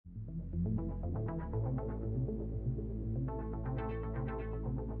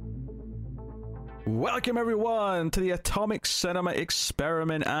Welcome everyone to the Atomic Cinema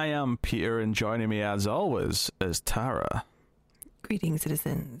Experiment. I am Peter, and joining me as always is Tara. Greetings,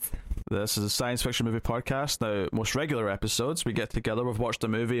 citizens. This is a science fiction movie podcast. Now, most regular episodes, we get together, we've watched a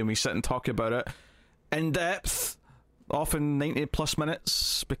movie, and we sit and talk about it in depth, often 90 plus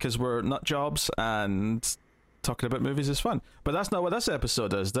minutes, because we're nut jobs, and talking about movies is fun. But that's not what this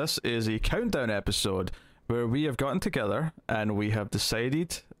episode is. This is a countdown episode where we have gotten together and we have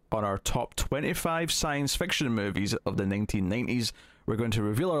decided on our top 25 science fiction movies of the 1990s. We're going to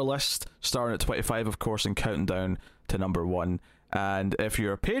reveal our list, starting at 25, of course, and counting down to number 1. And if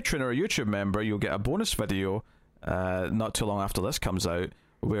you're a patron or a YouTube member, you'll get a bonus video not too long after this comes out,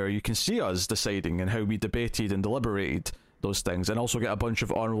 where you can see us deciding and how we debated and deliberated those things, and also get a bunch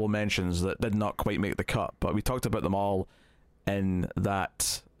of honourable mentions that did not quite make the cut, but we talked about them all in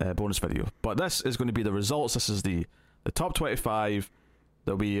that bonus video. But this is going to be the results. This is the top 25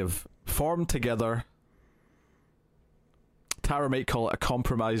 that we have formed together. Tara might call it a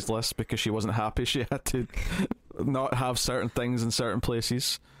compromised list because she wasn't happy she had to not have certain things in certain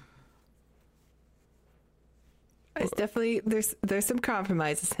places. It's definitely there's some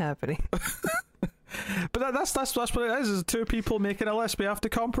compromises happening. But that's what it is two people making a list. We have to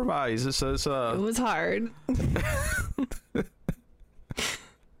compromise. It was hard.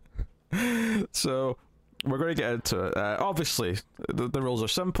 So we're going to get into it. Obviously, the rules are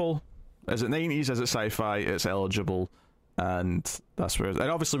simple. Is it 90s? Is it sci-fi? It's eligible, and that's where. And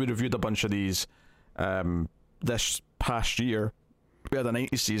obviously, we reviewed a bunch of these this past year. We had a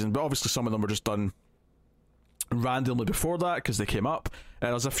 90s season, but obviously some of them were just done randomly before that because they came up.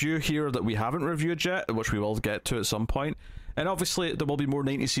 And there's a few here that we haven't reviewed yet, which we will get to at some point. And obviously, there will be more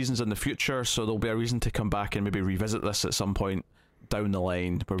 90s seasons in the future, so there'll be a reason to come back and maybe revisit this at some point down the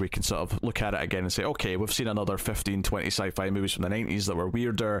line, where we can sort of look at it again and say, okay, we've seen another 15, 20 sci-fi movies from the 90s that were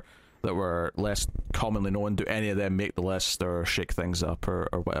weirder, that were less commonly known. Do any of them make the list or shake things up or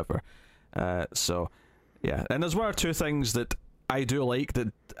whatever? So, yeah. And there's one or two things that I do like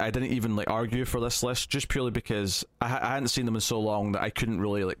that I didn't even argue for this list, just purely because I hadn't seen them in so long that I couldn't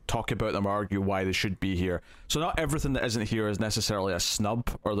really talk about them or argue why they should be here. So not everything that isn't here is necessarily a snub,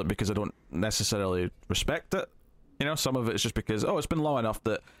 or that because I don't necessarily respect it. You know, some of it is just because, it's been long enough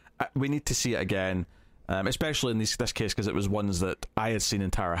that we need to see it again, especially in this case because it was ones that I had seen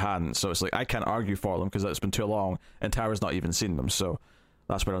and Tara hadn't. So it's I can't argue for them because it's been too long and Tara's not even seen them. So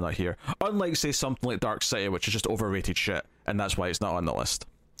that's why I'm not here. Unlike, say, something like Dark City, which is just overrated shit, and that's why it's not on the list.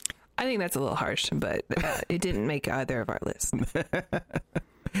 I think that's a little harsh, but it didn't make either of our lists.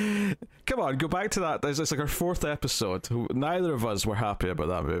 Come on, go back to that. It's our 4th episode. Neither of us were happy about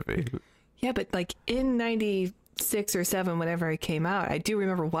that movie. Yeah, but in 96 or 7, whenever it came out, I do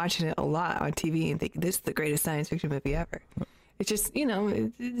remember watching it a lot on TV and thinking, this is the greatest science fiction movie ever. It's just,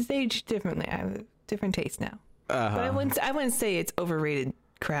 it's aged differently. I have a different taste now. But I wouldn't say it's overrated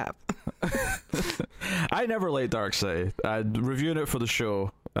crap. I never liked Dark City. Reviewing it for the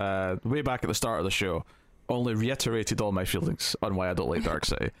show, way back at the start of the show, only reiterated all my feelings on why I don't like Dark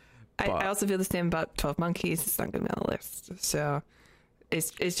City. I also feel the same about 12 Monkeys. It's not going to be on the list. So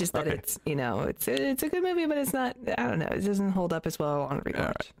it's just that it's a good movie, but it's not, I don't know, it doesn't hold up as well on rewatch.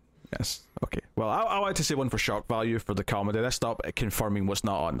 Right. Yes. Okay. Well, I like to say one for shock value for the comedy. Let's stop confirming what's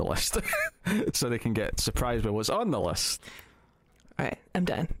not on the list, so they can get surprised by what's on the list. All right, I'm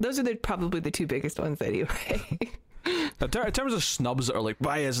done. Those are probably the 2 biggest ones anyway. In terms of snubs that are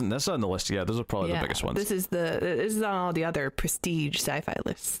why isn't this on the list? Yeah, those are probably the biggest ones. This is on all the other prestige sci-fi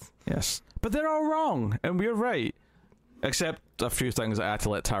lists. Yes, but they're all wrong, and we're right, except a few things that I had to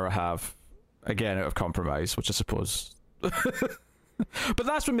let Tara have, again out of compromise, which I suppose. But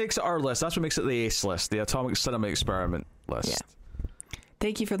that's what makes it our list. That's what makes it the ACE list, the Atomic Cinema Experiment list. Yeah.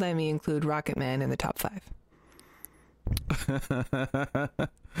 Thank you for letting me include Rocket Man in the top 5.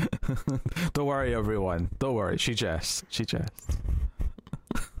 Don't worry, everyone. Don't worry. She jests.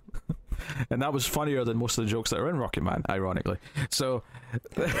 And that was funnier than most of the jokes that are in Rocket Man, ironically. So,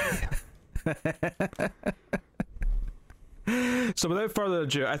 so without further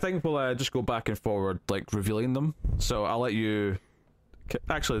ado, I think we'll just go back and forward, revealing them. So I'll let you.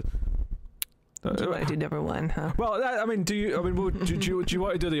 Actually, do you want to do number 1, huh? Well, I mean, do you want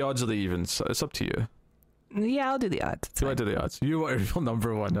to do the odds or the evens? It's up to you. Yeah, I'll do the odds. Do I do the odds? You want to reveal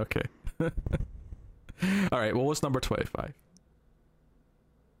number 1, okay? All right. Well, what's number 25?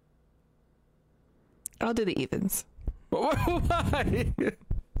 I'll do the evens. Why?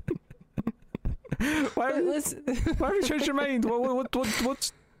 Why have you changed your mind? Why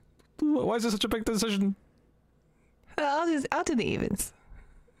is it such a big decision? I'll do the evens.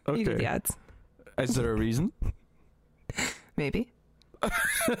 Okay. You do the odds. Is there a reason? Maybe.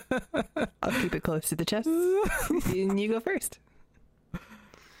 I'll keep it close to the chest. And you go first.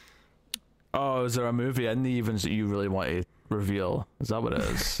 Oh, is there a movie in the evens that you really want to reveal? Is that what it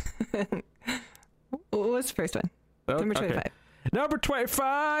is? What's the first one? Number 25. Okay. Number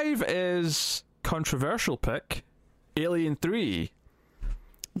 25 is controversial pick, Alien 3.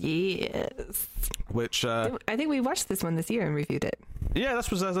 Yes. Which I think we watched this one this year and reviewed it. yeah,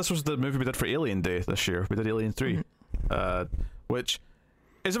 this was the movie we did for Alien Day this year. We did Alien 3, which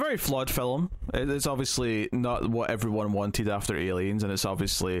is a very flawed film. It's obviously not what everyone wanted after Aliens, and it's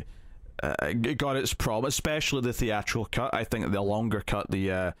obviously it got its problem, especially the theatrical cut. I think the longer cut,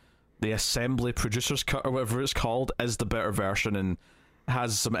 the assembly producer's cut or whatever it's called, is the better version and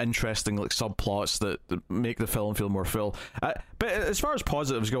has some interesting like subplots that make the film feel more full. But as far as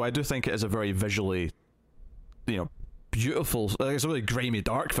positives go, I do think it is a very visually, beautiful. It's a really grimy,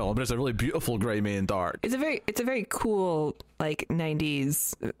 dark film, but it's a really beautiful, grimy and dark. It's a very cool like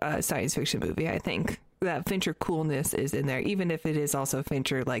 90s science fiction movie. I think that Fincher coolness is in there, even if it is also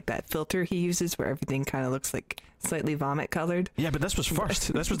Fincher like that filter he uses where everything kind of looks like slightly vomit colored. Yeah, but this was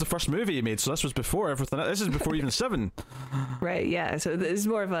first. This was the first movie he made, so this was before everything. This is before even 7. Right. Yeah. So this is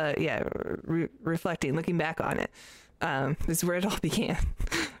more of a reflecting, looking back on it. This is where it all began.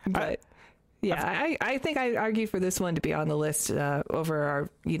 But I think I'd argue for this one to be on the list over our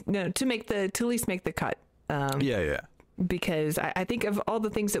to at least make the cut. Yeah. Because I think of all the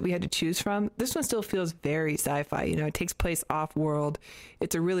things that we had to choose from, this one still feels very sci-fi. It takes place off-world.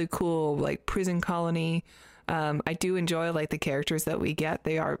 It's a really cool like prison colony. I do enjoy like the characters that we get.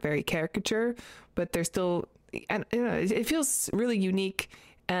 They are very caricature, but they're still, and it feels really unique,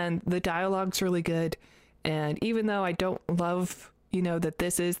 and the dialogue's really good. And even though I don't love, that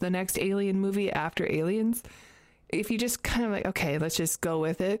this is the next Alien movie after Aliens, if you just kind of like, okay, let's just go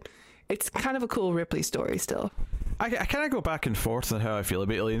with it. It's kind of a cool Ripley story still. I kind of go back and forth on how I feel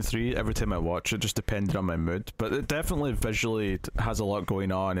about Alien 3 every time I watch it, just depending on my mood. But it definitely visually has a lot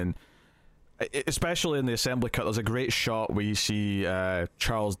going on, and especially in the assembly cut, there's a great shot where you see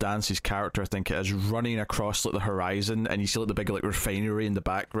Charles Dance's character, I think it is, running across like the horizon, and you see like the big like refinery in the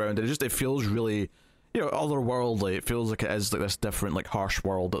background, and it feels really, otherworldly. It feels like it is like this different like harsh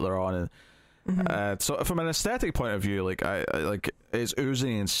world that they're on. And so from an aesthetic point of view, like I like it's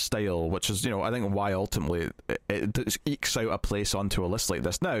oozing in style, which is I think why ultimately it ekes out a place onto a list like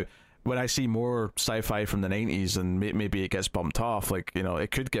this. Now, when I see more sci-fi from the 90s and maybe it gets bumped off, like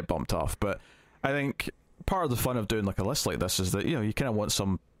it could get bumped off, but I think part of the fun of doing like a list like this is that you kind of want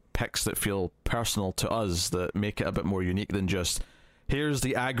some picks that feel personal to us, that make it a bit more unique than just here's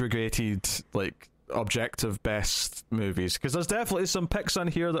the aggregated like objective best movies, because there's definitely some picks on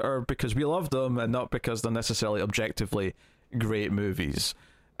here that are because we love them and not because they're necessarily objectively great movies.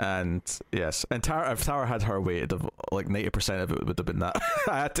 And yes, and if Tara had her way, like 90% of it would have been that.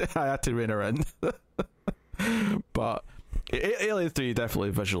 I had to rein her in. But Alien 3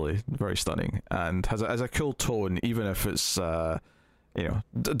 definitely visually very stunning and has a cool tone, even if it's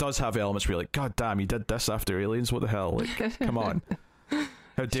does have elements where you're like, God damn, you did this after Aliens, what the hell, like come on.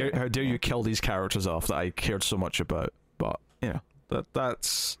 How dare you kill these characters off that I cared so much about? But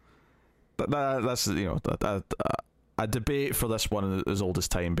that's a debate for this one as old as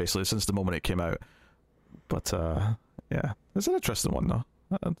time, basically since the moment it came out. But it's an interesting one though.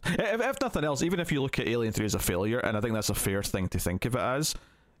 If nothing else, even if you look at Alien 3 as a failure, and I think that's a fair thing to think of it as,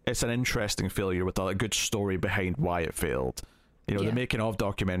 it's an interesting failure with a good story behind why it failed. The making of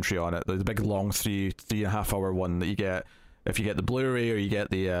documentary on it, the big long 3.5 hour one that you get if you get the Blu-ray, or you get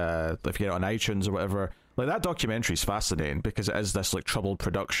the if you get it on iTunes or whatever. Like that documentary is fascinating because it is this like troubled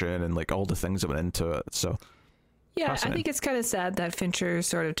production and like all the things that went into it. So yeah, I think it's kind of sad that Fincher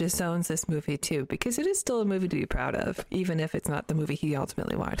sort of disowns this movie too, because it is still a movie to be proud of, even if it's not the movie he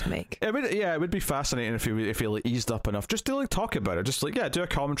ultimately wanted to make. It would be fascinating if he like eased up enough just to like talk about it, just like do a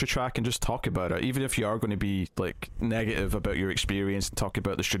commentary track and just talk about it, even if you are going to be like negative about your experience and talk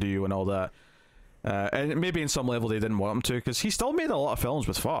about the studio and all that. And maybe in some level they didn't want him to, because he still made a lot of films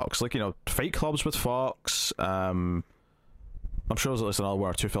with Fox, like Fight Club's with Fox. I'm sure there's at least another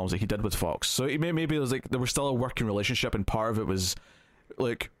one or two films that he did with Fox. So maybe it was like there was still a working relationship, and part of it was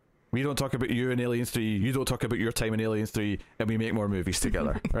like, we don't talk about you in Alien 3, you don't talk about your time in Alien 3, and we make more movies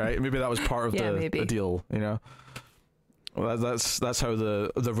together, right? Maybe that was part of the deal, Well, that's how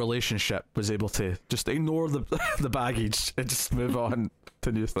the relationship was able to just ignore the baggage and just move on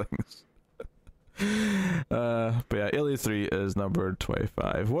to new things. But yeah, Alien 3 is number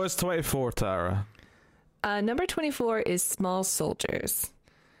 25. What's 24, Tara? Number 24 is Small Soldiers,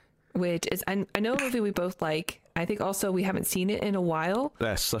 which is I know a movie we both like. I think also we haven't seen it in a while.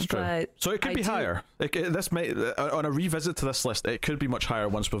 Yes, that's true. But So it could be higher. This may on a revisit to this list, it could be much higher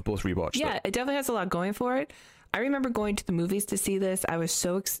once we've both rewatched yeah, it. it definitely has a lot going for it. I remember going to the movies to see this. I was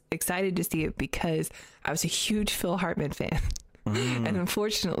so excited to see it because I was a huge Phil Hartman fan. And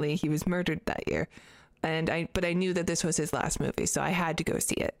unfortunately, he was murdered that year. But I knew that this was his last movie, so I had to go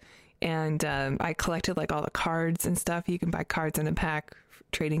see it. And I collected like all the cards and stuff. You can buy cards in a pack,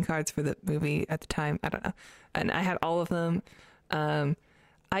 trading cards for the movie at the time. I don't know. And I had all of them.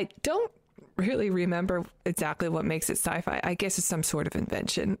 I don't really remember exactly what makes it sci-fi. I guess it's some sort of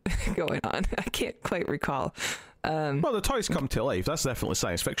invention going on. I can't quite recall. Well, the toys come to life. That's definitely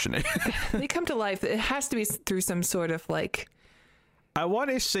science fiction. They come to life. It has to be through some sort of like... I want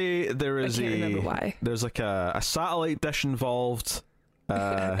to say there is I can't remember why. There's like a satellite dish involved.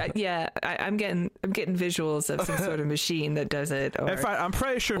 Yeah, I'm getting visuals of some sort of machine that does it. Or, In fact, I'm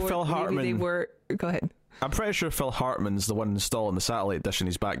pretty sure Phil Hartman. They were. Go ahead. I'm pretty sure Phil Hartman's the one installing the satellite dish in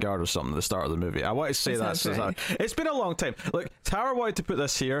his backyard or something at the start of the movie. I want to say that's right. It's been a long time. Look, Tara wanted to put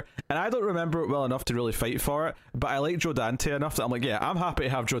this here, and I don't remember it well enough to really fight for it, but I like Joe Dante enough that I'm like, yeah, I'm happy to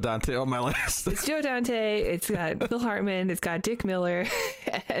have Joe Dante on my list. It's Joe Dante, it's got Phil Hartman, it's got Dick Miller,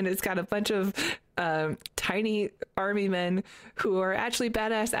 and it's got a bunch of tiny army men who are actually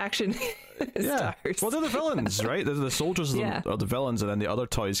badass action stars. Well, they're the villains, right? They're the soldiers are the villains, and then the other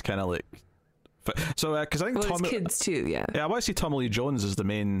toys kind of like... So, because I think Tommy... kids too, yeah. Yeah, I want to see Tommy Lee Jones as the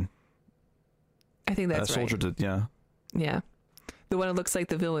main... I think that's soldier right. Yeah. Yeah. The one that looks like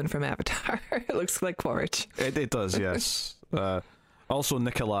the villain from Avatar. It looks like Quaritch. It does, yes. Also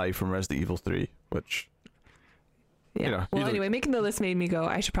Nikolai from Resident Evil 3, which... Yeah. You know, well, anyway, making the list made me go,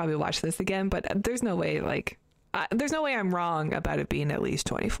 I should probably watch this again, but there's no way, like... there's no way I'm wrong about it being at least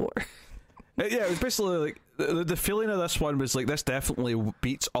 24. Yeah, it was basically like the feeling of this one was like this definitely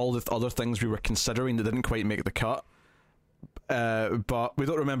beats all the other things we were considering that didn't quite make the cut. But we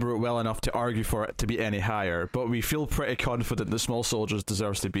don't remember it well enough to argue for it to be any higher. But we feel pretty confident that Small Soldiers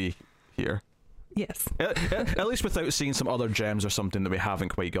deserves to be here. Yes. At least without seeing some other gems or something that we haven't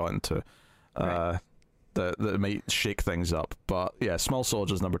quite gotten to. Right. That might shake things up. But yeah, Small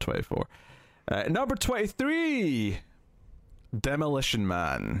Soldiers number 24. Number 23, Demolition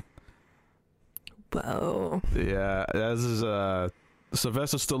Man. Whoa. Yeah, this is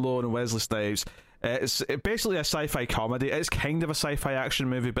Sylvester Stallone and Wesley Snipes. It's basically a sci-fi comedy. It's kind of a sci-fi action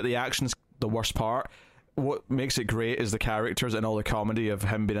movie, but the action's the worst part. What makes it great is the characters and all the comedy of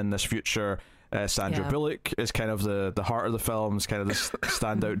him being in this future. Sandra Bullock is kind of the heart of the film. It's kind of this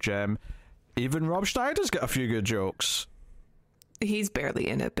standout gem. Even Rob Schneider's got a few good jokes. He's barely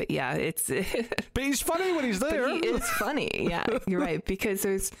in it, but yeah, it's... But he's funny when he's there. But he is funny, yeah, you're right, because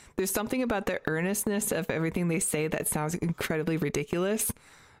there's something about the earnestness of everything they say that sounds incredibly ridiculous,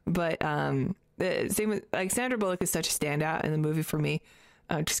 but same with, like, Sandra Bullock is such a standout in the movie for me,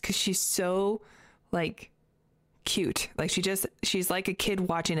 just because she's so, like, cute. Like, she's like a kid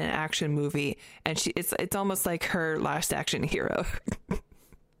watching an action movie, and it's almost like her last action hero.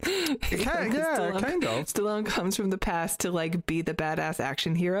 Kind of. Stallone comes from the past to like be the badass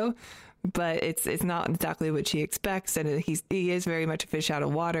action hero, but it's not exactly what she expects, and he is very much a fish out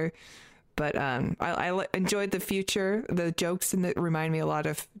of water. But I enjoyed the future, the jokes, and that remind me a lot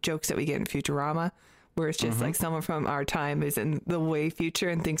of jokes that we get in Futurama, where it's just like someone from our time is in the way future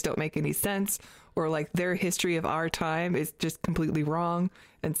and things don't make any sense, or like their history of our time is just completely wrong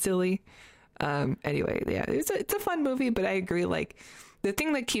and silly. Anyway, yeah, it's a fun movie, but I agree, like, the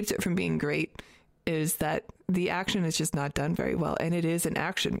thing that keeps it from being great is that the action is just not done very well, and it is an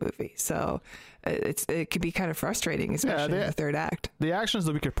action movie, so it can be kind of frustrating, especially in the third act. The action is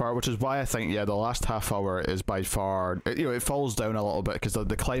the weaker part, which is why I think the last half hour is by far it falls down a little bit because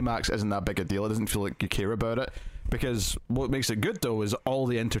the climax isn't that big a deal. It doesn't feel like you care about it, because what makes it good though is all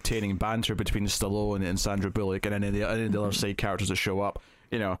the entertaining banter between Stallone and Sandra Bullock and any of the other side characters that show up.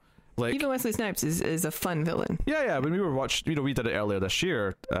 Like, even Wesley Snipes is a fun villain. Yeah. When we were watching, we did it earlier this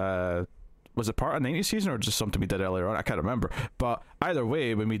year. Was it part of 90s season or just something we did earlier on? I can't remember. But either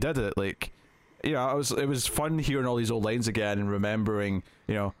way, when we did it, like, it was fun hearing all these old lines again and remembering,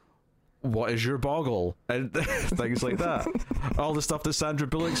 what is your boggle and things like that. All the stuff that Sandra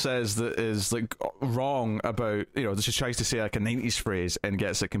Bullock says that is like wrong about, she tries to say like a 90s phrase and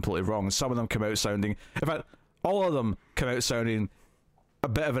gets it completely wrong. Some of them come out sounding, in fact, all of them come out sounding a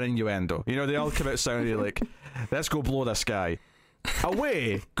bit of an innuendo. They all come out sounding like, let's go blow this guy.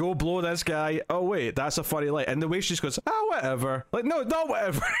 Away, go blow this guy. Oh wait, that's a funny line. And the way she just goes, whatever. Like, no, not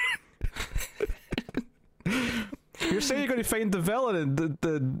whatever. You're saying you're going to find the villain and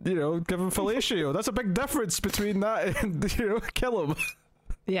the give him fellatio. That's a big difference between that and kill him.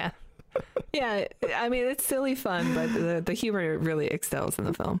 Yeah. Yeah, I mean, it's silly fun, but the humor really excels in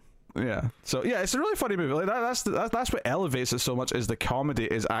the film. Yeah. So yeah, it's a really funny movie. Like that's what elevates it so much. Is the comedy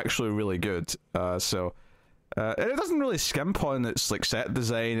is actually really good. And it doesn't really skimp on its like set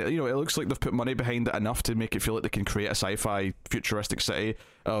design. You know, it looks like they've put money behind it enough to make it feel like they can create a sci-fi futuristic city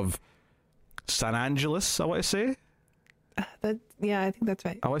of San Angeles. I want to say. Yeah, I think that's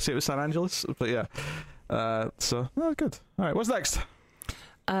right. I want to say it was San Angeles, but yeah. Good. All right, what's next?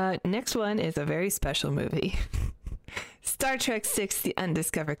 Next one is a very special movie. Star Trek VI: The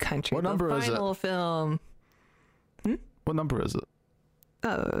Undiscovered Country. What number is it? The final film. What number is it?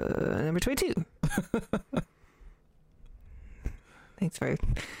 Number 22. Thanks for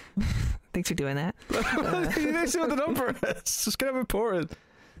doing that. You didn't see what the number is. It's kind of important.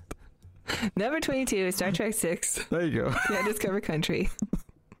 Number 22 is Star Trek VI. There you go. The Undiscovered Country.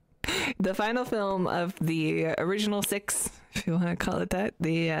 The final film of the original 6, if you want to call it that.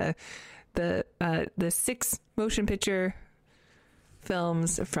 The 6 motion picture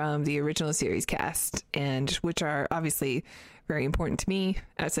films from the original series cast, and which are obviously very important to me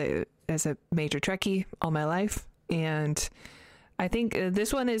as a major Trekkie all my life. And I think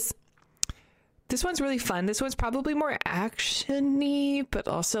this one's really fun. This one's probably more action-y, but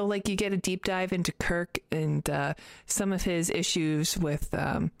also like you get a deep dive into Kirk and some of his issues with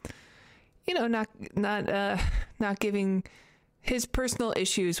not giving his personal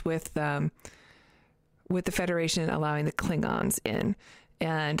issues with the Federation allowing the Klingons in.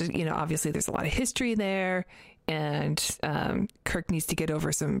 And, you know, obviously there's a lot of history there, and Kirk needs to get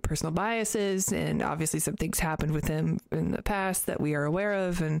over some personal biases, and obviously some things happened with him in the past that we are aware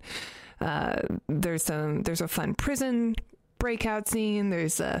of. And there's a fun prison breakout scene.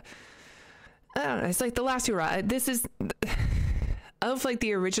 I don't know, it's like the last hurrah. This is of like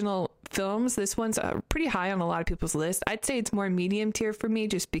the original films. This one's pretty high on a lot of people's list. I'd say it's more medium tier for me,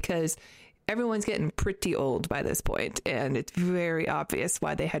 just because everyone's getting pretty old by this point, and it's very obvious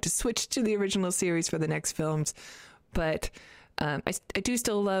why they had to switch to the original series for the next films. But I do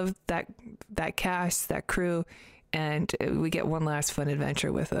still love that cast, that crew, and we get one last fun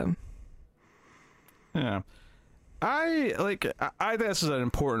adventure with them. Yeah. I think this is an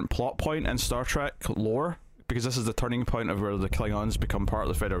important plot point in Star Trek lore, because this is the turning point of where the Klingons become part of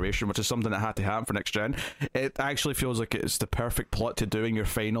the Federation, which is something that had to happen for Next Gen. It actually feels like it's the perfect plot to doing your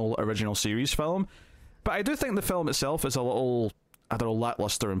final original series film. But I do think the film itself is a little, I don't know,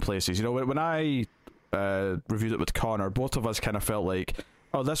 lackluster in places. You know, when I reviewed it with Connor, both of us kind of felt like,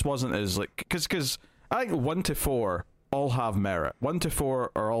 oh, this wasn't as like, because I think 1 to 4 all have merit. 1 to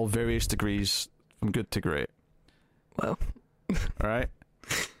 4 are all various degrees from good to great. Well, all right.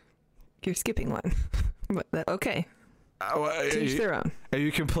 You're skipping one. Okay. Teach their own. Are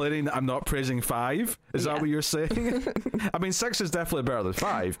you complaining that I'm not praising 5? Is that what you're saying? I mean, 6 is definitely better than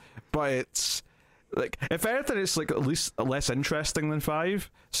 5, but it's like, if anything, it's like at least less interesting than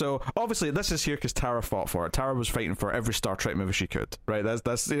 5. So obviously this is here because Tara fought for it. Tara was fighting for every Star Trek movie she could, right? That's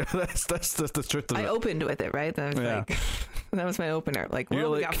the truth of it. I opened with it, right? That was like, that was my opener. Like,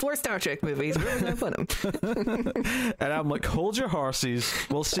 well, we got 4 Star Trek movies. Where are we gonna put them? And I'm like, hold your horses.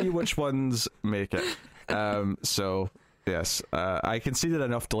 We'll see which ones make it. So yes, I conceded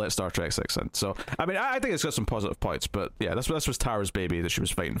enough to let Star Trek 6 in. So I mean, I think it's got some positive points, but yeah, this was Tara's baby that she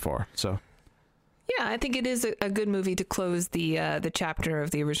was fighting for. So yeah, I think it is a good movie to close the chapter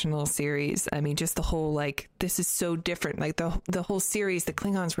of the original series. I mean, just the whole, like, this is so different. Like the whole series, the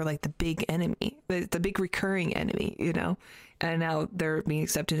Klingons were like the big enemy, the big recurring enemy, you know, and now they're being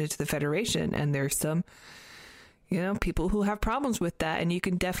accepted into the Federation, and there's some, you know, people who have problems with that, and you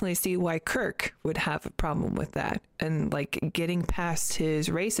can definitely see why Kirk would have a problem with that, and like getting past his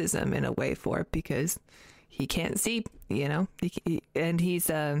racism in a way for it, because he can't see, you know,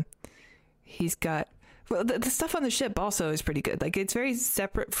 he's got, well, the stuff on the ship also is pretty good. Like, it's very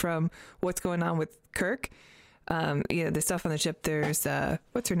separate from what's going on with Kirk. You know, the stuff on the ship, there's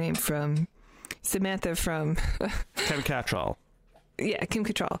what's her name from Samantha from Kim Cattrall. Yeah, Kim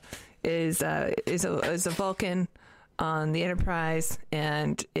Cattrall is a Vulcan on the Enterprise,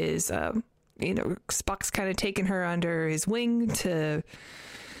 and is you know, Spock's kind of taken her under his wing to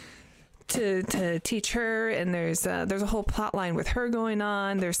teach her, and there's a whole plot line with her going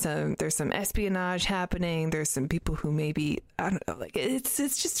on. There's some espionage happening. There's some people who maybe, I don't know, like it's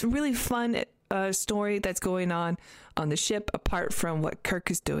just a really fun story that's going on the ship, apart from what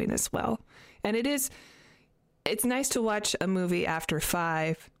Kirk is doing as well. And it's nice to watch a movie after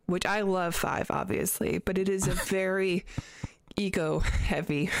 5, which I love 5 obviously, but it is a very ego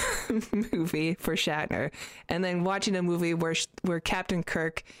heavy movie for Shatner, and then watching a movie where Captain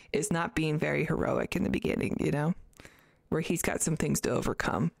Kirk is not being very heroic in the beginning, you know, where he's got some things to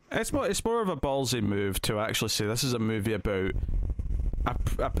overcome. It's more of a ballsy move to actually say this is a movie about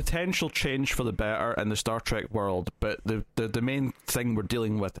a potential change for the better in the Star Trek world, but the main thing we're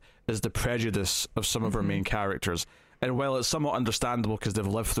dealing with is the prejudice of some of our main characters. And while it's somewhat understandable because they've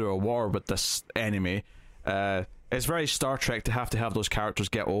lived through a war with this enemy, it's very Star Trek to have those characters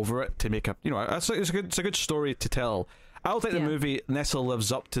get over it to make a, you know, it's a good story to tell. I don't think the movie necessarily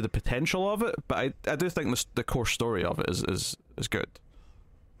lives up to the potential of it, but I do think the core story of it is good.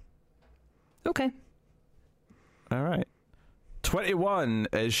 Okay. All right. 21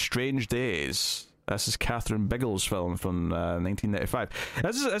 is Strange Days. This is Catherine Bigelow's film from 1995.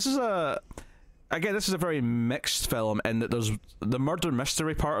 This is a very mixed film in that there's the murder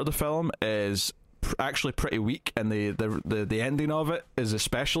mystery part of the film is actually pretty weak, and the ending of it is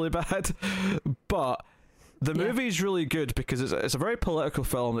especially bad. But the movie's really good because it's a very political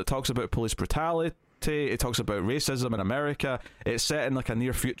film that talks about police brutality. It talks about racism in America. It's set in like a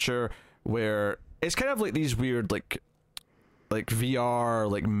near future where it's kind of like these weird like VR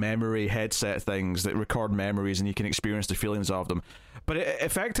like memory headset things that record memories and you can experience the feelings of them. But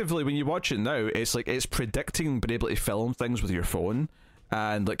effectively, when you watch it now, it's like it's predicting being able to film things with your phone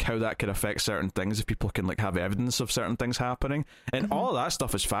and like how that could affect certain things if people can like have evidence of certain things happening. And all of that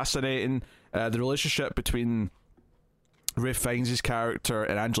stuff is fascinating. The relationship between Ralph Fiennes' character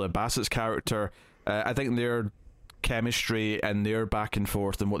and Angela Bassett's character, I think their chemistry and their back and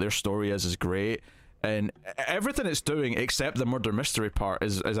forth and what their story is great. And everything it's doing except the murder mystery part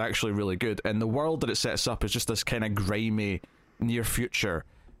is actually really good. And the world that it sets up is just this kind of grimy near future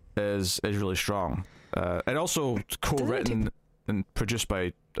is really strong. And also co-written and produced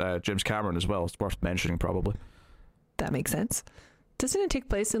by James Cameron as well. It's worth mentioning probably. That makes sense. Doesn't it take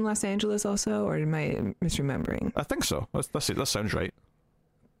place in Los Angeles also, or am I misremembering? I think so. That sounds right.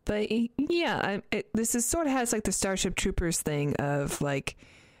 But yeah, this is sort of has like the Starship Troopers thing of like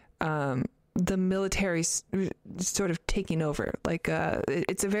the military sort of taking over. Like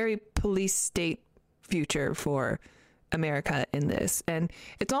it's a very police state future for America in this, and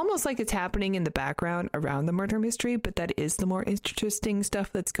it's almost like it's happening in the background around the murder mystery, but that is the more interesting stuff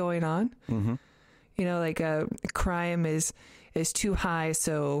that's going on. Mm-hmm. You know, like crime is too high,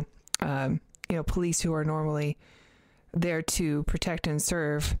 so police who are normally there to protect and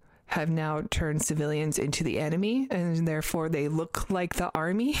serve have now turned civilians into the enemy, and therefore they look like the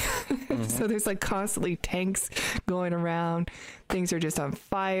army. Mm-hmm. So there's like constantly tanks going around, things are just on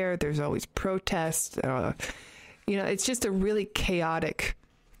fire, there's always protests. It's just a really chaotic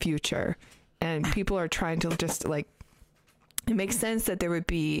future, and people are trying to just like, it makes sense that there would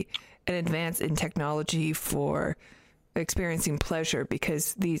be an advance in technology for experiencing pleasure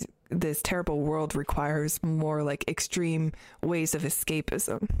because this terrible world requires more like extreme ways of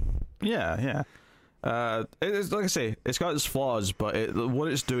escapism. Yeah. It's like I say, it's got its flaws, but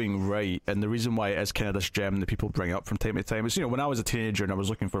what it's doing right, and the reason why it is kind of this gem that people bring up from time to time is, when I was a teenager and I was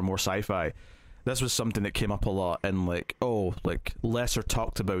looking for more sci-fi, this was something that came up a lot in like lesser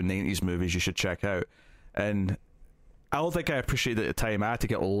talked about 90s movies you should check out. And I don't think I appreciated it at the time. I had to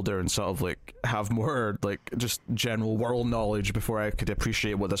get older and sort of like have more like just general world knowledge before I could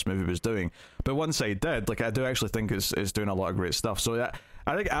appreciate what this movie was doing. But once I did, like I do actually think it's doing a lot of great stuff. So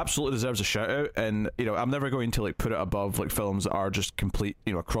I think it absolutely deserves a shout out. And I'm never going to like put it above like films that are just complete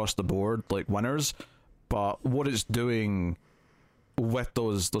across the board like winners. But what it's doing with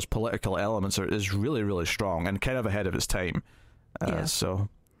those political elements is really, really strong and kind of ahead of its time. So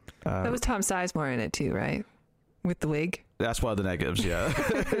that was Tom Sizemore in it too, right? With the wig. That's one of the negatives. Yeah,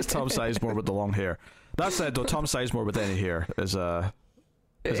 it's Tom Sizemore with the long hair. That said, though, Tom Sizemore with any hair is a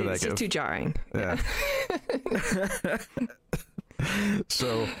negative. It's just too jarring. Yeah.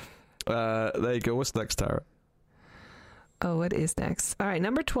 So there you go. What's next, Tara? Oh, what is next? All right,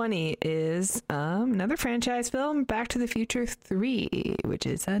 number 20 is another franchise film, Back to the Future 3, which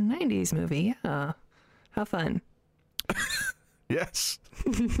is a 90s movie. Yeah. How fun. Yes.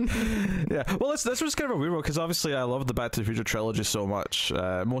 Yeah. Well, this was kind of a weird one because obviously I love the Back to the Future trilogy so much.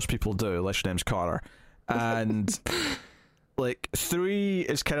 Most people do, unless your name's Connor. And like 3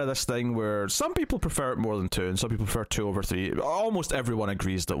 is kind of this thing where some people prefer it more than 2, and some people prefer 2 over 3. Almost everyone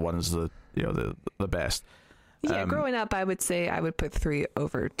agrees that 1 is the best. Yeah, growing up, I would say I would put 3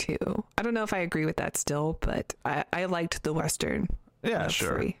 over 2. I don't know if I agree with that still, but I liked the Western. Yeah,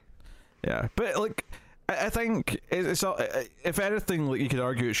 sure. 3. Yeah, but like I think it's if anything, like you could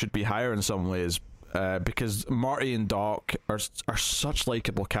argue it should be higher in some ways because Marty and Doc are such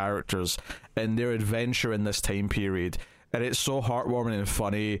likable characters in their adventure in this time period, and it's so heartwarming and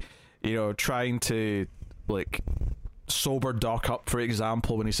funny. Trying to like sober Doc up, for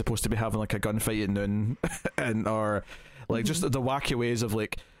example, when he's supposed to be having like a gunfight at noon, and or like just the wacky ways of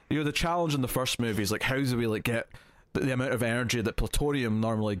like, you know, the challenge in the first movie is like, how do we like get the amount of energy that plutonium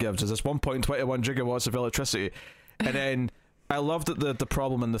normally gives? Is this 1.21 gigawatts of electricity? And then I love that the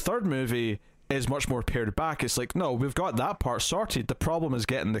problem in the third movie is much more pared back. It's like, no, we've got that part sorted. The problem is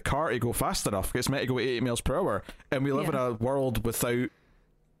getting the car to go fast enough. It's meant to go at 80 miles per hour, and we live in a world without,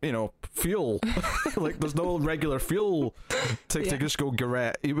 you know, fuel. Like, there's no regular fuel to just go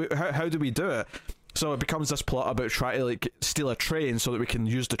garret. How do we do it? So it becomes this plot about trying to like steal a train so that we can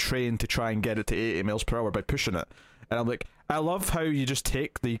use the train to try and get it to 80 miles per hour by pushing it. And I'm like, I love how you just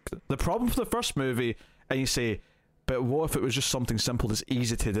take the problem for the first movie and you say, but what if it was just something simple that's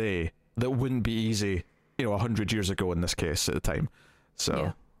easy today that wouldn't be easy, you know, 100 years ago in this case at the time.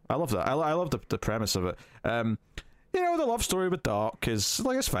 So I love that. I love the premise of it. You know, the love story with Doc is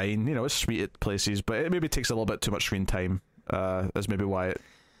like, it's fine, you know, it's sweet at places, but it maybe takes a little bit too much screen time, is maybe why it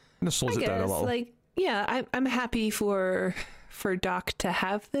slows it down a little. Like, yeah, I'm happy for Doc to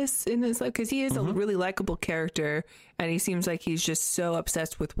have this in his life, because he is a really likable character, and he seems like he's just so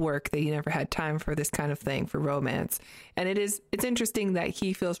obsessed with work that he never had time for this kind of thing, for romance. And it's interesting that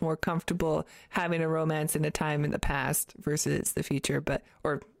he feels more comfortable having a romance in a time in the past versus the future,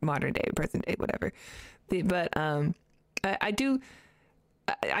 or modern day, present day, whatever. But I do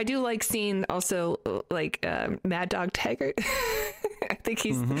like seeing also like Mad Dog Taggart. I think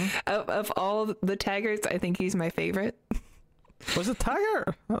he's of all the Taggarts, I think he's my favorite. Was it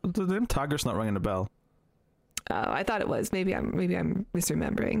Taggart? The name Taggart's not ringing a bell. I thought it was. Maybe I'm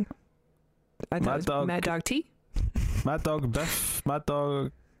misremembering. I thought it was Mad Dog T. Mad Dog Biff. Mad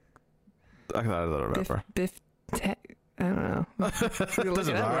Dog. I don't remember. Biff. I don't know. It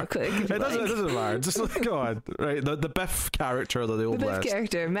doesn't matter. It doesn't matter. Just go on. Right, the Biff character of the old West. The Biff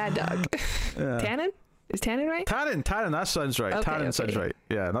character, Mad Dog. Tannen? Is Tannen right? Tannen. That sounds right. Okay, Tannen sounds right.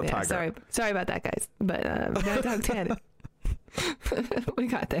 Yeah, not Taggart. Sorry about that, guys. But Mad Dog Tannen. We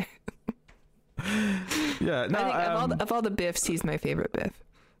got there. Yeah, no, I think of all the Biffs, he's my favorite Biff.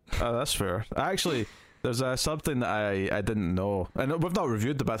 Oh, that's fair. Actually, there's something that I didn't know, and we've not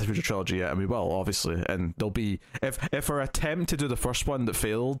reviewed the Back to the Future trilogy yet, and we will obviously. And there'll be if our attempt to do the first one that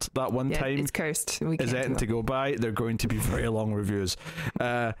failed that one time, it's cursed. Is anything to go by? They're going to be very long reviews.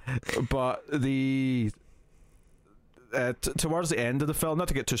 But the towards the end of the film, not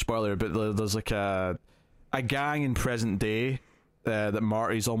to get too spoiler, but there's like a gang in present day that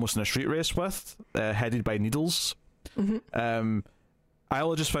Marty's almost in a street race with, headed by Needles. I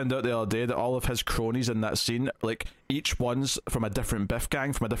only just found out the other day that all of his cronies in that scene, like, each one's from a different Biff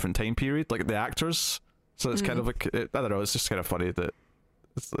gang from a different time period, like the actors. So it's kind of like, I don't know, it's just kind of funny that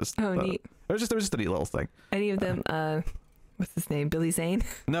neat. It was just a neat little thing. Any of them, what's his name, Billy Zane?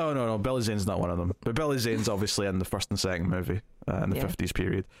 No, Billy Zane's not one of them, but Billy Zane's obviously in the first and second movie in the 50s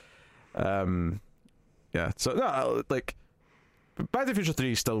period. So no, like, Back to the Future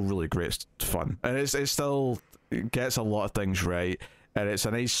 3 is still really great. It's fun, and it still gets a lot of things right, and it's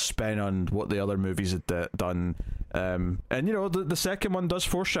a nice spin on what the other movies had done. And you know, the second one does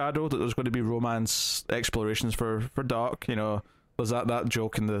foreshadow that there's going to be romance explorations for Doc. You know, there's that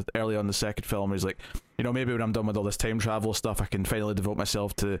joke in the early on the second film. He's like, you know, maybe when I'm done with all this time travel stuff, I can finally devote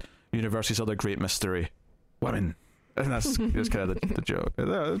myself to university's other great mystery, women. And that's kind of the joke.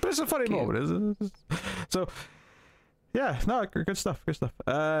 But it's a funny moment, isn't it? So, yeah, no, good stuff.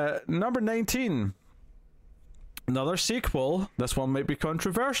 Number 19. Another sequel. This one might be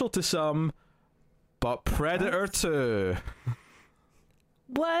controversial to some, but Predator 2.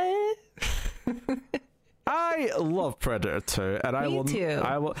 What? I love Predator 2, and I will.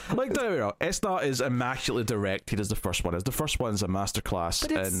 Like, don't get me wrong, it's not as immaculately directed as the first one is. The first one's a masterclass,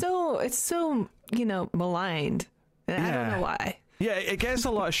 but it's so maligned. And I don't know why. Yeah, it gets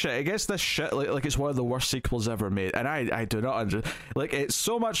a lot of shit. It gets this shit like it's one of the worst sequels ever made, and I do not understand. Like, it's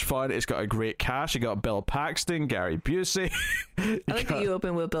so much fun. It's got a great cast. You got Bill Paxton, Gary Busey. I like that you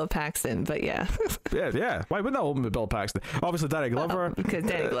open with Bill Paxton, but yeah. yeah. Why wouldn't I open with Bill Paxton? Obviously, Danny Glover. Because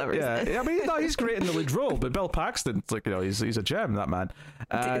Danny Glover. I mean, no, he's great in the lead role, but Bill Paxton's like, he's a gem, that man.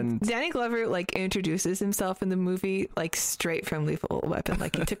 And Danny Glover like introduces himself in the movie like straight from Lethal Weapon.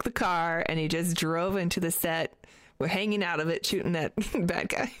 Like, he took the car and he just drove into the set. We're hanging out of it, shooting at bad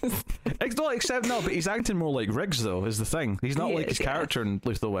guys. But he's acting more like Riggs, though, is the thing. He's not like his character in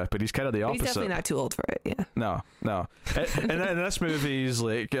Lethal Weapon. He's kind of the opposite. He's definitely not too old for it, yeah. No. And in this movie, he's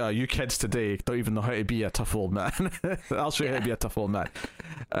like, you kids today don't even know how to be a tough old man. I'll show you how to be a tough old man.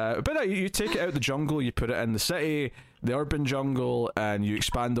 But no, you take it out of the jungle, you put it in the city. the urban jungle, and you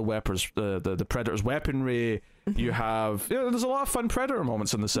expand the the predator's weaponry. You have there's a lot of fun predator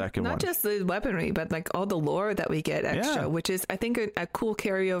moments in the second one. Not just the weaponry, but like all the lore that we get extra, which is I think a cool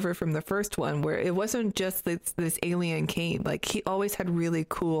carryover from the first one, where it wasn't just this alien came. Like he always had really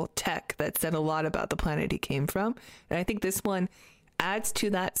cool tech that said a lot about the planet he came from, and I think this one adds to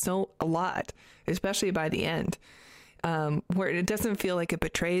that a lot, especially by the end, where it doesn't feel like it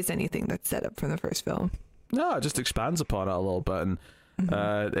betrays anything that's set up from the first film. No, it just expands upon it a little bit, and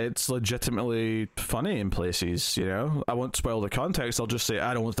it's legitimately funny in places. I won't spoil the context. I'll just say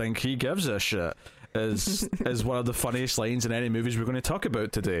I don't think he gives a shit is one of the funniest lines in any movies we're going to talk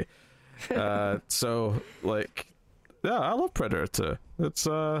about today. So like, yeah, I love Predator 2. It's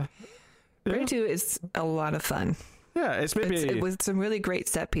Predator 2 is a lot of fun. Yeah, it's it with some really great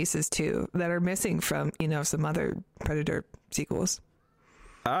set pieces too that are missing from some other Predator sequels.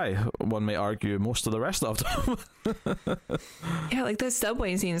 One may argue most of the rest of them. Yeah, like the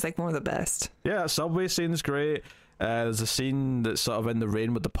subway scene is like one of the best. Yeah, subway scene is great. There's a scene that's sort of in the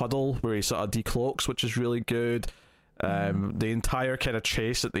rain with the puddle where he sort of decloaks, which is really good. The entire kind of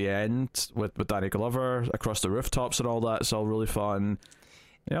chase at the end with Danny Glover across the rooftops and all that, it's all really fun.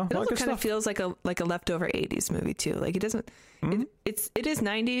 It also kind of feels like a leftover 80s movie too. Like it doesn't. It is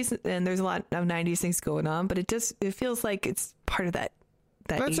 90s, and there's a lot of 90s things going on, but it feels like it's part of that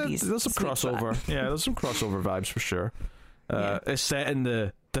 80s. There's some crossover. Yeah, there's some crossover vibes for sure. It's set in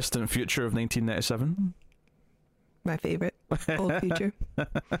the distant future of 1997. My favorite old future.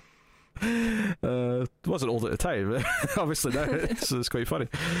 It wasn't old at the time. Obviously now it's quite funny.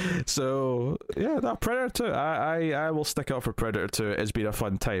 So yeah, that Predator 2, I will stick up for Predator 2. It's been a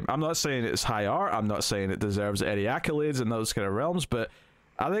fun time. I'm not saying it's high art, I'm not saying it deserves any accolades in those kind of realms, but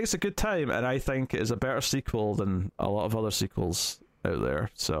I think it's a good time, and I think it is a better sequel than a lot of other sequels out there.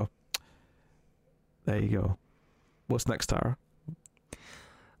 So there you go. What's next, Tara?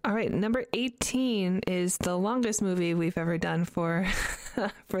 All right, number 18 is the longest movie we've ever done for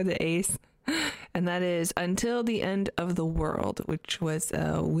the Ace, and that is Until the End of the World, which was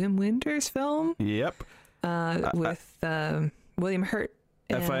a Wim Wenders film. Yep. With William Hurt.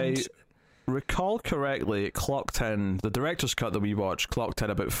 If I recall correctly, it clocked in, the director's cut that we watched clocked in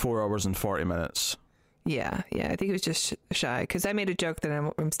about 4 hours and 40 minutes. Yeah, I think it was just shy, because I made a joke that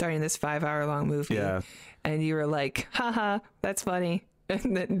I'm starting this 5-hour-long movie, and you were like, haha, that's funny.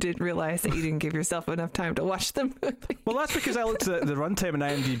 And then didn't realize that you didn't give yourself enough time to watch the movie. Well, that's because I looked at the runtime in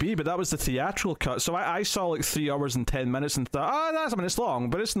IMDb, but that was the theatrical cut. So I saw like 3 hours and 10 minutes and thought, it's long,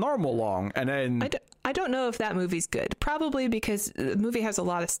 but it's normal long. And then I don't know if that movie's good. Probably because the movie has a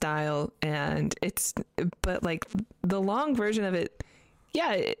lot of style, but like the long version of it,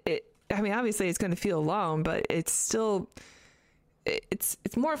 I mean, obviously it's going to feel long, but it's still, it's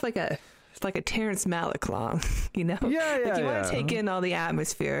more of like a Terrence Malick long, Yeah, like you want to take in all the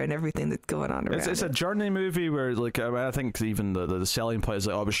atmosphere and everything that's going on around. It's a journey movie where, like, I think even the selling point is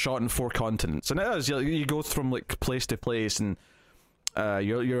like, it was shot in 4 continents, and it is. You go from like place to place, and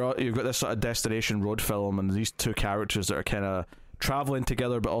you've got this sort of destination road film, and these 2 characters that are kind of traveling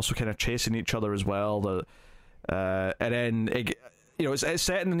together, but also kind of chasing each other as well. And then it's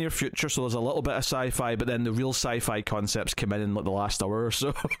set in the near future, so there's a little bit of sci-fi, but then the real sci-fi concepts come in like the last hour or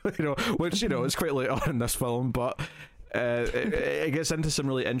so, which is quite late on in this film, but it gets into some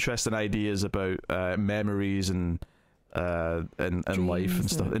really interesting ideas about memories and life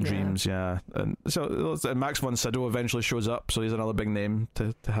and stuff, and dreams, and so and Max von Sydow eventually shows up, so he's another big name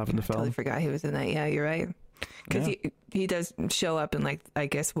to have in the film. I totally forgot he was in that. Yeah, you're right, because he does show up in, like, I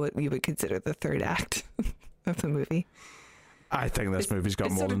guess what you would consider the third act of the movie. I think this movie's got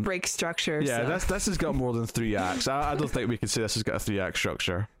more sort than... of break structure. Yeah, so. This has got more than 3 acts. I don't think we can say this has got a 3-act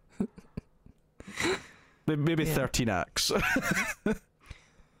structure. Maybe 13 acts.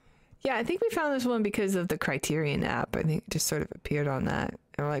 Yeah, I think we found this one because of the Criterion app. I think it just sort of appeared on that.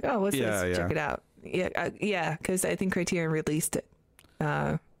 And we're like, oh, what's this? Check it out. Yeah, because I think Criterion released it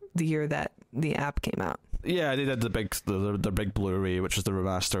the year that the app came out. Yeah, they did the big Blu-ray, which is the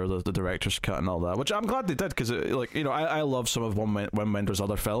remaster, the director's cut, and all that. Which I'm glad they did, because I love some of Wim Wenders'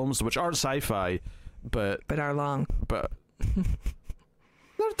 other films, which aren't sci-fi, but are long. But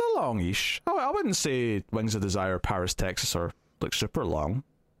they're longish. I wouldn't say Wings of Desire, Paris, Texas are like super long.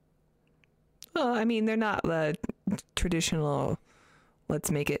 Well, I mean, they're not the traditional.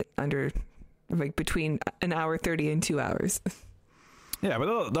 Let's make it under, like, between an hour 30 and 2 hours. Yeah,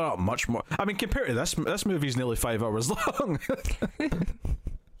 but they're not much more. I mean, compared to this movie's nearly 5 hours long.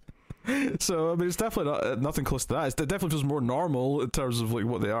 So, I mean, it's definitely nothing close to that. It definitely feels more normal in terms of, like,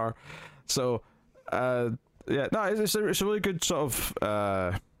 what they are. So, it's a really good sort of...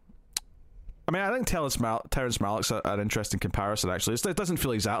 I I mean, I think Terrence Malick's an interesting comparison. Actually, it doesn't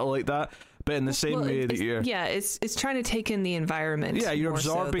feel exactly like that, but in the same way that it's trying to take in the environment. Yeah, you're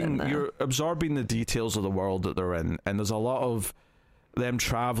absorbing the details of the world that they're in, and there's a lot of them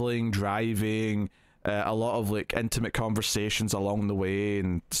traveling, driving, a lot of like intimate conversations along the way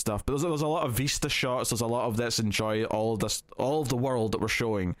and stuff. But there's a lot of vista shots. There's a lot of let's enjoy all of the world that we're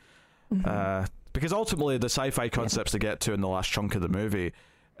showing, because ultimately the sci-fi concepts they get to in the last chunk of the movie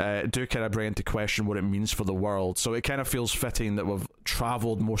do kind of bring into question what it means for the world. So it kind of feels fitting that we've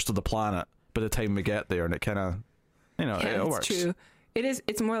traveled most of the planet by the time we get there, and it kind of, it works. It's true. It is.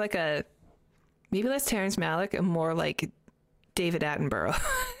 It's more like maybe less Terrence Malick and more like David Attenborough.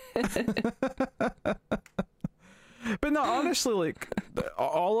 But no, honestly, like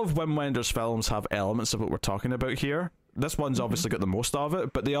all of Wim Wenders' films have elements of what we're talking about here. This one's obviously got the most of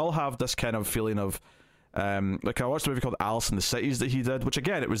it, but they all have this kind of feeling of like I watched a movie called Alice in the Cities that he did, which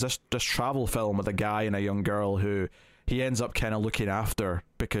again, it was this travel film with a guy and a young girl who he ends up kind of looking after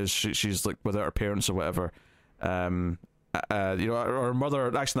because she's like without her parents or whatever. Her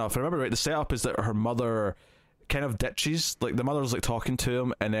mother, actually no, if I remember right, the setup is that her mother kind of ditches, like the mother's like talking to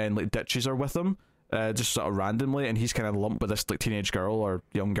him and then like ditches her with him, just sort of randomly, and he's kind of lumped with this like teenage girl or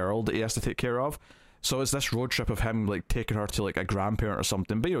young girl that he has to take care of. So it's this road trip of him like taking her to like a grandparent or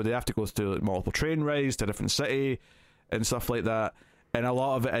something, but they have to go through like multiple train rides to a different city and stuff like that, and a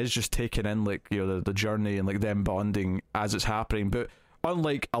lot of it is just taking in like the journey and like them bonding as it's happening. But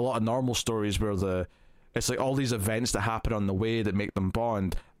unlike a lot of normal stories where it's like all these events that happen on the way that make them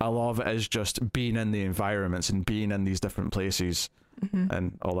bond, a lot of it is just being in the environments and being in these different places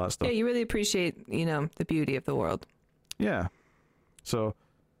and all that stuff. Yeah, you really appreciate the beauty of the world. Yeah, so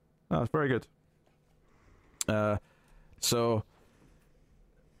it's very good. So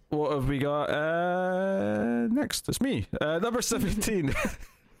what have we got next? It's me. Number 17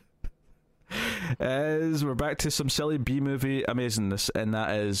 is we're back to some silly B-movie amazingness, and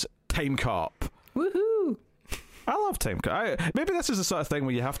that is Time Cop. Woohoo! I love Time Cop. Maybe this is the sort of thing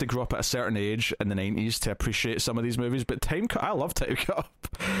where you have to grow up at a certain age in the 90s to appreciate some of these movies, but Time Cop, I love Time Cop.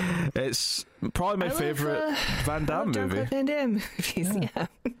 It's probably my favourite Van Damme movie. Van Damme movies, yeah.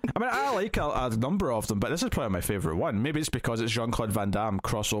 I mean, I like a number of them, but this is probably my favourite one. Maybe it's because it's Jean-Claude Van Damme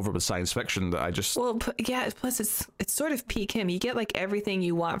crossover with science fiction that I just... Well, yeah, plus it's sort of peak him. You get like everything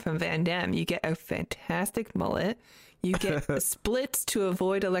you want from Van Damme. You get a fantastic mullet. You get splits to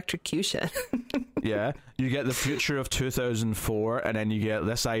avoid electrocution. Yeah, you get the future of 2004, and then you get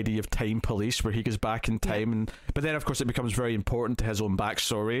this idea of time police where he goes back in time, but then of course it becomes very important to his own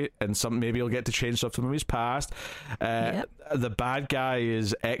backstory, and maybe he'll get to change stuff from his past. The bad guy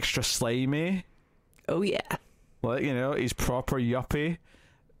is extra slimy. Oh yeah, like he's proper yuppie.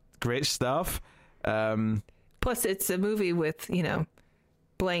 Great stuff. Plus, it's a movie with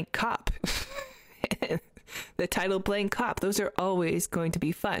blank cop. The title Blank Cop, those are always going to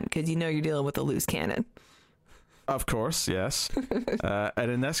be fun because you're dealing with a loose cannon. Of course, yes.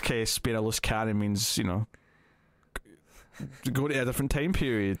 And in this case, being a loose cannon means, go to a different time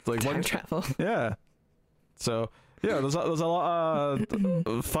period. Like time travel. Yeah. So, yeah, there's a lot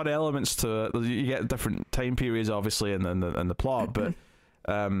of fun elements to it. You get different time periods, obviously, in the plot, but...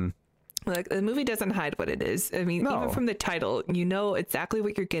 Like, the movie doesn't hide what it is. I mean, even from the title, you know exactly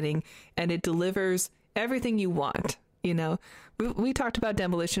what you're getting, and it delivers everything you want. We talked about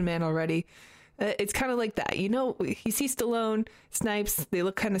Demolition Man already. It's kind of like that. You see Stallone, Snipes, they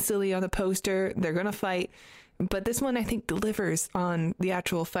look kind of silly on the poster. They're going to fight. But this one, I think, delivers on the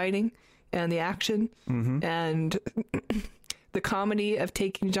actual fighting and the action and the comedy of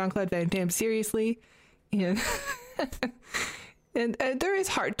taking Jean-Claude Van Damme seriously. And there is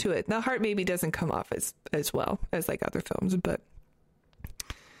heart to it. The heart maybe doesn't come off as well as like other films, but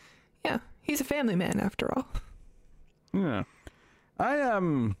yeah, he's a family man after all. Yeah,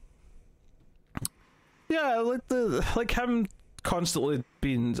 like him constantly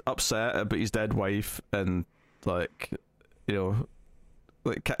being upset about his dead wife, and like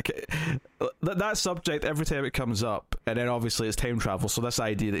that subject every time it comes up, and then obviously it's time travel, so this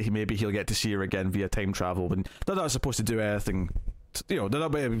idea that he'll get to see her again via time travel when they're not supposed to do anything, they're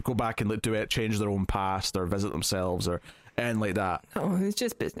not able to go back and like do it, change their own past or visit themselves or anything like that. Oh, it's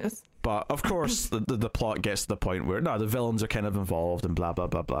just business. But of course the plot gets to the point where the villains are kind of involved and blah blah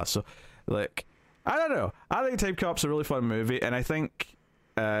blah blah. So like, I don't know, I think Time Cop's a really fun movie, and I think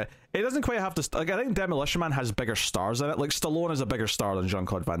it doesn't quite have to... I think Demolition Man has bigger stars in it. Like, Stallone is a bigger star than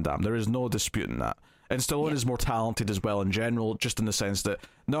Jean-Claude Van Damme. There is no disputing that. And Stallone is more talented as well in general, just in the sense that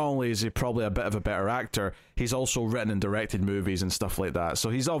not only is he probably a bit of a better actor, he's also written and directed movies and stuff like that. So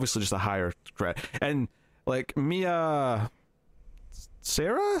he's obviously just a higher credit. And, like, Mia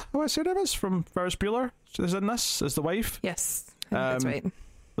Sarah, what's her name is from Ferris Bueller, is in this as the wife. Yes, I think that's right.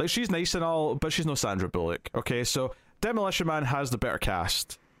 Like, she's nice and all, but she's no Sandra Bullock. Okay, so Demolition Man has the better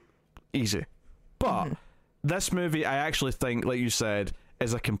cast, easy. But this movie, I actually think, like you said,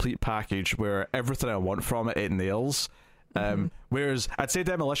 is a complete package where everything I want from it nails. Whereas I'd say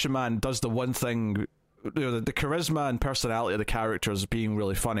Demolition Man does the one thing, the charisma and personality of the characters being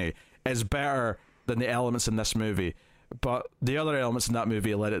really funny is better than the elements in this movie. But the other elements in that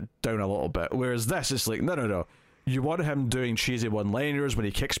movie let it down a little bit. Whereas this is like, no. You want him doing cheesy one-liners when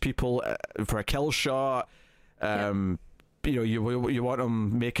he kicks people for a kill shot. You want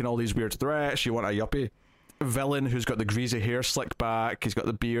him making all these weird threats. You want a yuppie villain who's got the greasy hair slicked back. He's got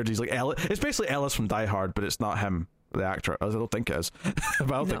the beard. He's like Ellis. It's basically Ellis from Die Hard, but it's not him, the actor. I don't think it is.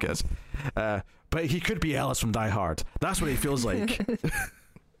 But I don't think it is. But he could be Ellis from Die Hard. That's what he feels like.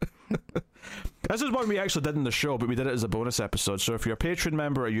 This is one we actually did in the show, but we did it as a bonus episode. So if you're a Patreon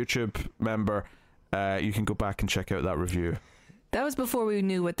member or a YouTube member, you can go back and check out that review. That was before we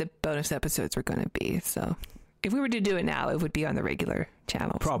knew what the bonus episodes were going to be. So if we were to do it now, it would be on the regular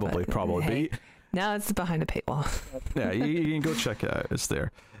channel. Probably. Hey, now it's behind a paywall. Yeah, you can go check it out. It's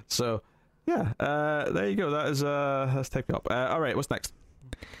there. So yeah, there you go. That is let's take it up. All right, what's next?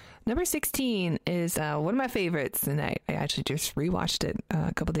 Number 16 is one of my favorites, and I actually just rewatched it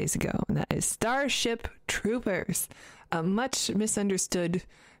a couple days ago, and that is Starship Troopers, a much misunderstood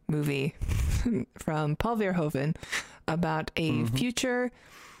movie from Paul Verhoeven about a future,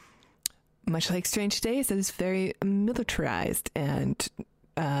 much like Strange Days, that is very militarized, and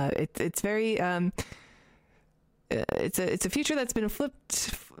it's very it's a future that's been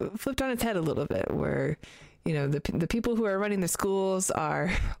flipped on its head a little bit, where the people who are running the schools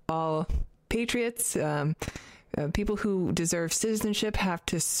are all patriots. People who deserve citizenship have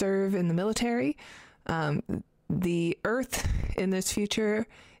to serve in the military. The Earth in this future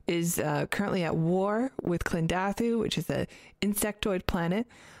is currently at war with Klendathu, which is an insectoid planet.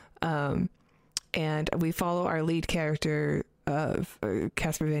 And we follow our lead character of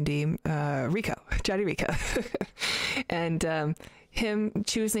Casper Van Dien, Johnny Rico. And him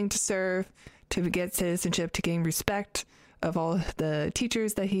choosing to serve, to get citizenship, to gain respect of all the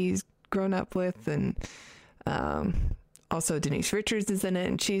teachers that he's grown up with. And also Denise Richards is in it,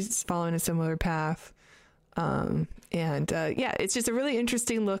 and she's following a similar path. It's just a really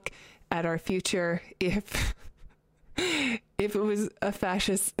interesting look at our future if it was a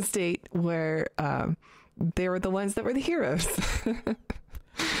fascist state where they were the ones that were the heroes.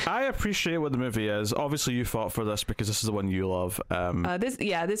 I appreciate what the movie is. Obviously, you fought for this because this is the one you love.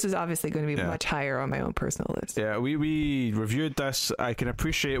 This was obviously going to be much higher on my own personal list. Yeah, we reviewed this. I can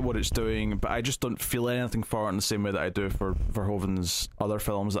appreciate what it's doing, but I just don't feel anything for it in the same way that I do for Verhoeven's other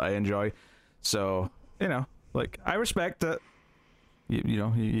films that I enjoy. So, I respect it.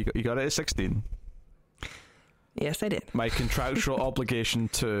 You got it at 16. Yes, I did. My contractual obligation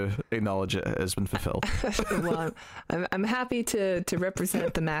to acknowledge it has been fulfilled. Well, I'm happy to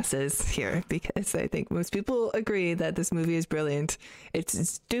represent the masses here, because I think most people agree that this movie is brilliant. It's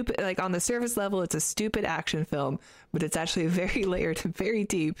stupid, like on the surface level, it's a stupid action film, but it's actually very layered and very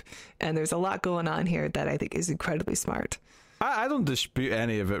deep, and there's a lot going on here that I think is incredibly smart. I don't dispute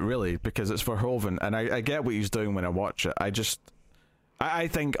any of it, really, because it's Verhoeven, and I get what he's doing when I watch it. I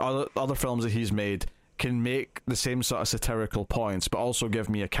think other films that he's made can make the same sort of satirical points, but also give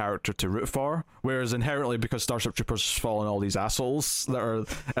me a character to root for. Whereas inherently, because Starship Troopers is following all these assholes that are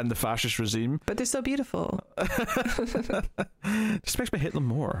in the fascist regime. But they're so beautiful. Just makes me hate them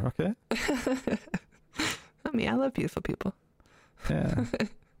more, okay? I love beautiful people. Yeah.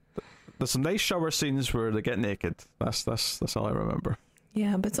 There's some nice shower scenes where they get naked. That's all I remember.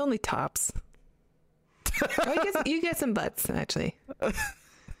 Yeah, but it's only tops. You get some butts, actually.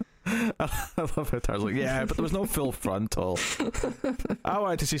 I love how Tara's like, yeah, but there was no full frontal. I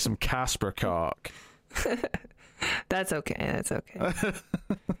wanted to see some Casper cock. That's okay.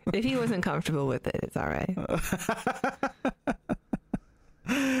 If he wasn't comfortable with it, it's all right.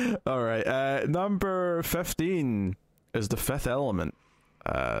 All right. Number 15 is The Fifth Element.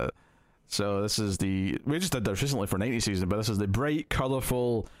 So this is we just did this recently for 90 season, but this is the bright,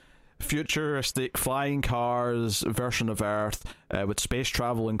 colourful, futuristic flying cars version of Earth with space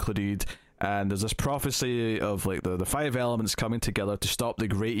travel included, and there's this prophecy of like the five elements coming together to stop the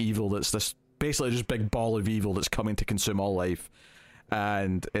great evil that's this basically just big ball of evil that's coming to consume all life.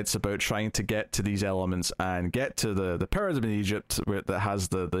 And it's about trying to get to these elements and get to the pyramid in Egypt that has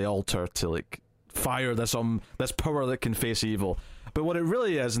the altar to like fire this power that can face evil. But what it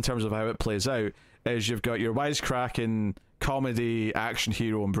really is in terms of how it plays out is you've got your wisecracking comedy action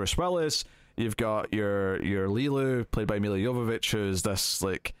hero in Bruce Willis. you've got your Lilu, played by Mila Jovovich, who's this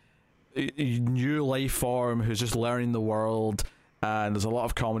like new life form who's just learning the world, and there's a lot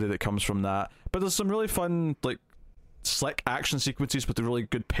of comedy that comes from that. But there's some really fun, like, slick action sequences with the really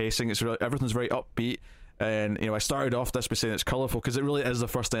good pacing. It's really, everything's very upbeat. And, you know, I started off this by saying it's colourful, because it really is the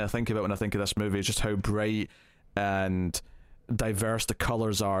first thing I think about when I think of this movie, is just how bright and diverse the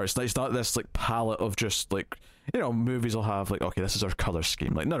colours are. It's not this, like, palette of just, like, you know, movies will have, like, okay, this is our colour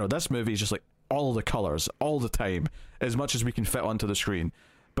scheme. Like, no, this movie is just, like, all the colours, all the time, as much as we can fit onto the screen.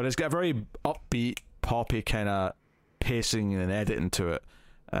 But it's got a very upbeat, poppy kind of pacing and editing to it.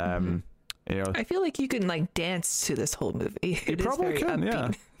 You know, I feel like you can like dance to this whole movie. You probably can,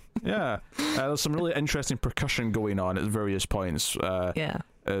 upbeat. Yeah. There's some really interesting percussion going on at various points.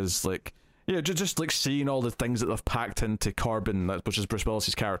 Is like, just like seeing all the things that they've packed into Corbin, which is Bruce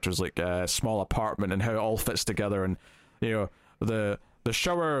Willis's character's like small apartment, and how it all fits together, and you know the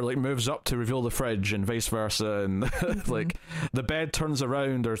shower like moves up to reveal the fridge and vice versa, and like the bed turns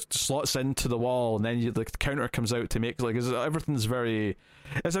around or slots into the wall, and then the counter comes out to make like everything's very.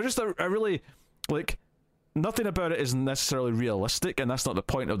 It's just a really like. Nothing about it is necessarily realistic, and that's not the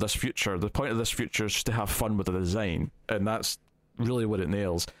point of this future. The point of this future is just to have fun with the design, and that's really what it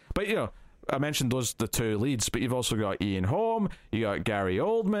nails. But you know, I mentioned the two leads, but you've also got Ian Holm, you got Gary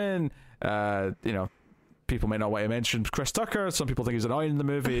Oldman. You know, people might not want to mention Chris Tucker. Some people think he's annoying in the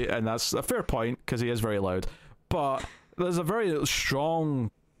movie, and that's a fair point because he is very loud. But there's a very strong,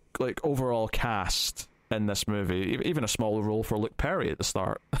 like, overall cast in this movie. Even a small role for Luke Perry at the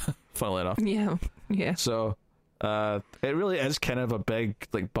start. Funnily enough. Yeah. So, it really is kind of a big,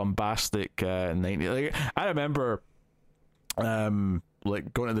 like, bombastic 90s. Like, I remember,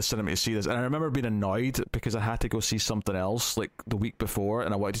 like, going to the cinema to see this, and I remember being annoyed because I had to go see something else, like, the week before,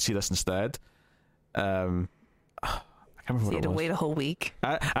 and I wanted to see this instead. I can't remember what it was. You had to wait a whole week.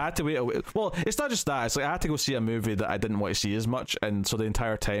 I had to wait a week. Well, it's not just that. It's like I had to go see a movie that I didn't want to see as much, and so the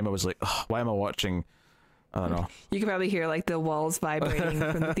entire time I was like, why am I watching? I don't know. You can probably hear like the walls vibrating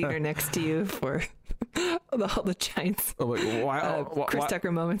from the theater next to you for all the giants. Chris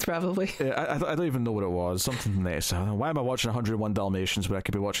Tucker moments, probably. Yeah, I don't even know what it was. Something nice. Why am I watching 101 Dalmatians when I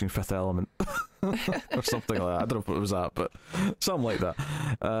could be watching Fifth Element or something like that? I don't know if it was that, but something like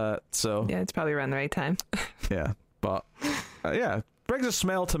that. So yeah, it's probably around the right time. Yeah, but brings a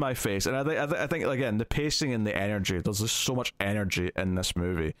smile to my face, and I think again the pacing and the energy. There's just so much energy in this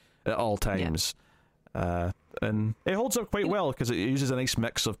movie at all times. Yeah. And it holds up quite well because it uses a nice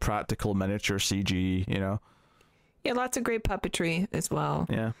mix of practical, miniature, CG, you know. Yeah, lots of great puppetry as well.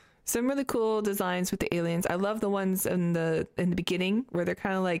 Yeah, some really cool designs with the aliens. I love the ones in the beginning where they're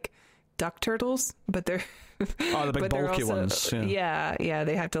kind of like duck turtles, but they're the big bulky ones. Yeah,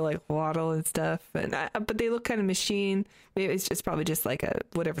 they have to like waddle and stuff, but they look kind of machine. Maybe it's probably just like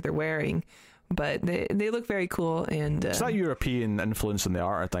whatever they're wearing, but they look very cool. And it's that European influence in the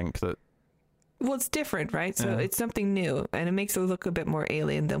art, I think that. Well, it's different, right? So it's something new, and it makes it look a bit more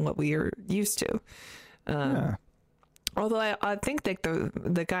alien than what we are used to. Although I think that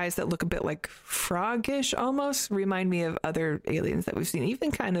the guys that look a bit like froggish almost remind me of other aliens that we've seen.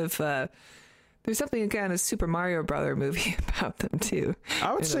 Even kind of, there's something kind of Super Mario Brother movie about them too.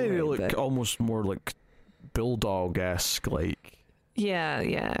 I would say they look almost more like bulldog-esque, like.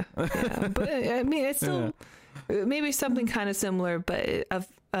 Yeah. But I mean, it's still maybe something kind of similar, but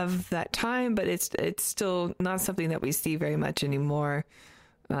of that time, but it's still not something that we see very much anymore.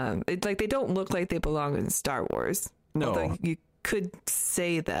 It's like they don't look like they belong in Star Wars. No, although you could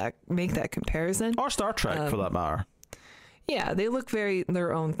say that, make that comparison, or Star Trek for that matter. Yeah, they look very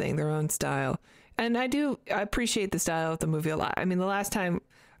their own thing, their own style, and I appreciate the style of the movie a lot. I mean, the last time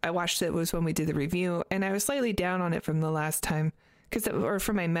I watched it was when we did the review, and I was slightly down on it from the last time or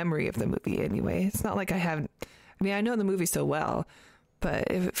from my memory of the movie anyway. It's not like I know the movie so well.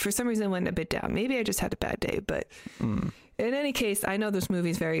 But if for some reason it went a bit down, maybe I just had a bad day. But in any case, I know this movie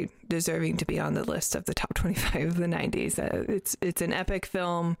is very deserving to be on the list of the top 25 of the 90s. It's an epic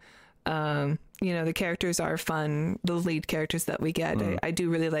film. You know, the characters are fun. The lead characters that we get. I do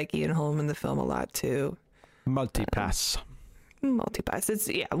really like Ian Holm in the film a lot, too. Multipass. It's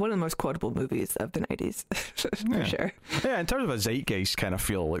one of the most quotable movies of the 90s, for sure. Yeah, in terms of a zeitgeist kind of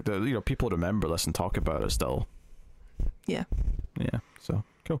feel, like people remember this and talk about it still. Yeah. So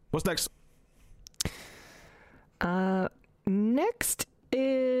cool. What's next? Next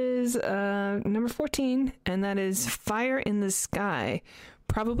is number 14, and that is Fire in the Sky.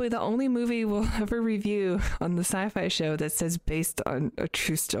 Probably the only movie we'll ever review on the Sci-Fi Show that says based on a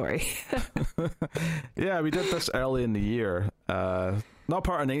true story. Yeah, we did this early in the year. Not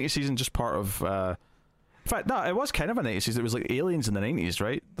part of 90 season, just part of In fact, no, it was kind of a 90s season. It was like Aliens in the 90s,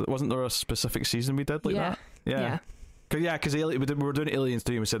 right? Wasn't there a specific season we did like that? Yeah. Because we were doing Aliens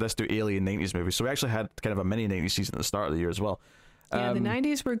 3 and we said let's do Alien 90s movies. So we actually had kind of a mini 90s season at the start of the year as well. Yeah, the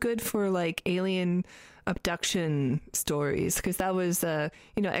 90s were good for like alien abduction stories because that was,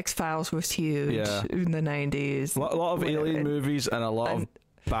 X-Files was huge in the 90s. A lot of alien movies and a lot of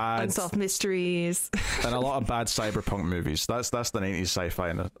bad unsolved mysteries and a lot of bad cyberpunk movies. That's the 90s sci-fi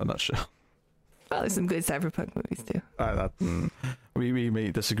in a nutshell. Well, there's some good cyberpunk movies too. We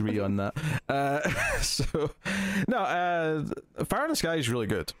may disagree on that. Fire in the Sky is really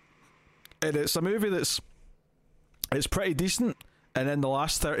good. And it's a movie it's pretty decent, and then the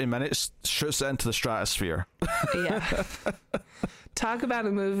last 30 minutes shoots it into the stratosphere. Yeah. Talk about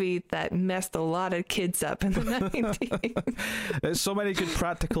a movie that messed a lot of kids up in the 90s. It's so many good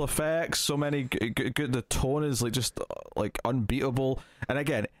practical effects, so many good. The tone is just unbeatable. And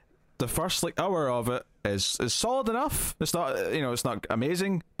again, the first hour of it is solid enough. It's not it's not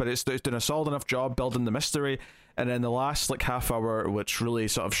amazing, but it's doing a solid enough job building the mystery. And then the last half hour, which really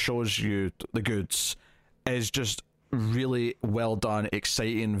sort of shows you the goods, is just really well done,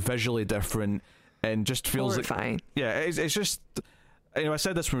 exciting, visually different, and just feels horrifying. It's just, I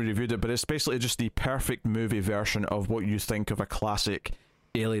said this when we reviewed it, but it's basically just the perfect movie version of what you think of a classic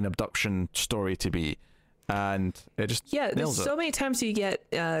alien abduction story to be. And it just nails it. So many times you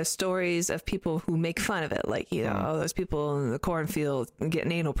get stories of people who make fun of it, like those people in the cornfield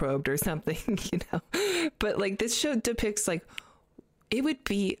getting anal probed or something, But this show depicts it would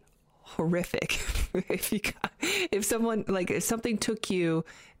be horrific if something took you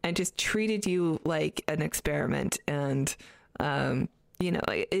and just treated you like an experiment, and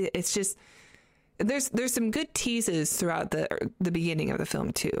it's just. There's some good teases throughout the beginning of the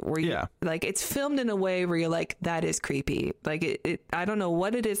film too, where you it's filmed in a way where you're like, that is creepy. I don't know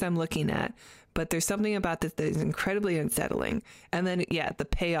what it is I'm looking at, but there's something about this that is incredibly unsettling. And then the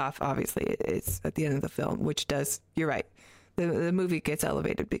payoff obviously is at the end of the film, which does, you're right, the movie gets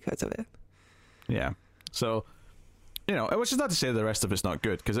elevated because of it. Yeah. So, which is not to say the rest of it's not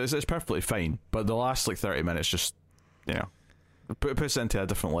good, because it's perfectly fine, but the last 30 minutes just, puts it into a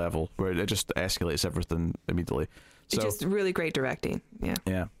different level where it just escalates everything immediately. So, it's just really great directing.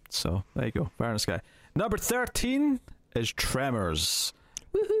 Yeah. So there you go. Fire in the Sky. Number 13 is Tremors.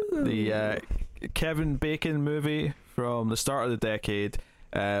 Woohoo! The Kevin Bacon movie from the start of the decade,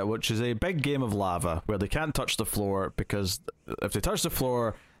 which is a big game of lava where they can't touch the floor, because if they touch the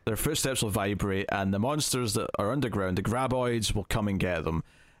floor, their footsteps will vibrate, and the monsters that are underground, the graboids, will come and get them.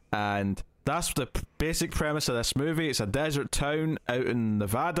 And that's the basic premise of this movie. It's a desert town out in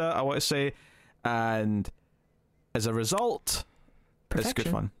Nevada, I want to say, and as a result, it's good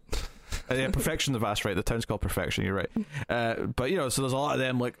fun. Perfection, the vast, right? The town's called Perfection. You're right. But so there's a lot of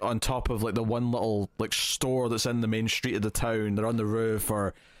them on top of the one little store that's in the main street of the town. They're on the roof,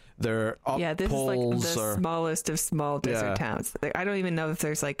 or they're up this poles, is the smallest of small desert towns. I don't even know if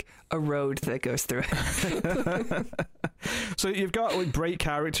there's a road that goes through it. So you've got bright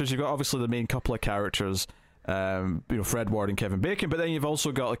characters. You've got obviously the main couple of characters, Fred Ward and Kevin Bacon, but then you've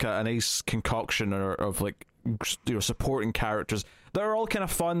also got a nice concoction of supporting characters that are all kind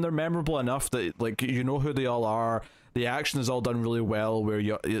of fun. They're memorable enough that who they all are. The action is all done really well, where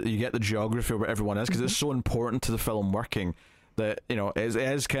you get the geography of where everyone is, because it's so important to the film working that it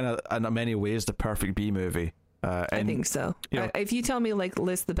is kind of in many ways the perfect B movie. I think so. If you tell me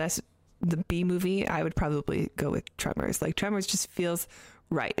list the B movie, I would probably go with Tremors. Tremors just feels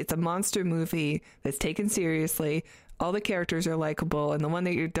right. It's a monster movie that's taken seriously. All the characters are likable, and the one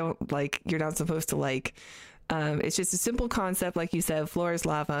that you don't like, you're not supposed to like. It's just a simple concept, like you said, floor is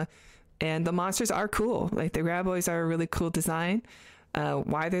lava, and the monsters are cool. The graboids are a really cool design.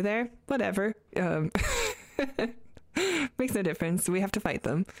 Why they're there, whatever. Makes no difference. We have to fight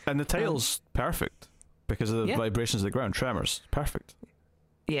them. And the title's perfect because of the vibrations of the ground. Tremors, perfect.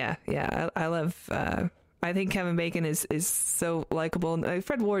 Yeah. I love. I think Kevin Bacon is so likable.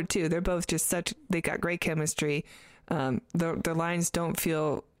 Fred Ward too. They're both just they got great chemistry. Their lines don't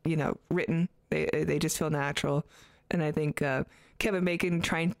feel written. They just feel natural. And I think Kevin Bacon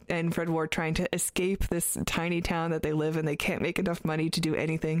and Fred Ward trying to escape this tiny town that they live in. They can't make enough money to do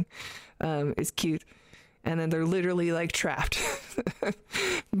anything. Is cute. And then they're literally trapped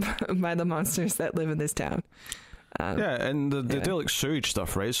by the monsters that live in this town. And they do sewage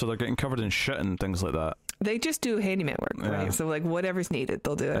stuff, right? So they're getting covered in shit and things like that. They just do handyman work, right? So whatever's needed,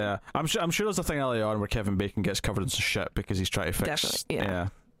 they'll do it. Yeah, I'm sure there's a thing early on where Kevin Bacon gets covered in some shit because he's trying to fix. Definitely,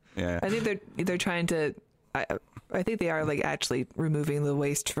 yeah. I think they're trying to. I think they are actually removing the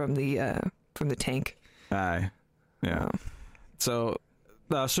waste from the tank. Aye, yeah. So,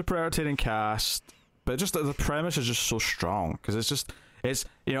 super entertaining cast. but just the premise is just so strong because it's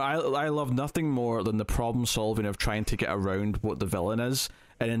I love nothing more than the problem solving of trying to get around what the villain is,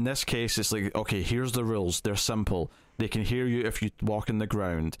 and in this case it's like, okay, here's the rules, they're simple, they can hear you if you walk in the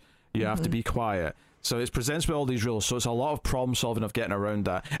ground, you have to be quiet, so it presents with all these rules, so it's a lot of problem solving of getting around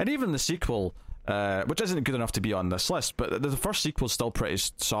that. And even the sequel, which isn't good enough to be on this list, but the first sequel is still pretty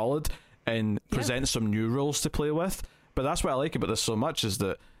solid and presents some new rules to play with. But that's what I like about this so much, is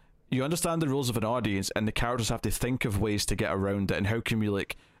that you understand the rules of an audience and the characters have to think of ways to get around it, and how can we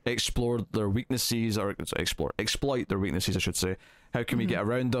like explore their weaknesses, or exploit their weaknesses I should say, how can we get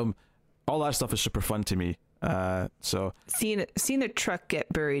around them. All that stuff is super fun to me. So seeing a truck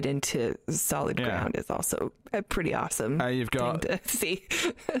get buried into solid ground is also a pretty awesome you've got thing to see.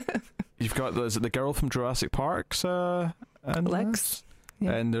 You've got the girl from Jurassic Park's and Lex.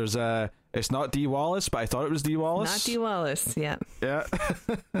 Yeah. And there's it's not Dee Wallace, but I thought it was Dee Wallace. Not Dee Wallace, yeah.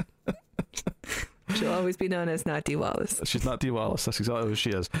 She'll always be known as not Dee Wallace. She's not Dee Wallace. That's exactly who she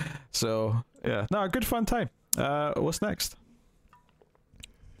is. So yeah, no, a good fun time. What's next?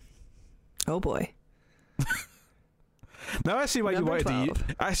 Oh boy. Now I see why Number you wanted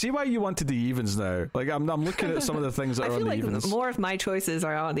 12. I see why you wanted the evens now. Like I'm looking at some of the things that are on the evens. More of my choices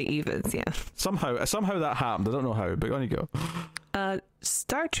are on the evens. Yeah. Somehow that happened. I don't know how, but on you go.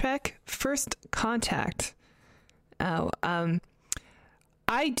 Star Trek First Contact. I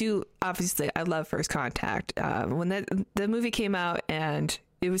love First Contact. When the movie came out, and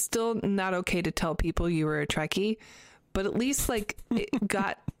it was still not okay to tell people you were a Trekkie, but at least like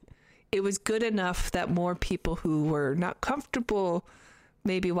it was good enough that more people who were not comfortable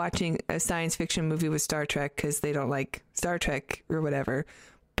maybe watching a science fiction movie with Star Trek because they don't like Star Trek or whatever,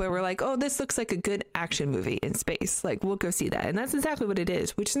 but we're like, oh, this looks like a good action movie in space. Like, we'll go see that. And that's exactly what it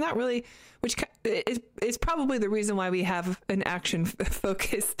is, which is probably the reason why we have an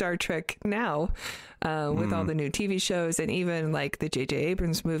action-focused Star Trek now, with all the new TV shows and even like the J.J.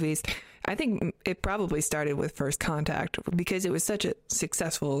 Abrams movies. I think it probably started with First Contact because it was such a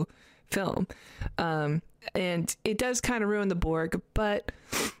successful film. And it does kind of ruin the Borg, but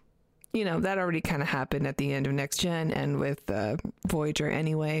that already kind of happened at the end of Next Gen and with Voyager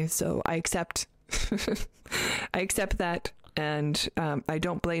anyway. So I accept that, and I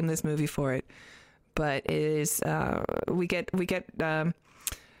don't blame this movie for it. But it is we get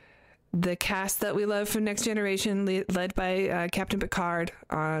the cast that we love from Next Generation, led by Captain Picard,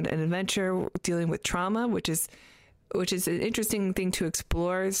 on an adventure dealing with trauma, which is an interesting thing to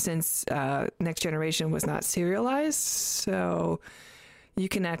explore since Next Generation was not serialized. So you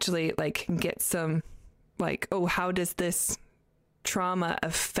can actually like get some like, oh, how does this trauma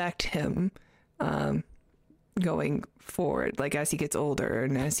affect him going forward, like as he gets older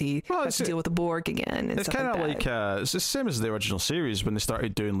and as he has to deal with the Borg again and it's stuff kind of like it's the same as the original series when they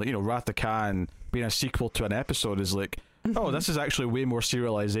started doing, like, Wrath of Khan being a sequel to an episode is like, oh, this is actually way more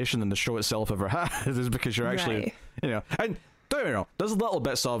serialization than the show itself ever had. Is because you're actually and don't get me wrong, there's little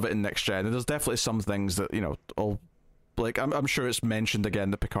bits of it in Next Gen, and there's definitely some things that all, like, I'm sure it's mentioned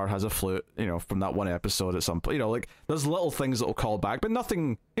again that Picard has a flute, from that one episode at some point. Like, there's little things that will call back, but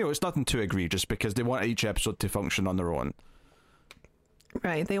nothing, it's nothing too egregious because they want each episode to function on their own.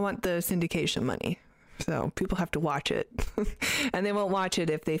 Right. They want the syndication money. So people have to watch it. And they won't watch it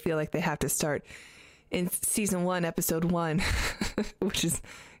if they feel like they have to start in season 1, episode 1, which is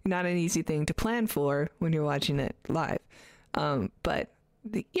not an easy thing to plan for when you're watching it live.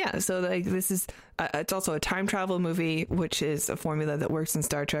 So like this is it's also a time travel movie, which is a formula that works in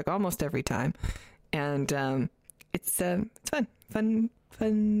Star Trek almost every time, and it's fun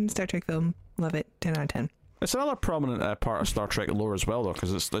Star Trek film. Love it. 10 out of 10. It's another prominent part of Star Trek lore as well, though,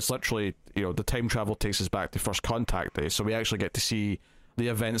 because it's literally, the time travel takes us back to First Contact Day, so we actually get to see the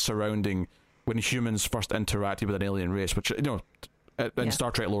events surrounding when humans first interacted with an alien race, which in Star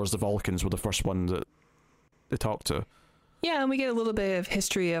Trek lore, the Vulcans were the first one that they talked to. Yeah, and we get a little bit of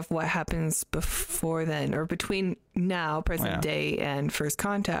history of what happens before then, or between now, present day, and First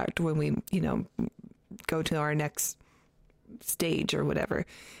Contact, when we, go to our next stage or whatever.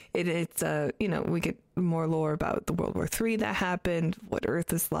 It's we get more lore about the World War III that happened, what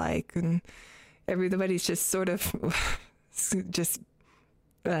Earth is like, and everybody's just sort of just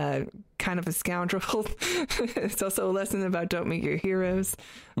kind of a scoundrel. It's also a lesson about don't meet your heroes.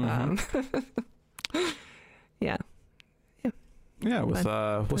 Yeah. Yeah, with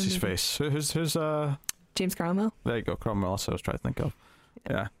what's his face? Who's James Cromwell? There you go, Cromwell. That's what I was trying to think of.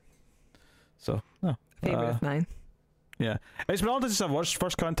 Yeah. So favorite of mine. Yeah, it's been all since I've watched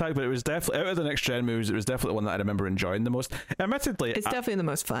First Contact, but it was definitely out of the Next Gen movies. It was definitely one that I remember enjoying the most. Admittedly, it's definitely the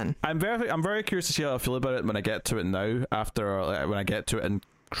most fun. I'm very curious to see how I feel about it when I get to it now. When I get to it in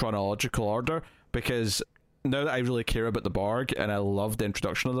chronological order, because now that I really care about the Borg and I love the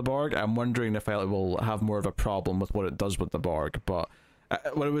introduction of the Borg, I'm wondering if I will have more of a problem with what it does with the Borg. But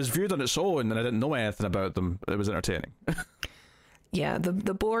when it was viewed on its own and I didn't know anything about them, it was entertaining. Yeah,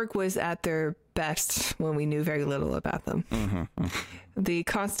 the Borg was at their best when we knew very little about them. The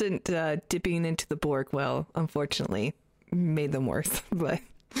constant dipping into the Borg well, unfortunately, made them worse. But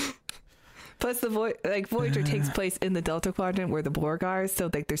plus, the Voyager takes place in the Delta Quadrant where the Borg are, so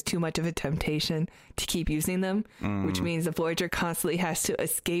like there's too much of a temptation to keep using them, which means the Voyager constantly has to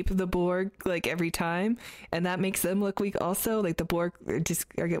escape the Borg like every time, and that makes them look weak. Also, like the Borg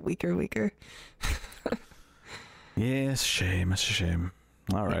get weaker and weaker. Yeah, it's a shame.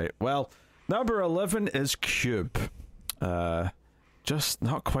 All right. Well, number 11 is Cube. Just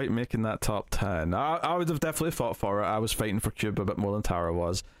not quite making that top 10. I would have definitely fought for it. I was fighting for Cube a bit more than Tara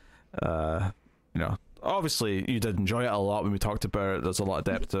was. Obviously you did enjoy it a lot when we talked about it. There's a lot of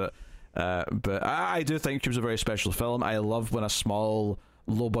depth to it. But I do think Cube's a very special film. I love when a small,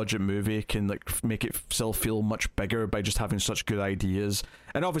 low-budget movie can like make it still feel much bigger by just having such good ideas.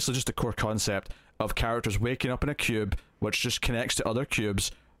 And obviously just the core concept of characters waking up in a cube which just connects to other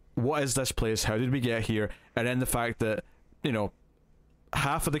cubes. What is this place? How did we get here? And then the fact that,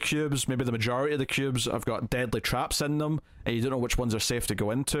 half of the cubes, maybe the majority of the cubes, have got deadly traps in them, and you don't know which ones are safe to go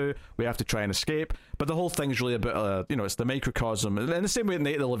into. We have to try and escape. But the whole thing's really about, it's the microcosm. In the same way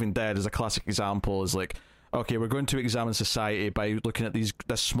Night of the Living Dead is a classic example, is like, okay, we're going to examine society by looking at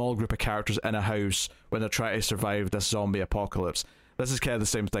this small group of characters in a house when they're trying to survive this zombie apocalypse. This is kind of the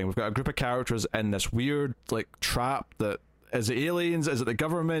same thing. We've got a group of characters in this weird, like, trap that, is it aliens? Is it the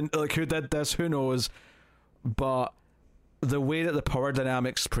government? Like, who did this? Who knows? But the way that the power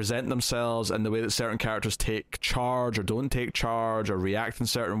dynamics present themselves and the way that certain characters take charge or don't take charge or react in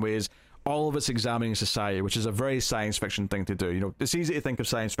certain ways, all of it's examining society, which is a very science fiction thing to do. It's easy to think of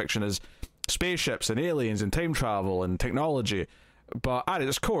science fiction as spaceships and aliens and time travel and technology, but at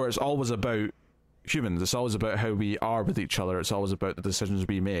its core, it's always about humans. It's always about how we are with each other. It's always about the decisions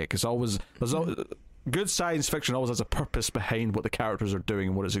we make. Good science fiction always has a purpose behind what the characters are doing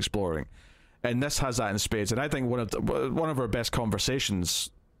and what it's exploring, and this has that in spades. And I think one of our best conversations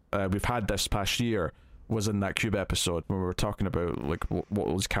we've had this past year was in that Cube episode when we were talking about like what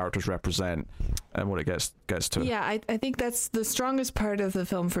those characters represent and what it gets to. Yeah, I think that's the strongest part of the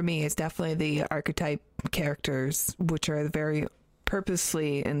film for me, is definitely the archetype characters, which are very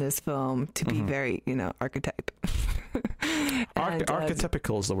purposely in this film to be very, archetype.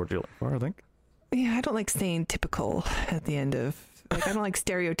 Archetypical is the word you're looking for, I think. Yeah, I don't like saying typical at the end of, like, I don't like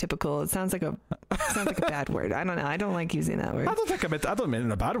stereotypical. It sounds like a bad word. I don't know. I don't like using that word. I don't mean it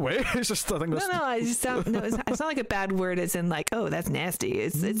in a bad way. It's just, I think it's not like a bad word as in like, oh, that's nasty.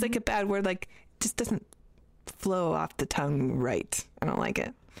 It's like a bad word, like, just doesn't flow off the tongue right. I don't like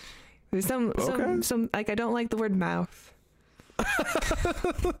it. There's some like, I don't like the word mouth.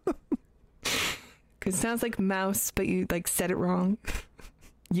 Because it sounds like mouse, but you like said it wrong.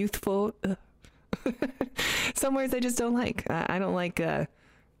 Youthful. Some words I just don't like. I don't like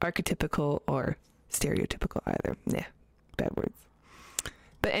archetypical or stereotypical either. Yeah, bad words.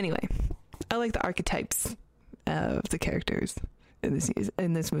 But anyway, I like the archetypes of the characters in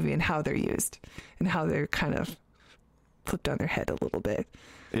this movie and how they're used and how they're kind of flipped on their head a little bit.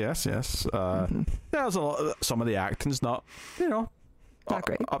 Yes. There's some of the acting's not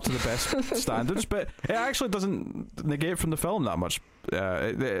great, up to the best standards, but it actually doesn't negate from the film that much.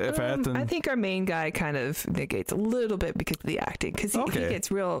 If anything, I think our main guy kind of negates a little bit because of the acting, because he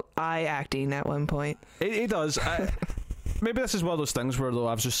gets real eye acting at one point. He does. Maybe this is one of those things where, though,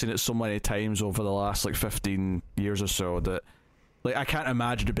 I've just seen it so many times over the last 15 years or so that I can't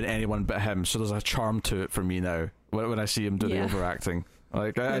imagine it being anyone but him. So there's a charm to it for me now when I see him do the overacting.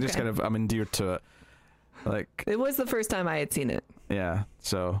 I just kind of, I'm endeared to it. It was the first time I had seen it. Yeah,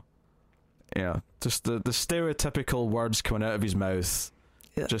 so just the stereotypical words coming out of his mouth.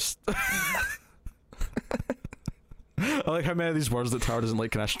 Yeah. Just I like how many of these words that Tara doesn't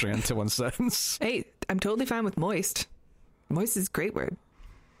like can I string into one sentence. Hey, I'm totally fine with moist. Moist is a great word.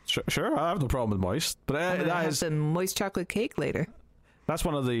 Sure, I have no problem with moist, but that is some moist chocolate cake later. That's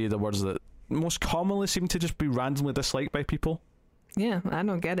one of the words that most commonly seem to just be randomly disliked by people. Yeah, I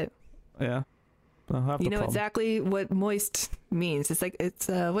don't get it. Yeah. You know exactly what moist means. It's like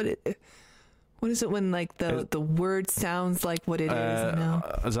what is it when like the word sounds like what it is? No.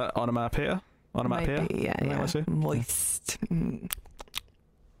 Is that onomatopoeia? Onomatopoeia? Yeah. Moist.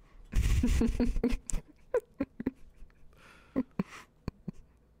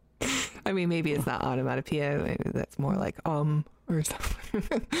 I mean, maybe it's not onomatopoeia. Maybe that's more like or something.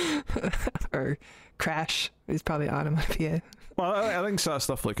 Or crash is probably onomatopoeia. Well, I think that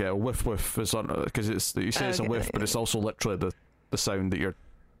stuff like whiff whiff is on, because it's, you say it's a whiff, but it's also literally the sound that you're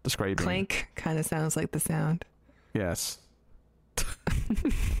describing. Clank kind of sounds like the sound. Yes.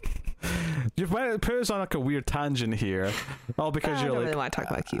 You've put us on like a weird tangent here, all because I you're don't like, really want to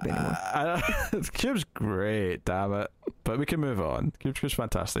talk about Cube anymore. Cube's great, damn it. But we can move on. Cube's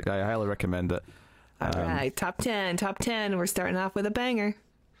fantastic. I highly recommend it. All right, top 10. We're starting off with a banger.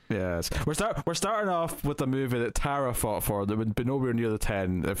 Yes, we're starting off with a movie that Tara fought for that would be nowhere near the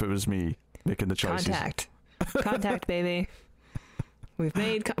 10 if it was me making the choices. Contact, baby. We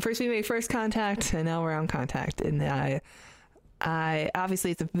made First Contact, and now we're on Contact, and I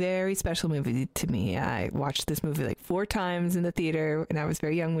obviously, it's a very special movie to me. I watched this movie like 4 times in the theater, and I was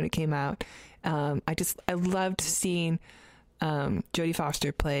very young when it came out. I loved seeing Jodie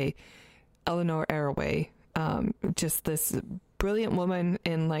Foster play Eleanor Arroway, just this brilliant woman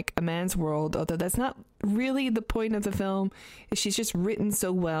in like a man's world, although that's not really the point of the film. She's just written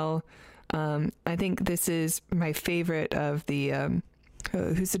so well. I think this is my favorite of the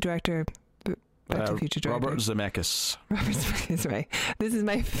who's the director? Back to the Future director. Robert Zemeckis. Robert Zemeckis, right. This is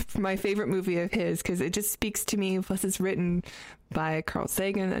my favorite movie of his because it just speaks to me. Plus, it's written by Carl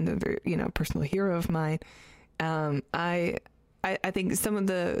Sagan, another personal hero of mine. I think some of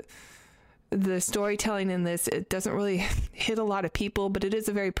the storytelling in this, it doesn't really hit a lot of people, but it is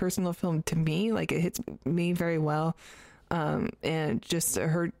a very personal film to me. Like, it hits me very well, and just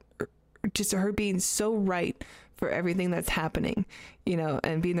her being so right for everything that's happening,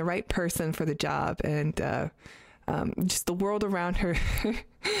 and being the right person for the job, and just the world around her,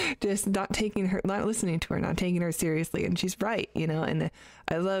 just not listening to her, not taking her seriously, and she's right, and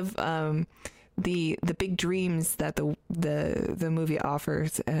I love the big dreams that the movie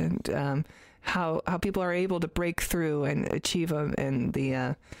offers, and how people are able to break through and achieve them, and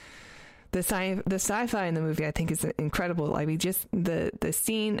the sci-fi in the movie I think is incredible. I mean, just the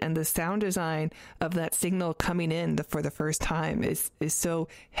scene and the sound design of that signal coming in for the first time is so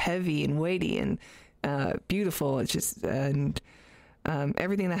heavy and weighty and beautiful. It's just, and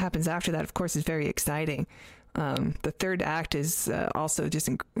everything that happens after that, of course, is very exciting. The third act is also just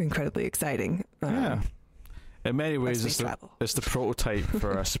incredibly exciting. Yeah. In many ways, it's the prototype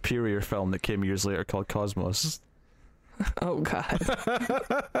for a superior film that came years later called Cosmos. Oh God!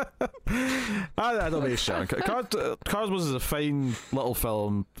 I don't mean shit. Cosmos is a fine little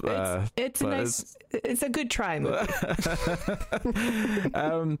film. It's a good try movie.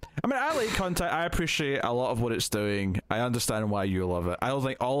 I mean, I like Contact. I appreciate a lot of what it's doing. I understand why you love it. I don't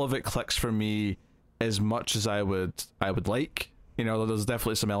think all of it clicks for me as much as I would like. There's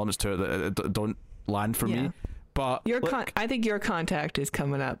definitely some elements to it that don't land for me. But I think your Contact is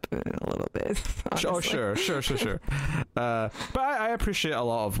coming up in a little bit. Honestly. Oh, sure. But I appreciate a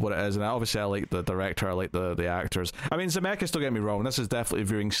lot of what it is, and obviously I like the director, I like the actors. I mean, Zemeckis, don't get me wrong, this is definitely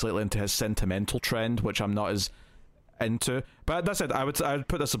veering slightly into his sentimental trend, which I'm not as into. But that said, I would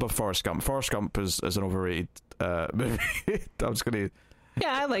put this above Forrest Gump. Forrest Gump is an overrated movie. I'm just gonna.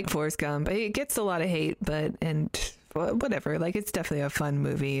 Yeah, I like Forrest Gump. It gets a lot of hate, and whatever. Like, it's definitely a fun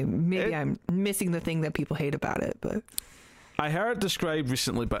movie. Maybe I'm missing the thing that people hate about it, but I heard it described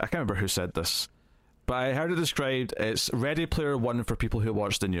recently, but I can't remember who said this. But I heard it described, it's Ready Player One for people who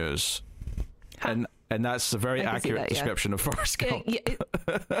watch the news, and that's a very accurate description of Forrest Gump.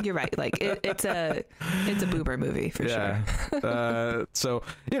 You're right. Like, it's a boomer movie for sure. So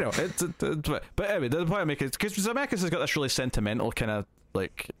but anyway, the point I make is because Zemeckis has got this really sentimental kind of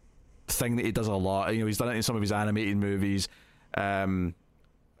like thing that he does a lot. He's done it in some of his animated movies.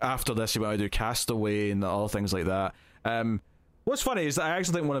 After this, he went to do Castaway and all things like that. What's funny is that I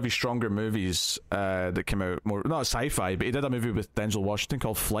actually think one of his stronger movies that came out, more not sci-fi, but he did a movie with Denzel Washington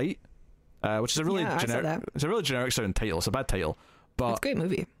called Flight, which is a really generic. It's a really generic sounding title. It's a bad title, but it's a great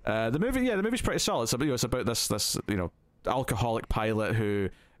movie. The movie's pretty solid. It's about this alcoholic pilot who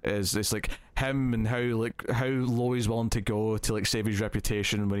is like him, and how low he's willing to go to like save his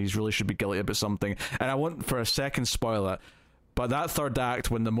reputation when he's really should be guilty about something. And I want for a second spoil it, but that third act,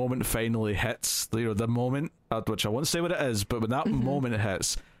 when the moment finally hits, the moment, which I won't say what it is, but when that moment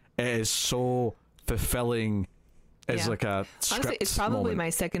hits, it is so fulfilling. It's like a script. Honestly, it's probably my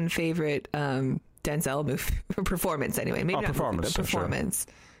second favorite Denzel performance. Anyway, maybe not performance. Performance.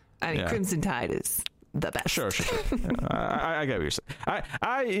 Sure. I mean, Crimson Tide is the best. Sure. I get what you're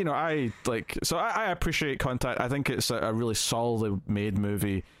saying. I appreciate Contact. I think it's a really solidly made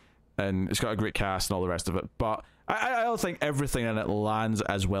movie, and it's got a great cast and all the rest of it. But I don't think everything in it lands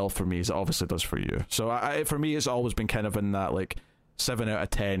as well for me as it obviously does for you. So for me, it's always been kind of in that like 7 out of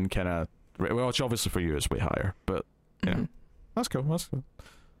 10 kind of, which obviously for you is way higher. But that's cool.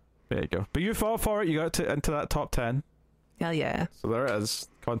 There you go. But you fought for it. You got into that top 10. Hell yeah. So there it is.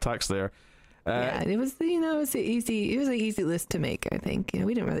 Contacts there. Yeah, it was, you know, it was an easy list to make, I think. You know,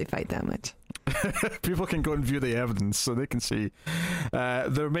 we didn't really fight that much. People can go and view the evidence so they can see.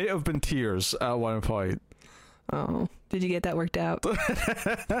 There may have been tears at one point. Oh, did you get that worked out?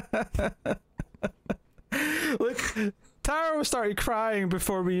 Look, Tara started crying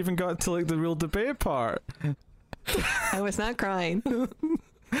before we even got to like the real debate part. I was not crying.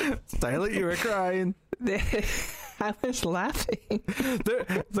 Silent, you were crying. I was laughing.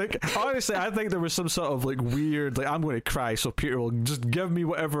 Like, honestly, I think there was some sort of like weird, like, I'm going to cry, so Peter will just give me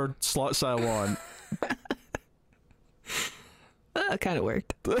whatever slots I want. It kind of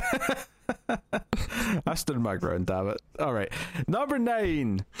worked. I stood my ground, damn it. All right, number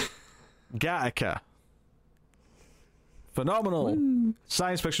 9, Gattaca. Phenomenal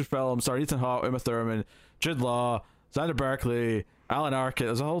science fiction film starring Ethan Hawke, Uma Thurman, Jude Law, Xander Berkeley, Alan Arkin.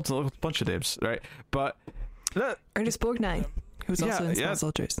 There's a whole bunch of names, right? But Ernest Borgnine, who's also in Small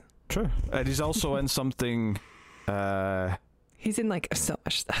Soldiers. True, and he's also in something. He's in like so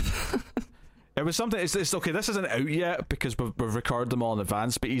much stuff. It was something. It's okay. This isn't out yet because we've recorded them all in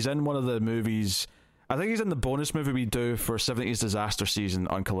advance. But he's in one of the movies. I think he's in the bonus movie we do for 70s Disaster Season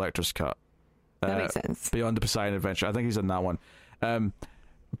on Collector's Cut. That makes sense. Beyond the Poseidon Adventure. I think he's in that one.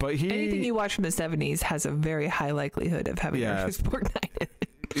 But anything you watch from the 70s has a very high likelihood of having Ernest Borgnine in it.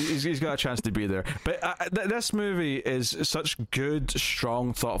 He's got a chance to be there. But this movie is such good,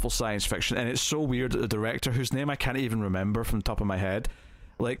 strong, thoughtful science fiction, and it's so weird that the director, whose name I can't even remember from the top of my head,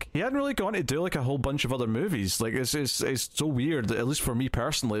 like, he hadn't really gone to do like a whole bunch of other movies. Like, it's so weird that, at least for me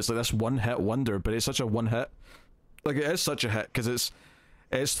personally, it's like this one-hit wonder, but it's such a one-hit. Like, it is such a hit because it's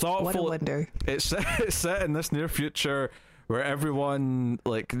thoughtful. What a wonder. It's set in this near future where everyone,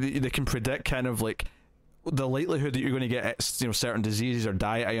 like, they can predict kind of like the likelihood that you're going to get, you know, certain diseases or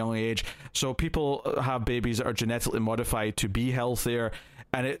die at a young age. So people have babies that are genetically modified to be healthier,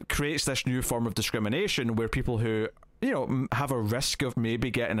 and it creates this new form of discrimination where people who, you know, have a risk of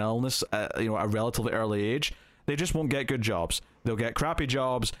maybe getting illness at, you know, a relatively early age, they just won't get good jobs. They'll get crappy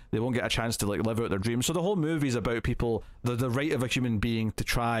jobs. They won't get a chance to like live out their dreams. So the whole movie is about people, the right of a human being to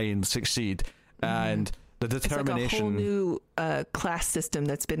try and succeed, and the determination. It's like a whole new class system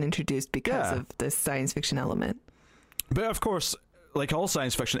that's been introduced because of this science fiction element. But of course, like all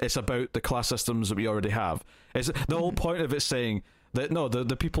science fiction, it's about the class systems that we already have. It's the whole point of it saying that no,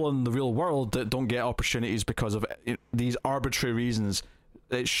 the people in the real world that don't get opportunities because of these arbitrary reasons,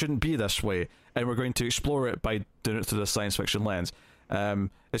 it shouldn't be this way, and we're going to explore it by doing it through the science fiction lens.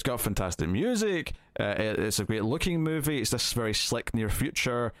 It's got fantastic music. It's a great looking movie. It's this very slick near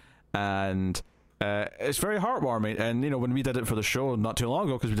future, and it's very heartwarming. And you know, when we did it for the show not too long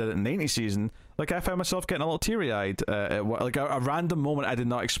ago, because we did it in 90 season, like I found myself getting a little teary eyed at like a random moment I did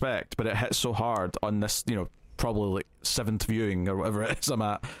not expect, but it hit so hard on this, you know, probably like 7th viewing or whatever it is I'm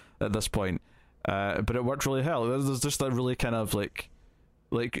at this point. But it worked really well. There's just a really kind of like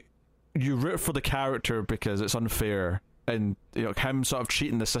you root for the character because it's unfair, and you know, him sort of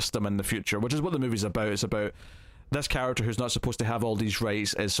cheating the system in the future, which is what the movie's about. It's about this character who's not supposed to have all these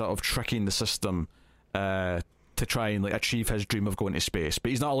rights is sort of tricking the system to try and like achieve his dream of going to space,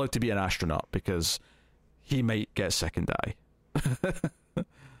 but he's not allowed to be an astronaut because he might get sick and die.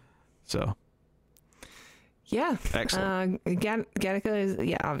 So yeah, excellent. Gattaca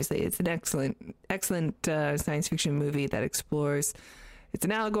is obviously it's an excellent science fiction movie that explores. It's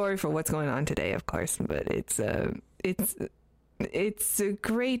an allegory for what's going on today, of course, but it's a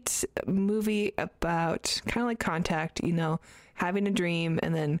great movie about kind of like Contact, you know, having a dream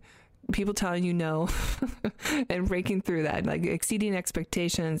and then people telling you no and breaking through that, like exceeding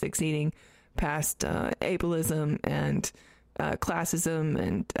expectations, exceeding past ableism and classism,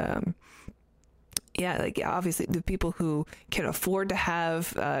 and like obviously the people who can afford to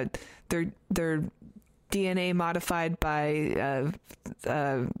have their DNA modified by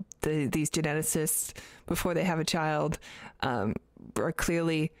these geneticists before they have a child are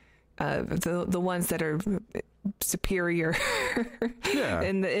clearly the ones that are superior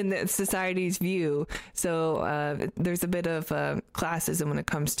in the society's view. So there's a bit of classism when it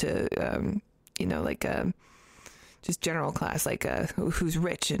comes to you know, like just general class, like who's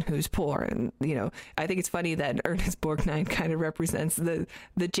rich and who's poor. And you know, I think it's funny that Ernest Borgnine kind of represents the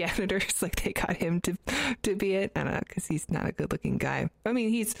janitors. Like they got him to be it. I don't know, because he's not a good looking guy. I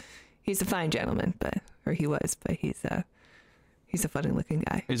mean, he's a fine gentleman, but he was, but he's a funny looking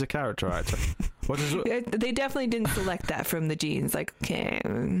guy. He's a character actor. They definitely didn't select that from the genes. Like, okay,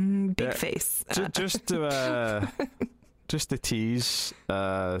 big face. Just to tease.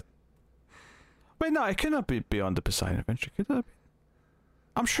 Wait, no, it couldn't be Beyond the Poseidon Adventure, could it?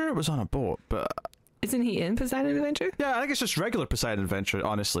 I'm sure it was on a boat, but Isn't he in Poseidon Adventure? Yeah, I think it's just regular Poseidon Adventure,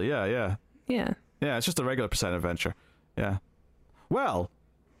 honestly. Yeah. Yeah. Yeah, it's just a regular Poseidon Adventure. Yeah. Well,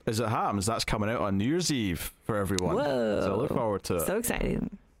 as it happens, that's coming out on New Year's Eve for everyone. Whoa. So look forward to it. So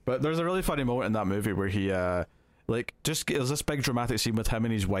exciting. But there's a really funny moment in that movie where he, there's this big dramatic scene with him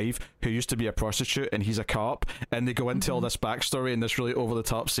and his wife, who used to be a prostitute, and he's a cop, and they go into all this backstory and this really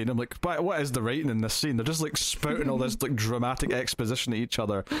over-the-top scene. I'm like, but what is the writing in this scene? They're just, like, spouting all this, like, dramatic exposition at each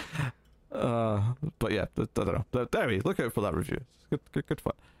other. But yeah, I don't know. But anyway, look out for that review. It's good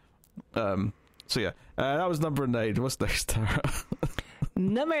fun. So yeah, that was number 9. What's next, Tara?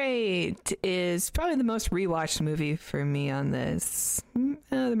 Number 8 is probably the most rewatched movie for me on this.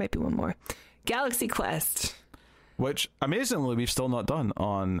 There might be one more. Galaxy Quest. Which, amazingly, we've still not done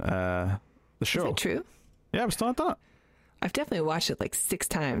on the show. Is it true? Yeah, we've still not done it. I've definitely watched it like 6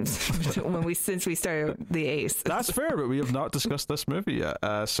 times since we started the Ace. That's fair, but we have not discussed this movie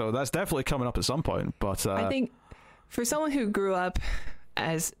yet. So that's definitely coming up at some point. But I think for someone who grew up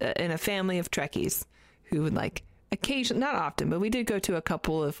as in a family of Trekkies who would like occasionally, not often, but we did go to a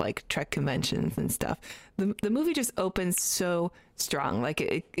couple of like Trek conventions and stuff. The movie just opens so strong. Like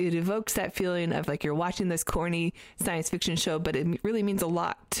it evokes that feeling of like you're watching this corny science fiction show, but it really means a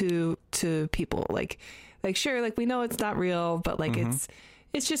lot to people. Like sure, like we know it's not real, but like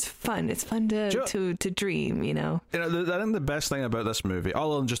it's just fun. It's fun to dream, you know? I think the best thing about this movie,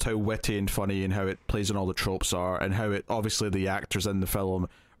 other than just how witty and funny and how it plays on all the tropes are, and how it, obviously the actors in the film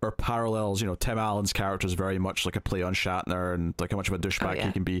are parallels, you know, Tim Allen's character is very much like a play on Shatner and like how much of a douchebag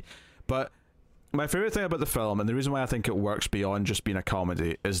he can be. But my favourite thing about the film, and the reason why I think it works beyond just being a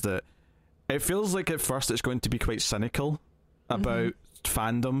comedy, is that it feels like at first it's going to be quite cynical about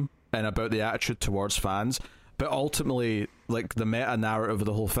fandom and about the attitude towards fans. But ultimately, like, the meta-narrative of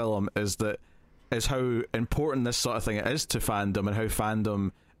the whole film is how important this sort of thing is to fandom, and how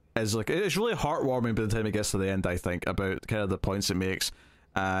fandom is, like, it's really heartwarming by the time it gets to the end, I think, about kind of the points it makes,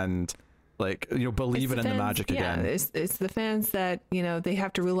 and, like, you know, believing in the magic again. Yeah, it's the fans that, you know, they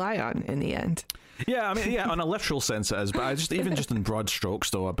have to rely on in the end. Yeah, I mean, yeah, on a literal sense it is, but even just in broad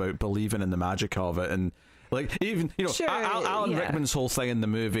strokes, though, about believing in the magic of it, and, like, even, you know, sure, Alan Rickman's whole thing in the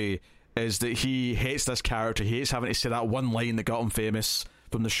movie is that he hates this character. He hates having to say that one line that got him famous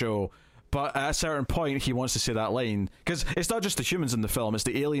from the show. But at a certain point, he wants to say that line. Because it's not just the humans in the film, it's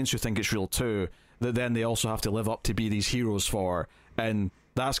the aliens who think it's real too, that then they also have to live up to be these heroes for. And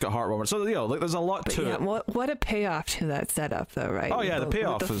that's got heartwarming. So, you know, like, there's a lot to it. What a payoff to that setup, though, right? Oh, yeah, the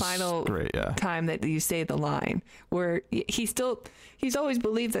payoff is final great, yeah. Time that you say the line, where he's always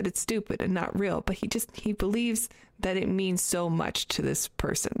believed that it's stupid and not real, but he believes that it means so much to this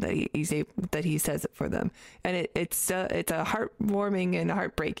person that he says it for them, and it's a heartwarming and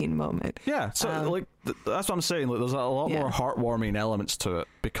heartbreaking moment. Yeah, so that's what I'm saying. Like, there's a lot more heartwarming elements to it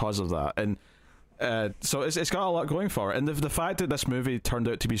because of that, and so it's got a lot going for it. And the fact that this movie turned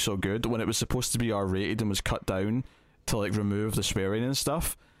out to be so good when it was supposed to be R-rated and was cut down to like remove the swearing and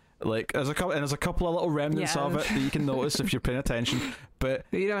stuff. Like, there's a couple of little remnants of it that you can notice if you're paying attention, but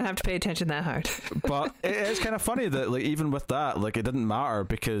you don't have to pay attention that hard. But it is kind of funny that, like, even with that, like, it didn't matter,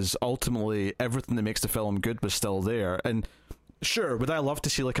 because ultimately everything that makes the film good was still there. And sure, would I love to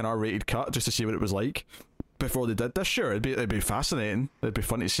see like an R-rated cut just to see what it was like before they did this? Sure, it'd be fascinating. It'd be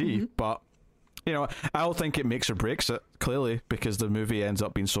fun to see, but you know, I don't think it makes or breaks it, clearly, because the movie ends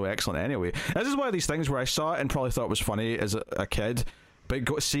up being so excellent anyway. This is one of these things where I saw it and probably thought it was funny as a kid,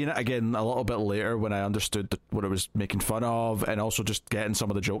 but seeing it again a little bit later when I understood what it was making fun of, and also just getting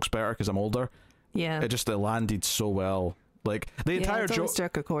some of the jokes better because I'm older. Yeah, it landed so well. Like, the entire joke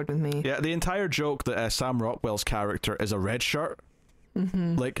struck a chord with me. Yeah, the entire joke that Sam Rockwell's character is a red shirt.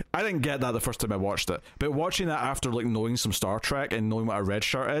 Like, I didn't get that the first time I watched it, but watching that after like knowing some Star Trek and knowing what a red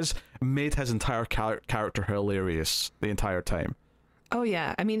shirt is made his entire character hilarious the entire time. Oh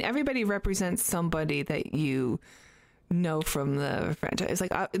yeah, I mean, everybody represents somebody that you know from the franchise.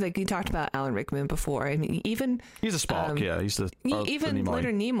 Like you talked about Alan Rickman before. I mean, even he's a Spock. He's the even Nimoy.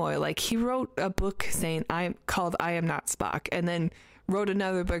 Leonard Nimoy. Like, he wrote a book saying I Am Not Spock, and then wrote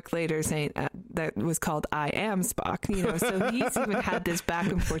another book later saying that was called I Am Spock. You know, so he's even had this back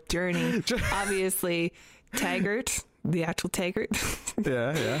and forth journey. Obviously, Taggart, the actual Taggart,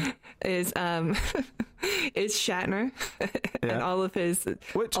 is Shatner, and all of the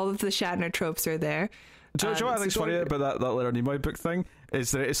Shatner tropes are there. Do you know what I think's funny about that Leonard Nimoy book thing?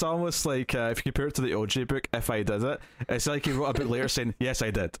 Is that it's almost like, if you compare it to the OJ book, If I Did It, it's like he wrote a book later saying, yes,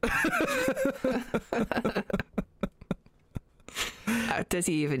 I did. Does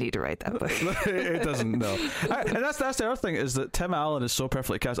he even need to write that book? It doesn't, no. And that's the other thing, is that Tim Allen is so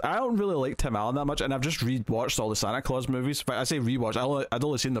perfectly cast. I don't really like Tim Allen that much, and I've just rewatched all the Santa Claus movies. In fact, I say rewatch, I'd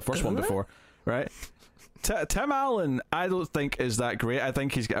only seen the first one before. right? Tim Allen, I don't think is that great. I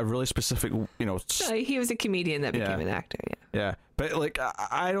think he's got a really specific, He was a comedian that became an actor. Yeah, but like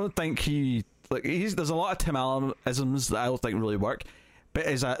I don't think there's a lot of Tim Allen isms that I don't think really work. But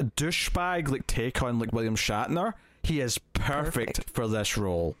as a douchebag like take on like William Shatner, he is perfect for this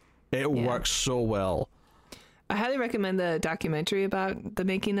role. It works so well. I highly recommend the documentary about the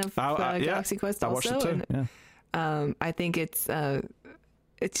making of Galaxy Quest. I watched it too. I think it's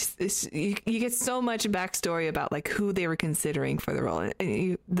you get so much backstory about like who they were considering for the role,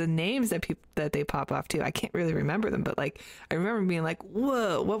 and the names that they pop off too. I can't really remember them, but like I remember being like,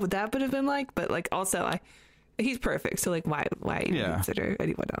 "Whoa, what would that have been like?" But like also, he's perfect. So like, why even consider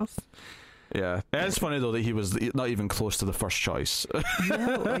anyone else? Yeah, and it's funny though that he was not even close to the first choice.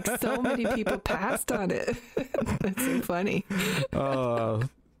 No, like so many people passed on it. That's so funny. Oh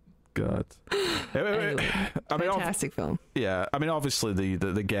God! Anyway, fantastic film. Yeah, I mean, obviously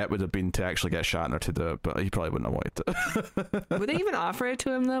the get would have been to actually get Shatner to do it, but he probably wouldn't have wanted it. Would they even offer it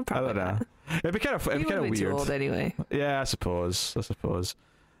to him though? Probably I don't know. not. It'd be kind of weird. Too old anyway. Yeah, I suppose.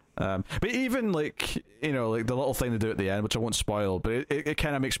 But even like like the little thing they do at the end, which I won't spoil, but it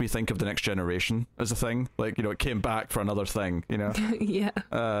kind of makes me think of The Next Generation as a thing. Like it came back for another thing. Yeah.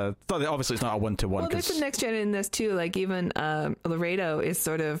 Obviously it's not a 1-to-1. Well, there's the Next Gen in this too. Like even Laredo is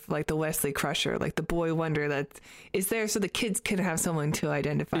sort of like the Wesley Crusher, like the boy wonder that is there, so the kids can have someone to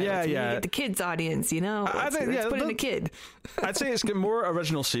identify. Yeah, with. yeah. You get the kids' audience, Let's put in a kid. I'd say it's got more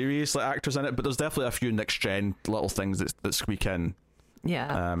original series like actors in it, but there's definitely a few Next Gen little things that squeak in.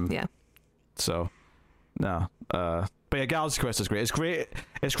 Yeah. Yeah. So, no. But yeah, Galaxy Quest is great.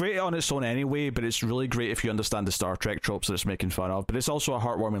 It's great on its own anyway, but it's really great if you understand the Star Trek tropes that it's making fun of. But it's also a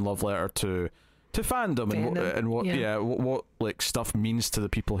heartwarming love letter to fandom and what like stuff means to the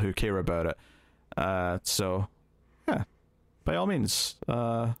people who care about it. So, yeah, by all means,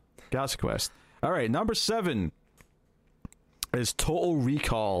 Galaxy Quest. All right, number 7 is Total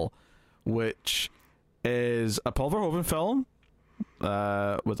Recall, which is a Paul Verhoeven film.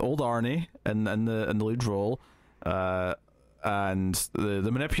 With old Arnie in the lead role, and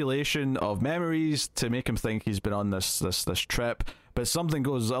the manipulation of memories to make him think he's been on this trip, but something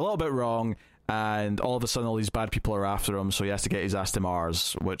goes a little bit wrong, and all of a sudden all these bad people are after him, so he has to get his ass to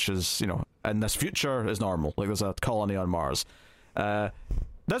Mars, which is in this future is normal. Like there's a colony on Mars.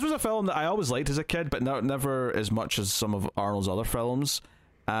 This was a film that I always liked as a kid, but never as much as some of Arnold's other films.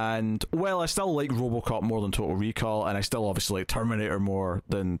 And, I still like RoboCop more than Total Recall, and I still obviously like Terminator more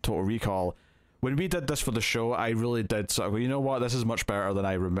than Total Recall. When we did this for the show, I really did sort of go, you know what, this is much better than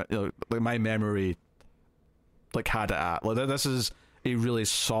I remember. Like, my memory had it at. Like, this is a really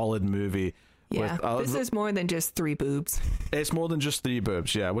solid movie. Yeah, this is more than just 3 boobs. It's more than just 3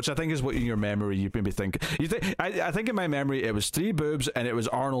 boobs, yeah, which I think is what in your memory you maybe think. I think in my memory it was 3 boobs and it was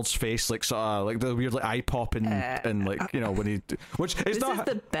Arnold's face, like sort of like the weird like eye popping and like when he, which is this not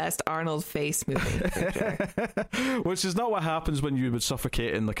is the best Arnold face movie. For sure. Which is not what happens when you would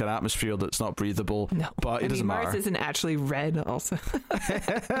suffocate in like an atmosphere that's not breathable. No, but it doesn't matter. Mars isn't actually red, also.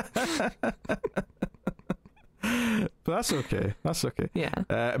 But that's okay. Yeah.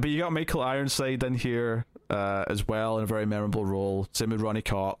 But you got Michael Ironside in here as well in a very memorable role. Same with Ronnie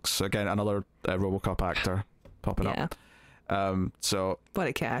Cox, again another RoboCop actor popping up. So what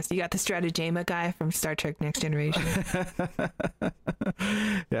a cast! You got the Stratagema guy from Star Trek: Next Generation.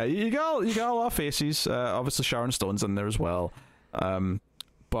 Yeah, you got a lot of faces. Obviously Sharon Stone's in there as well.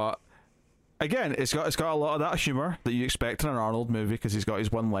 But again, it's got a lot of that humor that you expect in an Arnold movie because he's got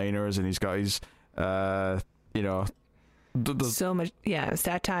his one-liners and he's got his so much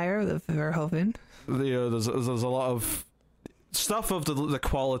satire of Verhoeven. There's a lot of stuff of the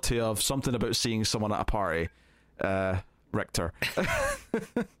quality of Something About Seeing Someone at a Party, Richter.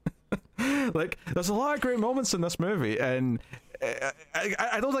 Like there's a lot of great moments in this movie, and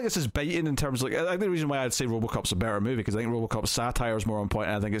I don't think this is biting in terms of, like, I think the reason why I'd say RoboCop's a better movie because I think RoboCop's satire is more on point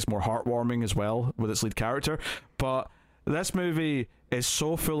and I think it's more heartwarming as well with its lead character. But this movie is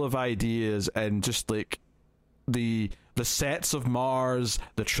so full of ideas and just like the sets of Mars,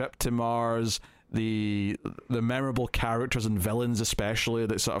 the trip to Mars, the memorable characters and villains especially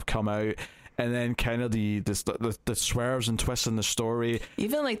that sort of come out, and then kind of the swerves and twists in the story.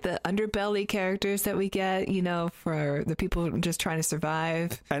 Even like the underbelly characters that we get, for the people just trying to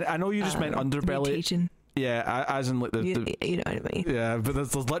survive. And I know you just meant underbelly. Mutation. Yeah, as in like you know what I mean. Yeah, but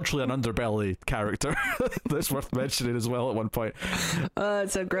there's literally an underbelly character that's worth mentioning as well at one point. Oh,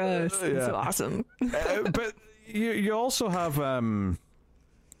 it's so gross. Yeah. It's so awesome. But you also have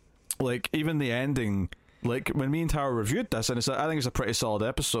like even the ending. Like when me and Tara reviewed this, and I think it's a pretty solid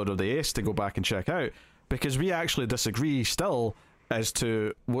episode of The Ace to go back and check out because we actually disagree still as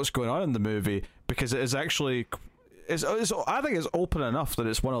to what's going on in the movie, because it is actually I think it's open enough that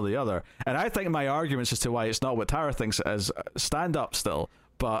it's one or the other. And I think my arguments as to why it's not what Tara thinks it is stand up still,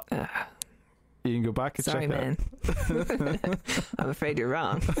 but you can go back and sorry, check man. it out. I'm afraid you're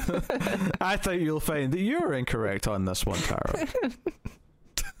wrong. I think you'll find that you're incorrect on this one, Tara.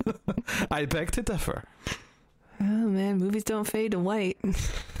 I beg to differ. Oh man, movies don't fade to white.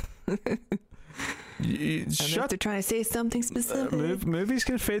 Shut. They're trying to say something specific. Movies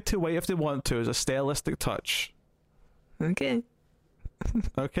can fade to white if they want to, as a stylistic touch. Okay.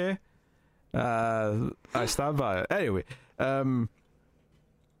 Okay. I stand by it. Anyway,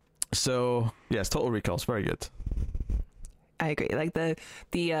 so yes, Total Recall's very good. I agree. Like the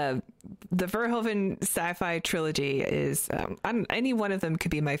Verhoeven sci-fi trilogy is any one of them could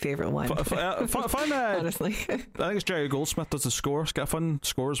be my favorite one. Fun, honestly. I think it's Jerry Goldsmith does the score. It's got a fun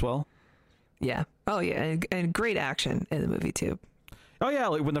score as well. Yeah. Oh yeah, and great action in the movie too. Oh yeah,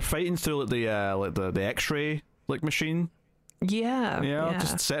 like when they're fighting through the X-ray machine. Yeah, yeah,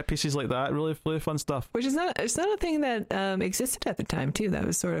 just set pieces like that. Really, really fun stuff. Which is not a thing that existed at the time too. That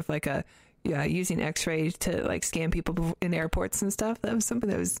was sort of like using X-ray to like scan people in airports and stuff. That was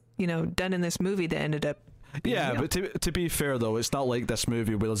something that was done in this movie that ended up. Yeah, but to be fair though, it's not like this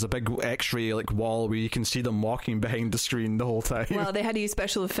movie where there's a big X-ray wall where you can see them walking behind the screen the whole time. Well, they had to use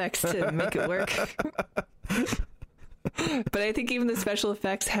special effects to make it work. But I think even the special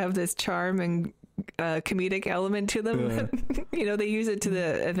effects have this charm and comedic element to them. Yeah. They use it to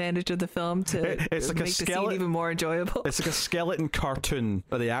the advantage of the film to it's like make the scene even more enjoyable. It's like a skeleton cartoon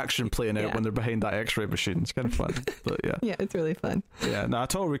of the action playing out when they're behind that X-ray machine. It's kind of fun. But yeah. Yeah, it's really fun. Yeah, no,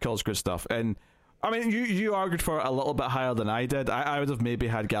 Total Recall's good stuff. And I mean, you argued for it a little bit higher than I did. I would have maybe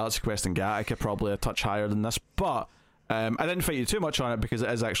had Galaxy Quest and Gattaca probably a touch higher than this, but I didn't fight you too much on it because it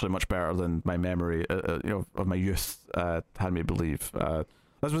is actually much better than my memory of my youth had me believe.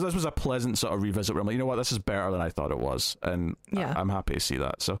 This was a pleasant sort of revisit where I'm like, you know what, this is better than I thought it was, and I'm happy to see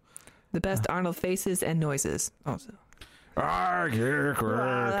that. So the best Arnold faces and noises also. There's a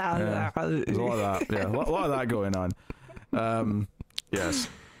lot of that. Yeah, a lot of that going on. Yes.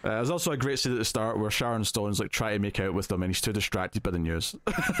 There's also a great scene at the start where Sharon Stone's trying to make out with them and he's too distracted by the news.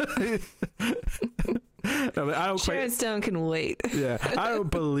 Sharon Stone can wait. Yeah, I don't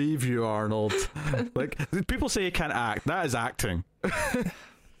believe you, Arnold. People say he can't act. That is acting.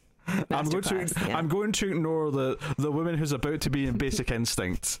 I'm going to ignore the woman who's about to be in Basic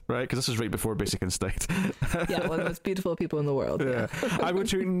Instinct, right? Because this is right before Basic Instinct. Yeah, one of the most beautiful people in the world. Yeah. I'm going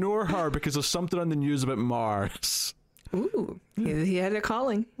to ignore her because there's something on the news about Mars. Ooh, he had a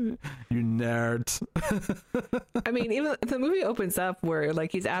calling. You nerd. I mean, even the movie opens up where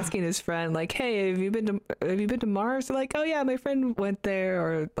he's asking his friend, hey, have you been to Mars? They're like, oh yeah, my friend went there,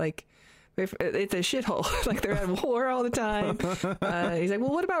 or it's a shithole. They're at war all the time. He's like,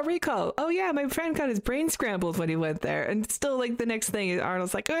 well, what about recall? Oh yeah, my friend got his brain scrambled when he went there. And still the next thing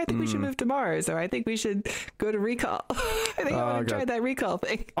Arnold's like, oh, I think we should move to Mars, or I think we should go to recall. I think I want to try that recall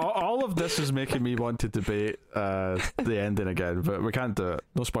thing. All of this is making me want to debate the ending again, but we can't do it.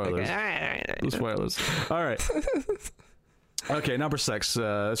 No spoilers. Okay. No spoilers. All right. Okay, number 6.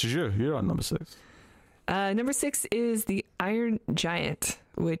 This is you. You're on number 6. Number 6 is The Iron Giant,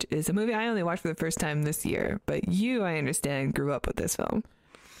 which is a movie I only watched for the first time this year, but you, I understand, grew up with this film.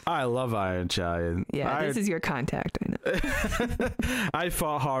 I love Iron Giant. Yeah, this is your contact, I know. I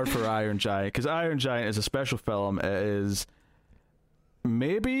fought hard for Iron Giant because Iron Giant is a special film. It is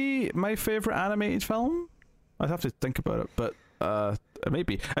maybe my favorite animated film. I'd have to think about it, but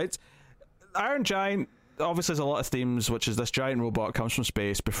maybe. It's Iron Giant obviously has a lot of themes, which is this giant robot comes from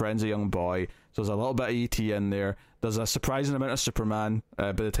space, befriends a young boy. So there's a little bit of E.T. in there. There's a surprising amount of Superman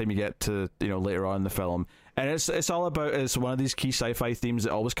by the time you get to later on in the film, and it's all about, it's one of these key sci-fi themes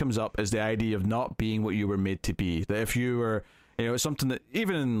that always comes up, is the idea of not being what you were made to be. That if you were, it's something that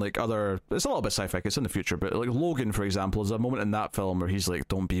even in other, it's a little bit sci-fi, it's in the future, but Logan, for example, is a moment in that film where he's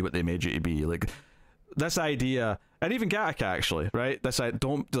don't be what they made you to be. This idea, and even Gattaca actually, right? This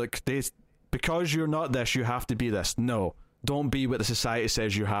because you're not this, you have to be this. No, don't be what the society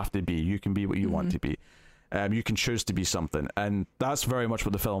says you have to be. You can be what you want to be. You can choose to be something, and that's very much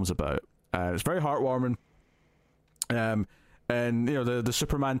what the film's about. It's very heartwarming. And the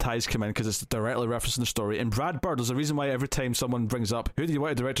Superman ties come in because it's directly referencing the story. And Brad Bird, there's a reason why every time someone brings up who do you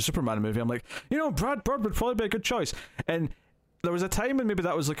want to direct a Superman movie, I'm like, Brad Bird would probably be a good choice. And there was a time when maybe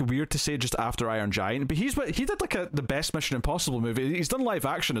that was weird to say just after Iron Giant, but he did the best Mission Impossible movie. He's done live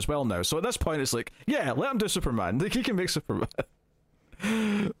action as well now, so at this point it's yeah, let him do Superman. He can make Superman.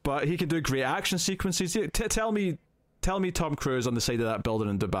 But he can do great action sequences. Tell me Tom Cruise on the side of that building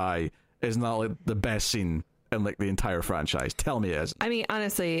in Dubai is not the best scene in like the entire franchise. Tell me it isn't. I mean,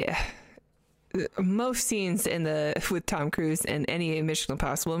 honestly, most scenes with Tom Cruise in any Mission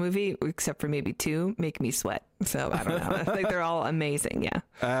Impossible movie, except for maybe 2, make me sweat. So I don't know. I think they're all amazing.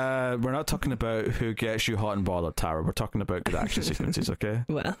 Yeah. We're not talking about who gets you hot and bothered, Tara. We're talking about good action sequences, okay?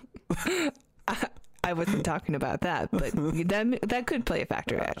 Well, I wasn't talking about that, but that could play a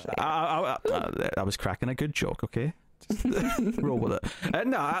factor, actually. I was cracking a good joke, okay? Just roll with it.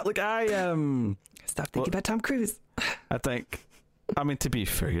 Stop thinking about Tom Cruise. I think, I mean, to be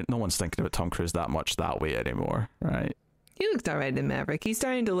fair, no one's thinking about Tom Cruise that much that way anymore, right? He looks all right in Maverick. He's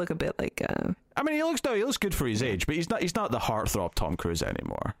starting to look a bit like. I mean, he looks good for his age, but he's not the heartthrob Tom Cruise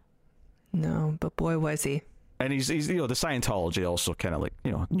anymore. No, but boy was he. And he's the Scientology also kind of like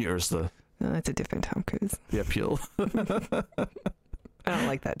neuters the. No, that's a different Tom Cruise. The appeal. I don't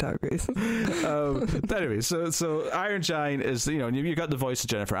like that Tom Cruise. Anyway, so Iron Giant is you got the voice of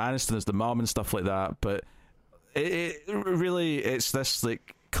Jennifer Aniston as the mom and stuff like that, but it really it's this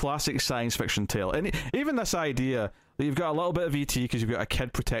like classic science fiction tale, and even this idea that you've got a little bit of ET because you've got a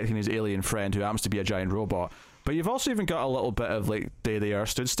kid protecting his alien friend who happens to be a giant robot, but you've also even got a little bit of like Day the Earth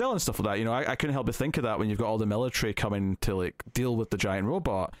Stood Still and stuff like that. I couldn't help but think of that when you've got all the military coming to like deal with the giant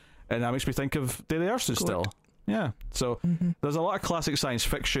robot, and that makes me think of Day the Earth Stood Still. Yeah, so there's a lot of classic science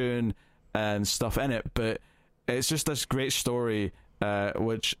fiction and stuff in it, but it's just this great story,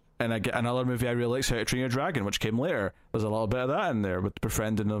 which, and again, another movie I really like is How to Train Your Dragon, which came later. There's a little bit of that in there, with the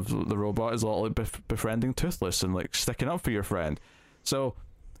befriending of the robot is a lot like befriending Toothless and like sticking up for your friend. So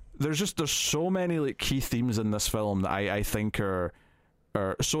there's so many like key themes in this film that I think are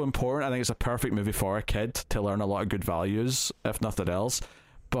so important. I think it's a perfect movie for a kid to learn a lot of good values, if nothing else.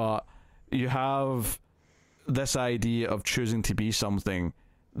 But you have this idea of choosing to be something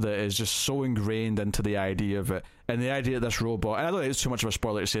that is just so ingrained into the idea of it, and the idea of this robot, and I don't think it's too much of a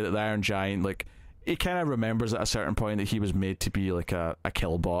spoiler to say that the Iron Giant, like, he kind of remembers at a certain point that he was made to be like a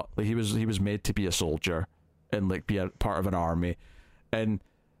kill bot. Like he was made to be a soldier and like be a part of an army, and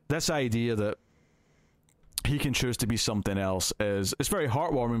this idea that he can choose to be something else it's very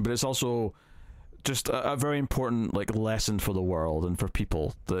heartwarming, but it's also just a very important like lesson for the world and for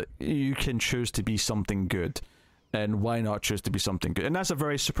people, that you can choose to be something good, and why not choose to be something good. And that's a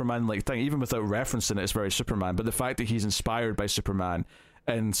very Superman like thing, even without referencing it. It's very Superman, but the fact that he's inspired by Superman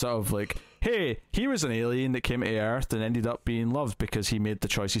and sort of like, hey, he was an alien that came to Earth and ended up being loved because he made the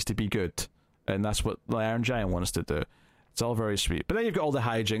choices to be good, and that's what the Iron Giant wants to do. It's all very sweet. But then you've got all the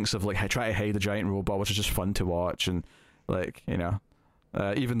hijinks of like try to hide the giant robot, which is just fun to watch, and like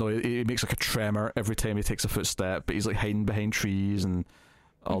even though he makes like a tremor every time he takes a footstep, but he's like hiding behind trees and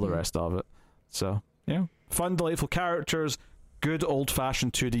all the rest of it. So yeah, fun, delightful characters, good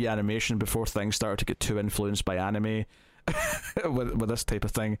old-fashioned 2D animation before things started to get too influenced by anime with this type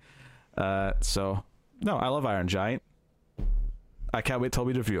of thing. So no, I love Iron Giant. I can't wait till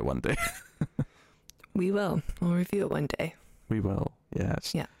we review it one day. We will. We'll review it one day. We will.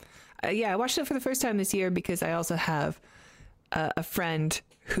 Yes. Yeah. I watched it for the first time this year because I also have a friend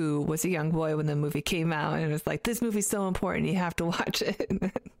who was a young boy when the movie came out, and it was like, this movie's so important, you have to watch it.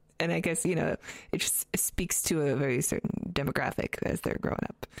 And I guess it just speaks to a very certain demographic as they're growing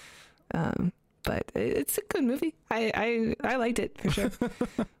up. But it's a good movie. I liked it for sure.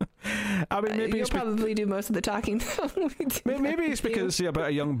 I mean, maybe you'll probably do most of the talking. Maybe it's because it's about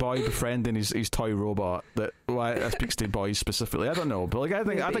a young boy befriending his toy robot that speaks to boys specifically. I don't know, but like I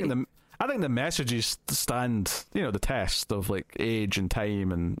think the messages stand, the test of like age and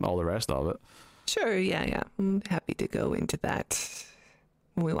time and all the rest of it. Sure, yeah. I'm happy to go into that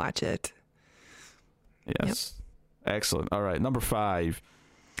when we watch it. Yes. Yep. Excellent. All right, number 5.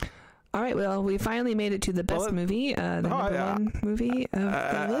 All right, well, we finally made it to the best movie, the number one movie of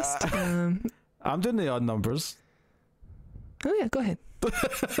the list. I'm doing the odd numbers. Oh, yeah, go ahead.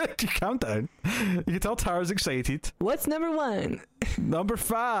 You count down. You can tell Tara's excited. What's number 1? Number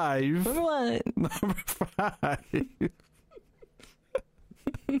 5. Number 1. Number 5.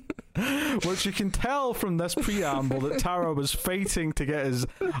 Which you can tell from this preamble that Tara was fighting to get as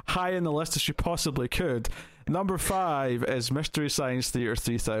high in the list as she possibly could. Number 5 is Mystery Science Theater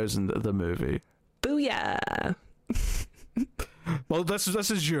 3000, the movie. Booyah! Well, this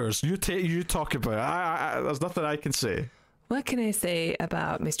is yours. You talk about it. There's nothing I can say. What can I say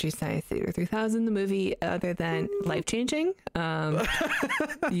about Mystery Science Theater 3000, the movie, other than life-changing?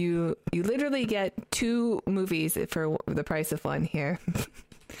 You literally get 2 movies for the price of one here.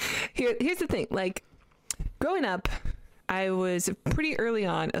 Here's the thing. Like, growing up, I was pretty early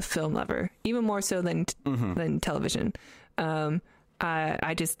on a film lover, even more so than television.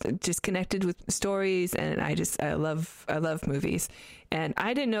 I just connected with stories, and I love movies. And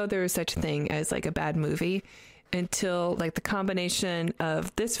I didn't know there was such a thing as like a bad movie until like the combination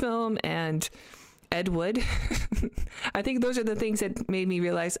of this film and Ed Wood. I think those are the things that made me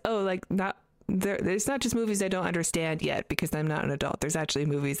realize, there's not just movies I don't understand yet because I'm not an adult. There's actually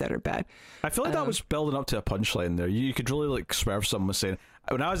movies that are bad. I feel like that was building up to a punchline there. You could really like swerve someone saying,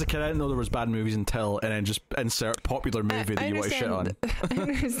 when I was a kid, I didn't know there was bad movies until, and then just insert popular movie that you want to shit on. I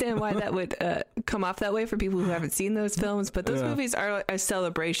understand why that would come off that way for people who haven't seen those films, but those movies are a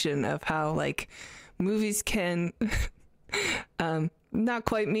celebration of how like movies can not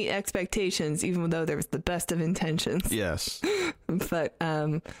quite meet expectations, even though there was the best of intentions. Yes. But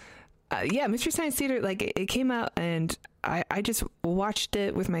Mystery Science Theater, like it came out, and I just watched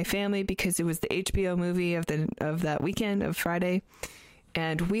it with my family because it was the HBO movie of that weekend of Friday,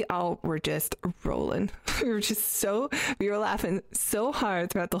 and we all were just rolling. We were laughing so hard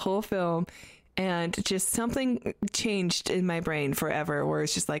throughout the whole film, and just something changed in my brain forever, where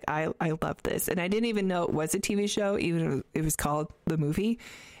it's just like I love this, and I didn't even know it was a TV show, even though it was called the movie,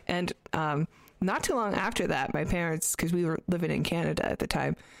 and not too long after that, my parents, because we were living in Canada at the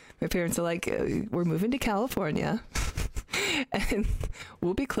time. My parents are like, we're moving to California and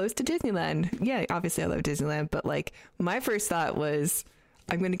we'll be close to Disneyland. Yeah, obviously I love Disneyland, but like my first thought was,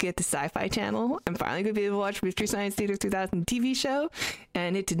 I'm going to get the Sci-Fi Channel. I'm finally going to be able to watch Mystery Science Theater 3000 TV show.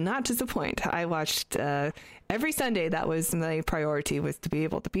 And it did not disappoint. I watched every Sunday. That was my priority, was to be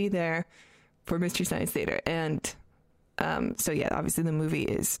able to be there for Mystery Science Theater. And so yeah, obviously the movie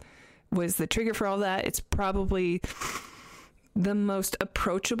was the trigger for all that. It's probably the most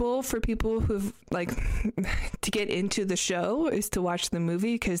approachable for people who've like to get into the show is to watch the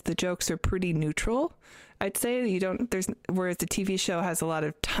movie, because the jokes are pretty neutral. I'd say whereas the TV show has a lot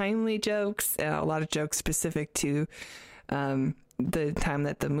of timely jokes, a lot of jokes specific to the time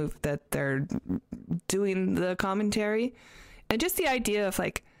that they're doing the commentary, and just the idea of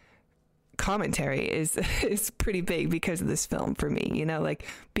like commentary is pretty big because of this film for me. You know, like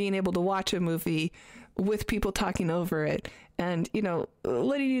being able to watch a movie with people talking over it, and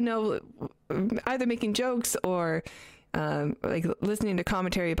letting you know, either making jokes or like listening to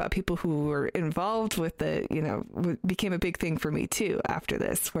commentary about people who were involved with became a big thing for me too after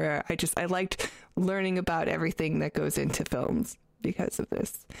this, where I liked learning about everything that goes into films because of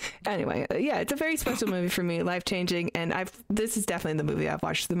this. Anyway, yeah, it's a very special movie for me, life-changing, and this is definitely the movie I've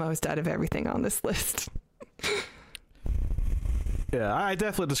watched the most out of everything on this list. Yeah, I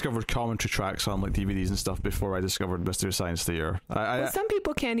definitely discovered commentary tracks on like DVDs and stuff before I discovered Mystery Science Theater. Some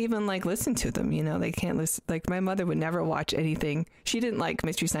people can't even like listen to them. They can't listen. Like my mother would never watch anything. She didn't like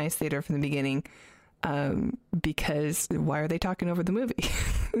Mystery Science Theater from the beginning, because why are they talking over the movie?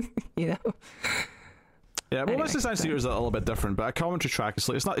 Yeah, well, anyway, Mystery Science Theater is a little bit different, but a commentary track is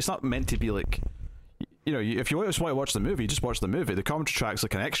like it's not meant to be like, if you just want to watch the movie, just watch the movie. The commentary track's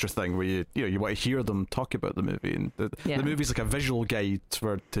like an extra thing where you want to hear them talk about the movie, and the movie's like a visual guide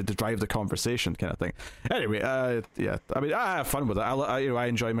to drive the conversation kind of thing. Anyway, I mean, I have fun with it. I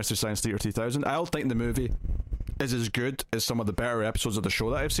enjoy Mystery Science Theater 3000. I don't think the movie is as good as some of the better episodes of the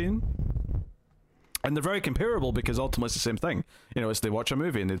show that I've seen, and they're very comparable because ultimately it's the same thing. It's they watch a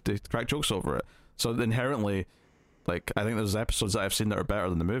movie and they crack jokes over it. So inherently, like, I think there's episodes that I've seen that are better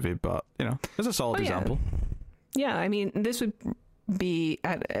than the movie, but, it's a solid example. Yeah, I mean, this would be,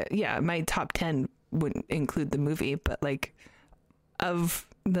 my top 10 wouldn't include the movie, but, like, of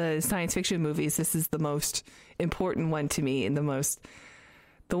the science fiction movies, this is the most important one to me, and the most,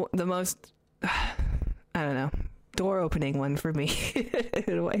 I don't know, door-opening one for me,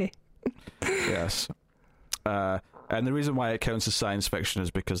 in a way. Yes. And the reason why it counts as science fiction is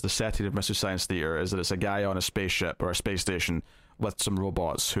because the setting of Mystery Science Theater is that it's a guy on a spaceship or a space station with some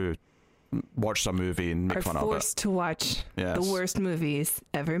robots who watch some movie and make fun of it. Are forced to watch the worst movies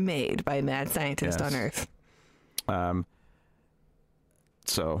ever made by mad scientists on Earth.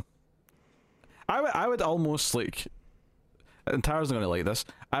 So, I would almost like, and Tara's not going to like this,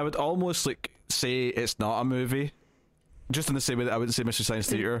 I would almost like say it's not a movie. Just in the same way that I would say Mystery Science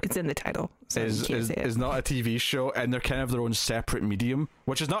Theater it's in the title, so is not a TV show, and they're kind of their own separate medium,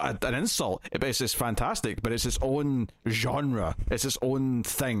 which is not an insult. It's fantastic, but it's its own genre. It's its own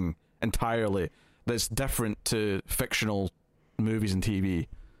thing entirely that's different to fictional movies and TV.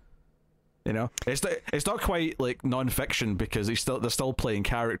 It's not quite like non-fiction because they're still playing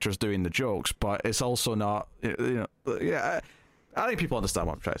characters doing the jokes, but it's also not. I think people understand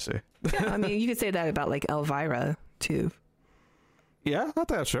what I'm trying to say. Yeah, I mean, you could say that about like Elvira too. Yeah, I think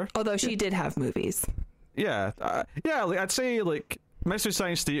that's sure. Although she did have movies. Yeah, like I'd say like Mystery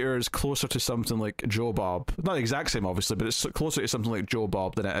Science Theater is closer to something like Joe Bob. Not the exact same, obviously, but it's closer to something like Joe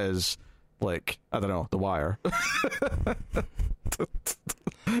Bob than it is like, I don't know, The Wire.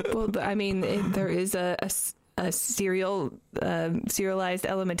 Well, I mean, there is a serialized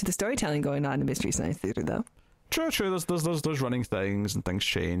element to the storytelling going on in Mystery Science Theater, though. True. There's running things and things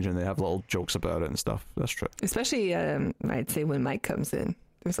change and they have little jokes about it and stuff. That's true. Especially, I'd say when Mike comes in,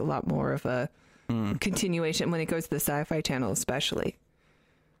 there's a lot more of a continuation when it goes to the Sci-Fi Channel, especially.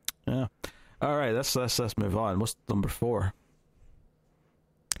 Yeah. All right. Let's move on. What's number 4?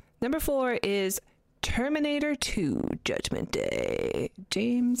 Number 4 is Terminator 2: Judgment Day.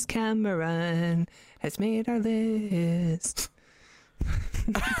 James Cameron has made our list.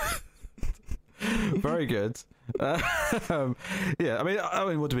 Very good. Yeah, I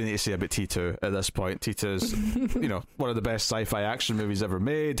mean, what do we need to say about T2 at this point? T2's, one of the best sci-fi action movies ever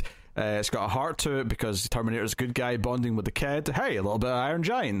made. It's got a heart to it because Terminator's a good guy bonding with the kid. Hey, a little bit of Iron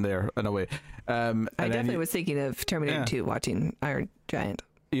Giant there, in a way. I definitely was thinking of Terminator 2 watching Iron Giant.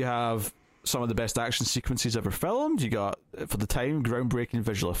 You have some of the best action sequences ever filmed. You got, for the time, groundbreaking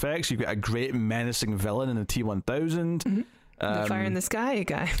visual effects. You've got a great menacing villain in the T-1000. Mm-hmm. The Fire in the Sky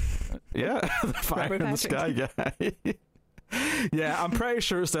guy. Yeah, the Fire in the Sky guy. Yeah, I'm pretty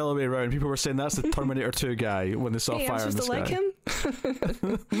sure it's the other way around. People were saying that's the Terminator 2 guy when they saw Fire in the Sky. I'm supposed to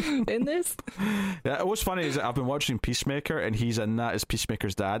like him in this? Yeah, what's funny is that I've been watching Peacemaker, and he's in that as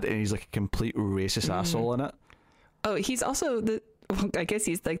Peacemaker's dad, and he's like a complete racist asshole in it. Oh, he's also I guess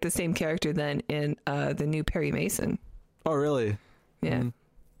he's like the same character then in the new Perry Mason. Oh, really? Yeah.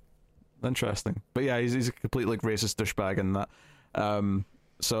 Interesting. But yeah, he's a complete like racist douchebag in that.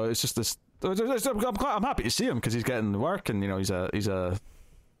 So it's just this. I'm happy to see him because he's getting work, and he's a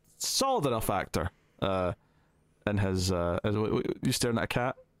solid enough actor. And you staring at a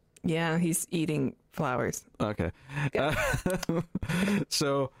cat? Yeah, he's eating flowers. Okay.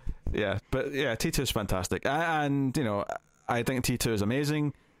 So yeah, but yeah, T2 is fantastic, and I think T2 is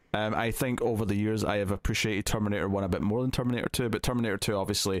amazing. I think over the years I have appreciated Terminator 1 a bit more than Terminator 2, but Terminator 2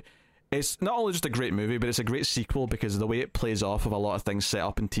 obviously, it's not only just a great movie, but it's a great sequel because of the way it plays off of a lot of things set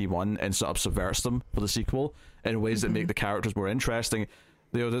up in T1 and sort of subverts them for the sequel in ways that make the characters more interesting.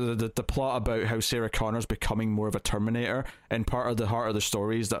 The plot about how Sarah Connor's becoming more of a Terminator, and part of the heart of the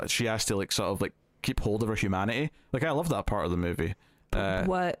story is that she has to like sort of like keep hold of her humanity. Like, I love that part of the movie.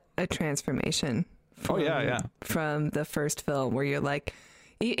 What a transformation. From the first film, where you're like,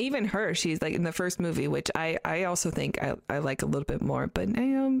 even her, she's like in the first movie, which I also think I like a little bit more, but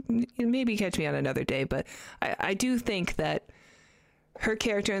maybe catch me on another day. But I do think that her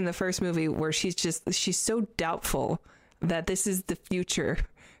character in the first movie, where she's so doubtful that this is the future,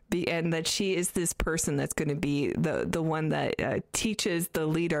 and that she is this person that's going to be the one that teaches the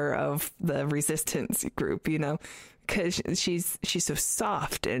leader of the resistance group, because she's so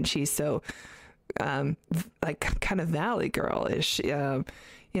soft and she's so like kind of Valley Girl-ish. She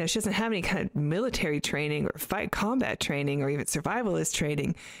doesn't have any kind of military training or combat training or even survivalist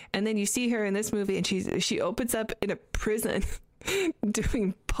training. And then you see her in this movie, and she opens up in a prison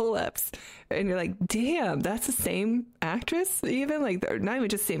doing pull-ups, and you're like, damn, that's the same actress, even like they're not even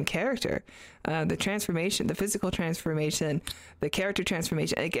just the same character. The transformation, the physical transformation, the character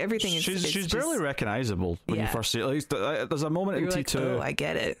transformation, like everything is she's barely recognizable when you first see it. Like, there's a moment in T2, oh, I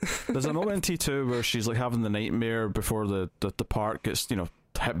get it. There's a moment in T2 where she's like having the nightmare before the park gets hit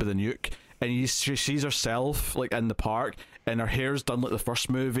by the nuke, and she sees herself like in the park, and her hair's done like the first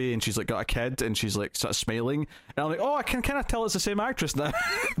movie, and she's like got a kid, and she's like sort of smiling, and I'm like, oh, I can kind of tell it's the same actress now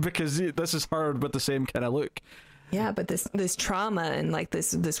because this is her with the same kind of look. Yeah, but this trauma and like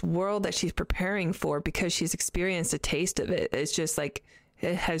this world that she's preparing for, because she's experienced a taste of it, it's just like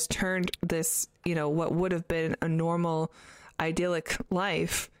it has turned this, what would have been a normal, idyllic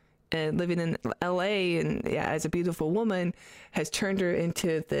life, and living in LA and as a beautiful woman, has turned her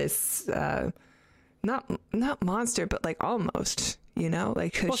into this not monster, but like almost,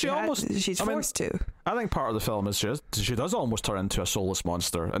 like she's forced to. I think part of the film is she does almost turn into a soulless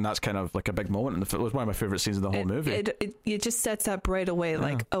monster, and that's kind of like a big moment in the film. It was one of my favorite scenes in the whole movie. It just sets up right away,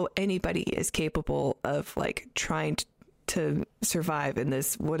 like, oh, anybody is capable of like trying to survive in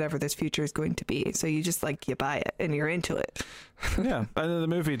this, whatever this future is going to be. So you just like, you buy it and you're into it. Yeah, and the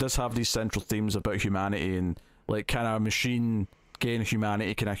movie does have these central themes about humanity and like kind of machine gain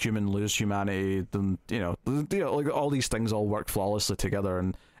humanity, can a human lose humanity? Then like all these things all work flawlessly together,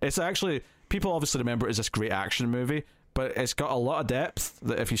 and it's actually, people obviously remember it as this great action movie, but it's got a lot of depth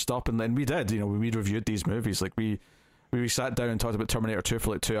that if you stop and we did, when we reviewed these movies, like we sat down and talked about Terminator 2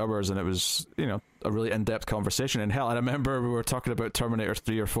 for like 2 hours, and it was a really in-depth conversation. And hell, I remember we were talking about Terminator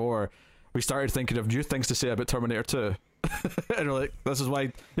 3 or 4. We started thinking of new things to say about Terminator 2. And we're like, this is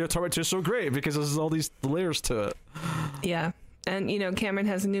why Terminator 2 is so great, because there's all these layers to it. Yeah. And, Cameron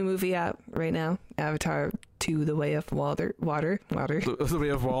has a new movie out right now, Avatar 2, The Way of Water. The Way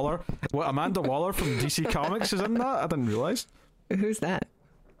of Waller. What, Amanda Waller from DC Comics is in that? I didn't realise. Who's that?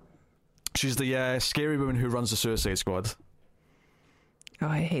 She's the scary woman who runs the Suicide Squad. Oh,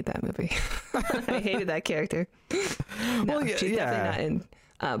 I hate that movie. I hated that character. No, Well, she's definitely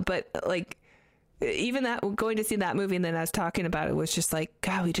not in. But, like, even that, going to see that movie and then us talking about it was just like,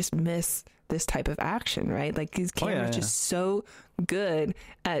 God, we just miss this type of action, right? Like, these cameras just so good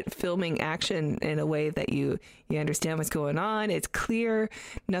at filming action in a way that you understand what's going on. It's clear.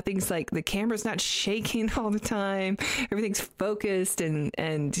 Nothing's like, the camera's not shaking all the time. Everything's focused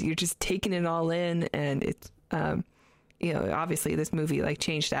and you're just taking it all in. And it's, obviously this movie like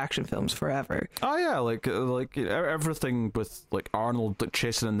changed action films forever. Oh yeah, like everything with like Arnold like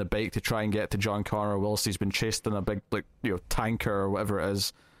chasing in the bike to try and get to John Connor, whilst he's been chased in a big tanker or whatever it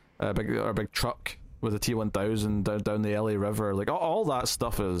is, a big truck with a T-1000 down the LA River. Like all that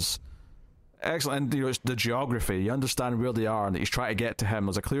stuff is excellent. And it's the geography. You understand where they are and that he's trying to get to him.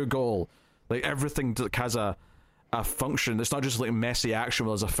 There's a clear goal. Like everything has a function. It's not just like messy action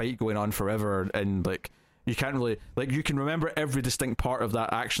where there's a fight going on forever and like. You can't really, like, you can remember every distinct part of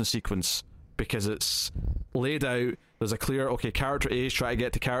that action sequence because it's laid out. There's a clear, okay, character A is trying to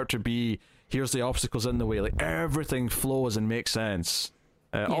get to character B. Here's the obstacles in the way. Like, everything flows and makes sense.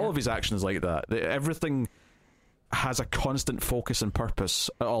 All of his actions like that. Everything has a constant focus and purpose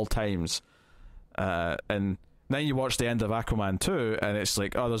at all times. And then you watch the end of Aquaman 2, and it's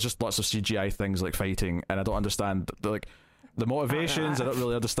like, oh, there's just lots of CGI things like fighting, and I don't understand, like, the motivations. I don't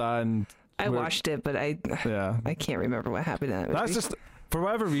really understand. I watched it, but I can't remember what happened in that movie. That's just, for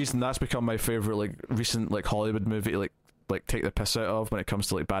whatever reason, that's become my favorite like recent like Hollywood movie like take the piss out of when it comes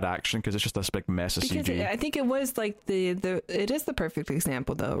to like bad action, because it's just this big mess of CG. I think it was like it is the perfect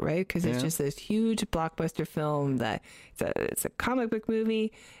example though, right? Because it's just this huge blockbuster film that it's a comic book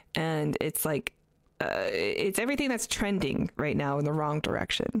movie, and it's like it's everything that's trending right now in the wrong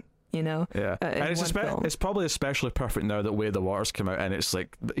direction. And it's probably especially perfect now that Way of the Water's come out, and it's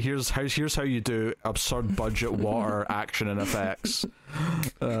like here's how you do absurd budget water action and effects.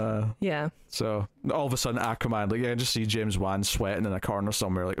 So all of a sudden Aquaman, like I just see James Wan sweating in a corner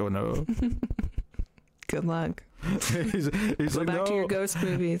somewhere, like, oh no. Good luck. he's Go like, back no, to your ghost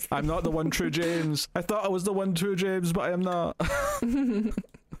movies. I'm not the one true James. I thought I was the one true James, but I am not.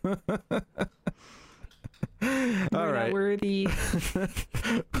 All right. Worthy.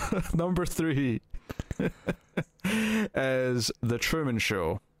 Number 3 is The Truman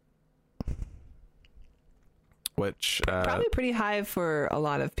Show, which probably pretty high for a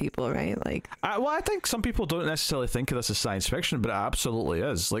lot of people, right? Like, I think some people don't necessarily think of this as science fiction, but it absolutely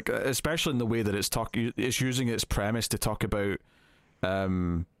is. Like, especially in the way that it's using its premise to talk about,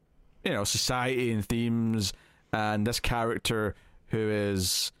 society and themes, and this character who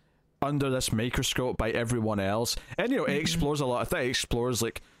is under this microscope by everyone else, and it explores a lot of things. It explores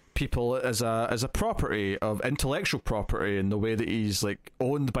like people as a property of intellectual property, and the way that he's like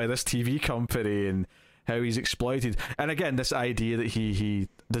owned by this TV company and how he's exploited. And again, this idea that he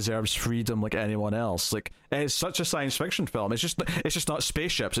deserves freedom like anyone else. Like, it's such a science fiction film. It's just not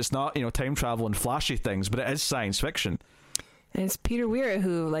spaceships. It's not time travel and flashy things, but it is science fiction. And it's Peter Weir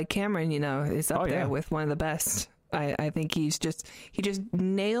who, like Cameron, is up there with one of the best. I think he just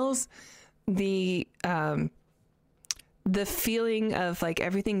nails the feeling of like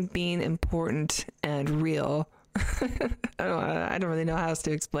everything being important and real. I don't really know how else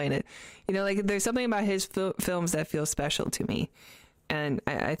to explain it. Like there's something about his films that feels special to me, and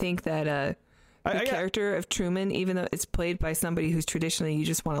I think that the character of Truman, even though it's played by somebody who's traditionally you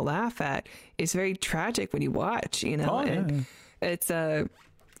just want to laugh at, is very tragic when you watch. It's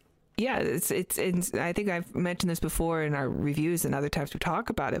it's I think I've mentioned this before in our reviews and other times we talk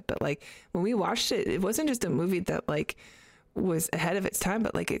about it, but like when we watched it, it wasn't just a movie that like was ahead of its time,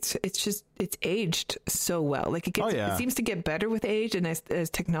 but like it's aged so well. Like it seems to get better with age, and as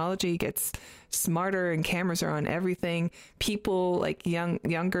technology gets smarter and cameras are on everything, people like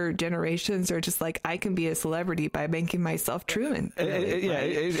younger generations are just like, I can be a celebrity by making myself Truman.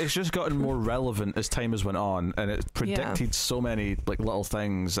 It's just gotten more relevant as time has went on, and it predicted so many like little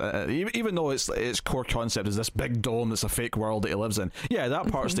things. Even though its core concept is this big dome that's a fake world that he lives in. Yeah, that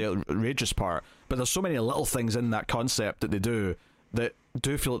part's the outrageous part. But there's so many little things in that concept that they do that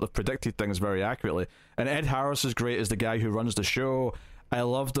do feel like they've predicted things very accurately. And Ed Harris is great as the guy who runs the show. I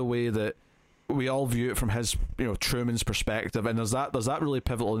love the way that we all view it from his, Truman's perspective, and there's that really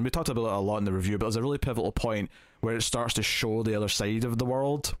pivotal, and we talked about it a lot in the review, but there's a really pivotal point where it starts to show the other side of the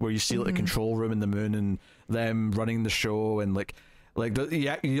world, where you see like the control room in the moon and them running the show, and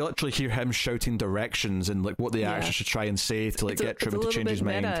you literally hear him shouting directions and like what the actor should try and say to like get Truman to change his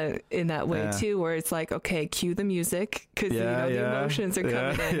mind. It's a little bit meta in that way too, where it's like, okay, cue the music because the emotions are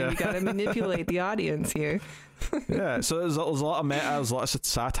coming in, and you got to manipulate the audience here. So there's a lot of meta, there's a lot of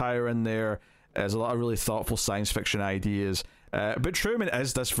satire in there. There's a lot of really thoughtful science fiction ideas. But Truman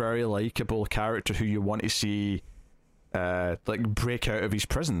is this very likable character who you want to see break out of his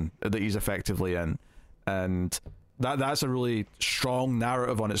prison that he's effectively in, and that's a really strong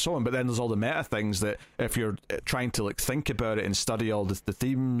narrative on its own. But then there's all the meta things that if you're trying to like think about it and study all the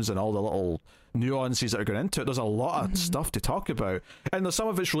themes and all the little nuances that are going into it, there's a lot of stuff to talk about, and there's some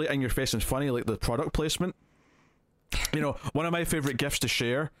of it's really in your face and funny, like the product placement. One of my favorite gifts to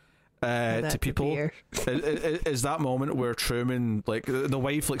share to people is that moment where Truman, like the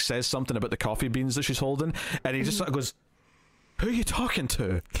wife, like says something about the coffee beans that she's holding, and he just sort of goes, "Who are you talking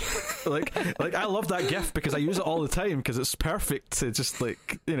to?" like I love that gif because I use it all the time because it's perfect to just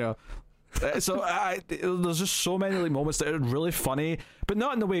so there's just so many like moments that are really funny, but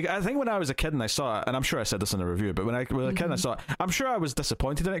not in the way. I think when I was a kid and I saw it, and I'm sure I said this in a review, but when I was a kid and I saw it, I'm sure I was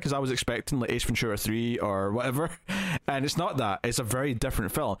disappointed in it because I was expecting like Ace Ventura 3 or whatever, and it's not that. It's a very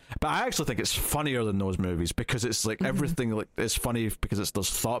different film, but I actually think it's funnier than those movies because it's like everything like is funny because there's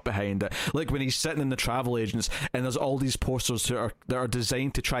thought behind it. Like when he's sitting in the travel agents and there's all these posters that are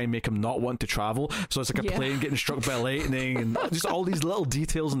designed to try and make him not want to travel, so it's like a plane getting struck by lightning and just all these little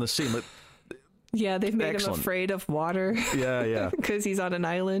details in the scene. Like, yeah, they've made him afraid of water. Yeah. Because he's on an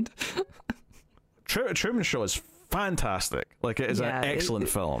island. Truman Show is fantastic. Like, it is an excellent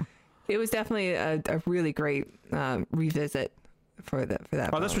film. It was definitely a really great revisit for that.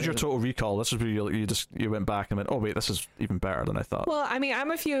 Oh, this was your Total Recall. This was where you went back and went, oh wait, this is even better than I thought. Well, I mean,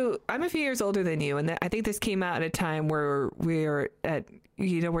 I'm a few years older than you, and I think this came out at a time where we're at,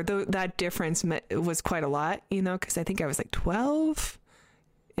 where that difference was quite a lot. Because I think I was like 12.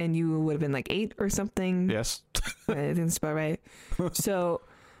 And you would have been like 8 or something. Yes. I think that's about right. So,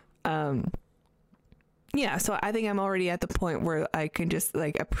 so I think I'm already at the point where I can just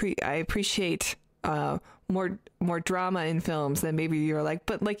like I appreciate more drama in films than maybe you're like,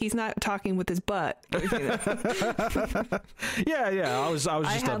 but like he's not talking with his butt. Yeah. I was just a bit too young.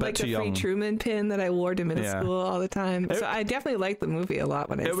 I had like the free Truman pin that I wore to middle school all the time. So I definitely liked the movie a lot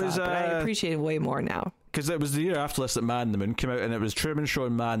when I saw it, but I appreciate it way more now. Because it was the year after this that Man in the Moon came out, and it was Truman Show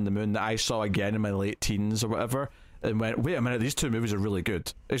and Man in the Moon that I saw again in my late teens or whatever, and went, wait a minute, these two movies are really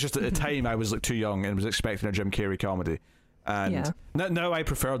good. It's just at the time I was like too young and was expecting a Jim Carrey comedy, and now I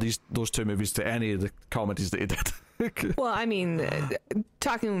prefer those two movies to any of the comedies that he did. Well, I mean,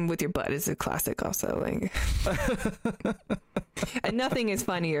 Talking with Your Butt is a classic also, like and nothing is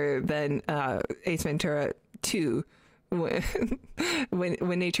funnier than Ace Ventura 2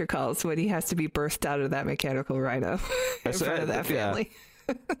 when nature calls, when he has to be birthed out of that mechanical rhino in front of that family.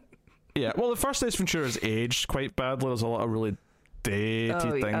 Yeah, well, the first Ace Ventura is aged quite badly. There's a lot of really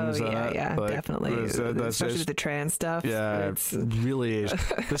dated things in it. Yeah, like, definitely. Especially with the trans stuff. Yeah, it's really aged.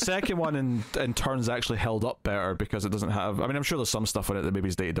 The second one in turns actually held up better because it doesn't have, I mean, I'm sure there's some stuff in it that maybe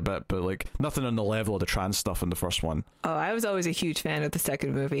is dated a bit, but like nothing on the level of the trans stuff in the first one. Oh, I was always a huge fan of the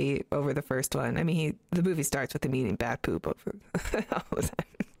second movie over the first one. I mean, the movie starts with him eating bat poop over all the time.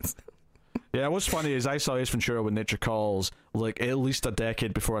 Yeah, what's funny is I saw Ace Ventura When Nature Calls like at least a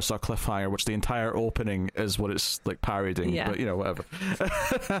decade before I saw Cliffhanger, which the entire opening is what it's like parodying, but whatever.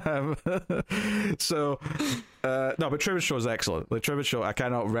 So, no, but Truman Show is excellent. The Truman Show, I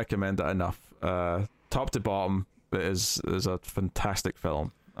cannot recommend it enough. Top to bottom, it is a fantastic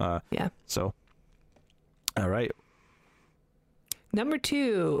film. So, all right. Number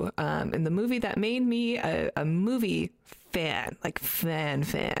 2, in the movie that made me a movie fan, like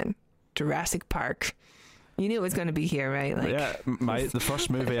fan. Jurassic Park. You knew it was going to be here, right? Like, yeah, the first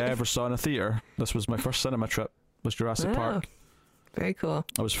movie I ever saw in a theater. This was my first cinema trip. Was Jurassic Park. Very cool.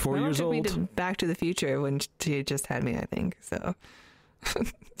 I was 4 years old. We did Back to the Future when she just had me, I think. So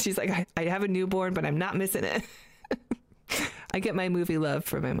she's like, I have a newborn, but I'm not missing it. I get my movie love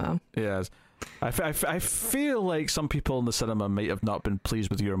from my mom. Yes. I feel like some people in the cinema might have not been pleased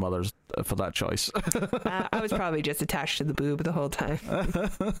with your mother's for that choice. I was probably just attached to the boob the whole time.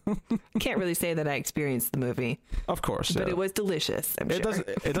 Can't really say that I experienced the movie. Of course, but it was delicious. I'm sure.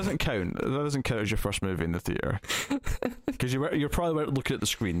 It doesn't count. That doesn't count as your first movie in the theater because you're probably looking at the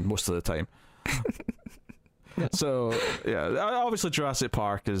screen most of the time. No. So yeah, obviously Jurassic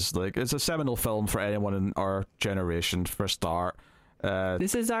Park is like, it's a seminal film for anyone in our generation for a start.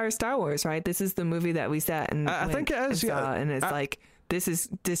 This is our Star Wars, right? This is the movie that we sat and I think it is, yeah. and it's like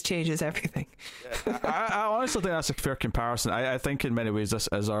this changes everything. I honestly think that's a fair comparison. I think in many ways this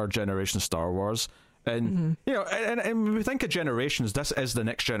is our generation of Star Wars, and you know, and when we think of generations, this is the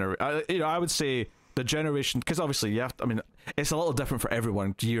next generation. You know, I would say the generation, because obviously you have to, I mean, it's a little different for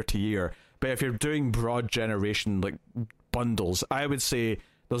everyone year to year. But if you're doing broad generation like bundles, I would say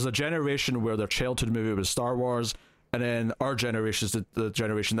there's a generation where their childhood movie was Star Wars, and then our generation is the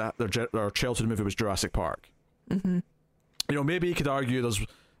generation that their childhood movie was Jurassic Park. You know, maybe you could argue there's,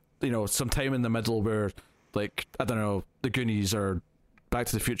 you know, some time in the middle where, like, I don't know, The Goonies or Back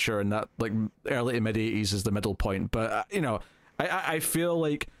to the Future, and that, like, early to mid 80s is the middle point. But you know, I feel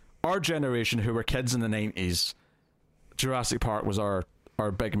like our generation, who were kids in the 90s, Jurassic Park was our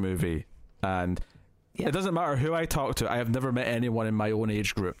big movie. And it doesn't matter who I talk to, I have never met anyone in my own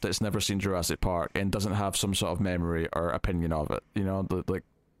age group that's never seen Jurassic Park and doesn't have some sort of memory or opinion of it. You know, like,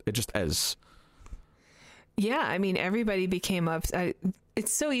 it just is. Yeah, I mean, everybody became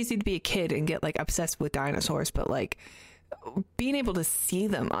it's so easy to be a kid and get like obsessed with dinosaurs, but like being able to see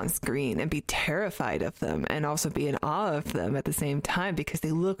them on screen and be terrified of them and also be in awe of them at the same time because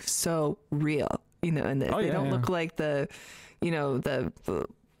they look so real, you know, and they don't look like the, you know, the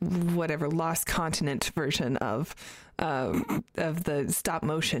whatever lost continent version of the stop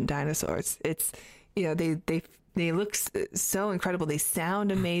motion dinosaurs. It's, you know, they look so incredible. They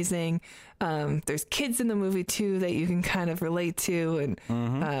sound amazing. There's kids in the movie too that you can kind of relate to,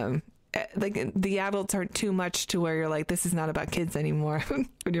 and like the adults aren't too much to where you're like, this is not about kids anymore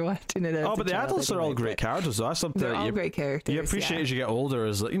when you're watching it. But the adults are all great characters. So that's something they're all great characters. You appreciate as you get older.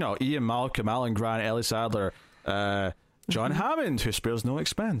 Is, you know, Ian Malcolm, Alan Grant, Ellie Sadler, John Hammond, who spares no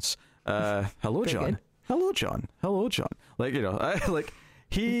expense. Hello, John. Hello, John. Hello, John. Like, you know, like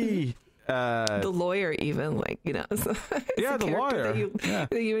he. The lawyer, even, like, you know, the lawyer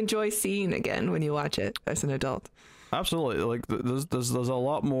that you enjoy seeing again when you watch it as an adult. Absolutely, like there's a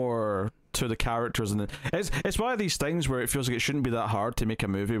lot more to the characters, and it's one of these things where it feels like it shouldn't be that hard to make a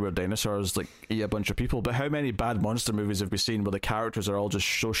movie where dinosaurs like eat a bunch of people. But how many bad monster movies have we seen where the characters are all just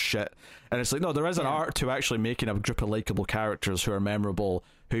so shit? And it's like, no, there is an art to actually making a group of likable characters who are memorable,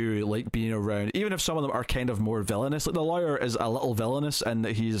 who like being around, even if some of them are kind of more villainous. Like the lawyer is a little villainous, and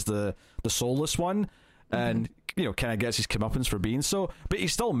that he's the soulless one, and you know, kind of gets his comeuppance for being so, but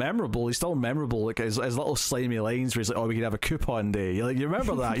he's still memorable. Like his little slimy lines where he's like, "Oh, we could have a coupon day." You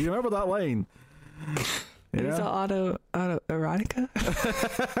remember that? You remember that line? He's auto erotica.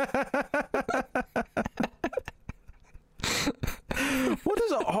 What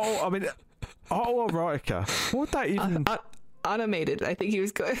is it? I mean, auto erotica. What would that even? Automated. I think he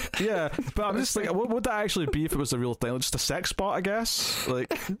was good. Yeah, but I'm just like, what would that actually be if it was a real thing? Like just a sex bot, I guess.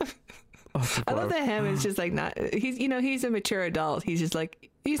 Like. I love that Hammond's just like not. He's, you know, he's a mature adult. He's just like,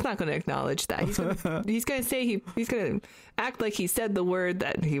 he's not going to acknowledge that. He's going to say he's going to act like he said the word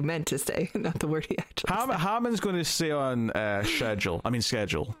that he meant to say, not the word he actually said. Hammond's going to say on schedule.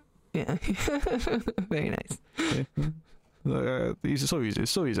 Yeah, very nice. It's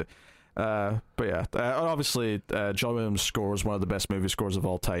so easy. But yeah, obviously, John Williams' score is one of the best movie scores of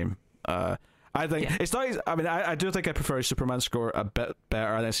all time. I think it's not. I mean, I do think I prefer Superman's score a bit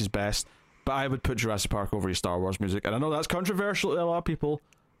better. I think it's his best, but I would put Jurassic Park over his Star Wars music. And I know that's controversial to a lot of people,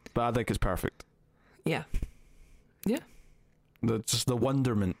 but I think it's perfect. Yeah. Just the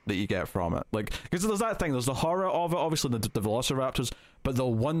wonderment that you get from it, like, because there's that thing. There's the horror of it, obviously the Velociraptors, but the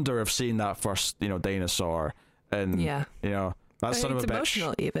wonder of seeing that first, you know, dinosaur, and you know. That's son of a bitch. It's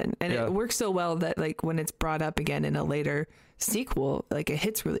emotional even, and it works so well that like when it's brought up again in a later sequel, like it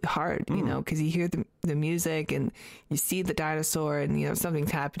hits really hard, you know, because you hear the music and you see the dinosaur and, you know, something's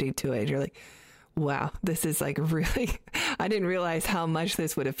happening to it. And you're like, wow, this is like really, I didn't realize how much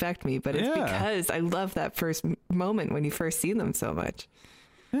this would affect me, but it's because I love that first moment when you first see them so much.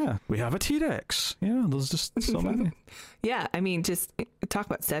 Yeah, we have a T-Rex. You know, there's just so many. Yeah, I mean, just talk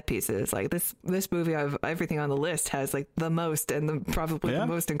about set pieces. Like this movie of everything on the list has like the most and probably the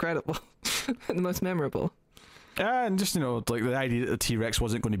most incredible and the most memorable. And just, you know, like the idea that the T-Rex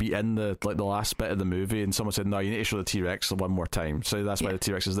wasn't going to be in the last bit of the movie, and someone said, no, you need to show the T-Rex one more time. So that's why the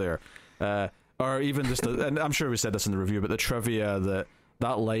T-Rex is there. Or even just, and I'm sure we said this in the review, but the trivia,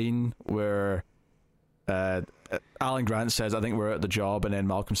 that line where Alan Grant says, I think we're at the job, and then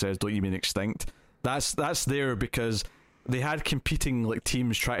Malcolm says, don't you mean extinct? That's there because they had competing like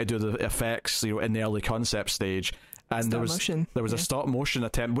teams try to do the effects, you know, in the early concept stage, and there was a stop motion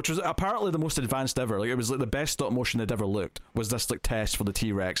attempt, which was apparently the most advanced ever. Like it was like the best stop motion they'd ever looked, was this like test for the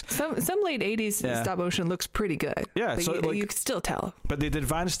T-Rex. Some late 80s stop motion looks pretty good. Yeah, but so you can still tell. But they'd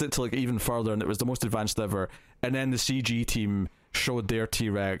advanced it to like even further, and it was the most advanced ever. And then the CG team showed their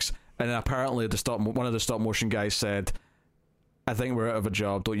T-Rex, and apparently one of the stop motion guys said, "I think we're out of a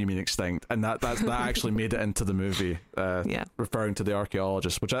job. Don't you mean extinct?" And that actually made it into the movie, referring to the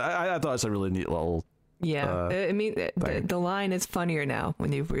archaeologist, which I thought was a really neat little. Yeah, I mean, the line is funnier now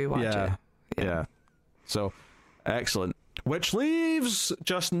when you rewatch it. Yeah. So, excellent. Which leaves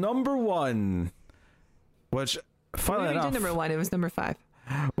just number one, which funnily enough, did number one. It was number 5.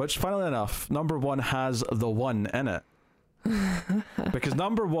 Which funnily enough, number one has the one in it. Because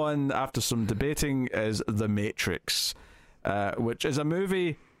number one, after some debating, is The Matrix, which is a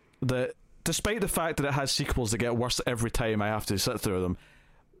movie that, despite the fact that it has sequels that get worse every time I have to sit through them,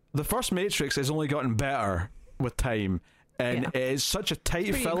 the first Matrix has only gotten better with time, and it is such a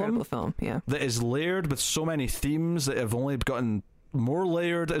tight film that is layered with so many themes that have only gotten more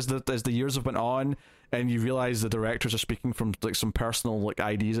layered as the years have went on, and you realize the directors are speaking from like some personal like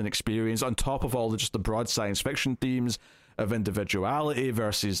ideas and experience on top of all the broad science fiction themes of individuality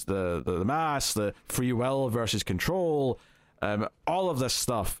versus the mass, the free will versus control. All of this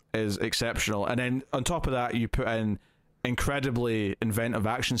stuff is exceptional, and then on top of that you put in incredibly inventive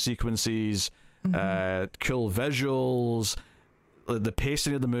action sequences, cool visuals. The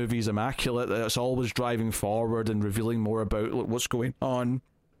pacing of the movie is immaculate. It's always driving forward and revealing more about what's going on.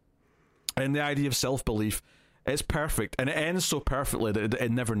 And the idea of self-belief is perfect, and it ends so perfectly that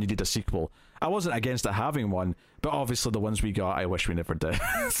it never needed a sequel. I wasn't against it having one, but obviously the ones we got, I wish we never did.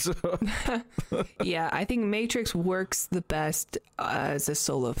 Yeah, I think Matrix works the best as a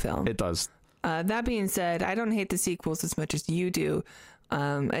solo film. It does. That being said, I don't hate the sequels as much as you do.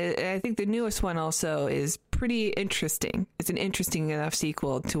 I think the newest one also is pretty interesting. It's an interesting enough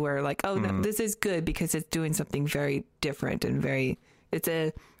sequel to where like, no, this is good because it's doing something very different and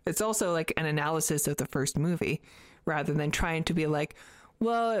it's also like an analysis of the first movie rather than trying to be like,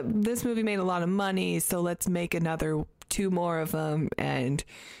 well, this movie made a lot of money, so let's make another 2 more of them and,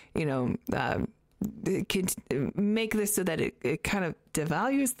 make this so that it kind of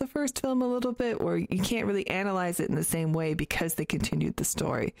devalues the first film a little bit, or you can't really analyze it in the same way because they continued the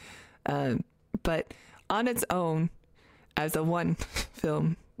story. But on its own, as a one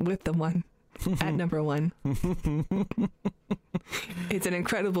film with the one at number 1, it's an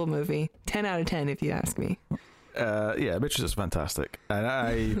incredible movie. 10 out of 10 if you ask me. Matrix is fantastic,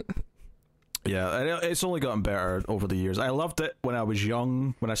 and it's only gotten better over the years. I loved it when I was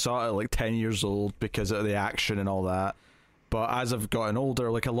young, when I saw it at like 10 years old because of the action and all that. But as I've gotten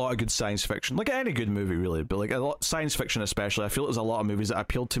older, like a lot of good science fiction, like any good movie really, but like a lot science fiction especially, I feel there's a lot of movies that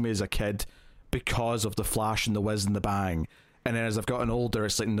appealed to me as a kid because of the flash and the whiz and the bang. And then as I've gotten older,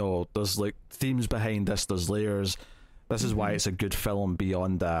 it's like, no, there's like themes behind this, there's layers. This is why it's a good film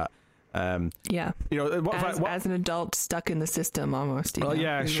beyond that. As an adult stuck in the system almost. When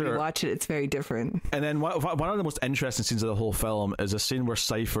you watch it, it's very different. And then one of the most interesting scenes of the whole film is a scene where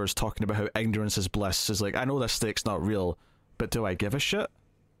Cypher's talking about how ignorance is bliss. Is like, I know this stake's not real, but do I give a shit?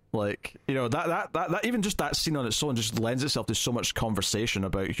 Like, that even just that scene on its own just lends itself to so much conversation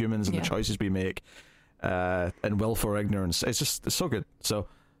about humans and the choices we make, and willful or ignorance. It's so good. So,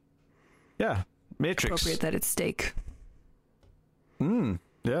 yeah, Matrix. Appropriate that it's steak.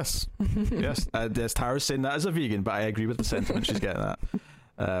 Yes. Yes. Tara's saying that as a vegan, but I agree with the sentiment she's getting at.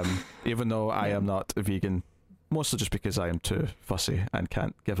 Even though I am not a vegan, mostly just because I am too fussy and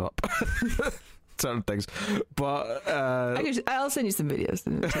can't give up certain things. But I'll send you some videos.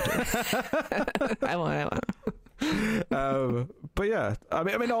 I won't. But yeah, I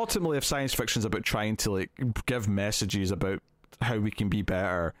mean, ultimately, if science fiction is about trying to like give messages about how we can be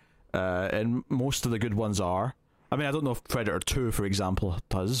better, and most of the good ones are. I mean, I don't know if Predator 2, for example,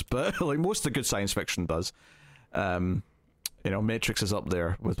 does, but like most of the good science fiction does. Matrix is up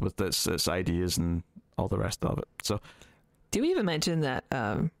there with its ideas and all the rest of it. So, do we even mention that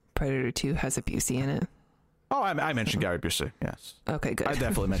Predator 2 has a Busey in it? Oh, I mentioned Gary Busey. Yes. Okay, good. I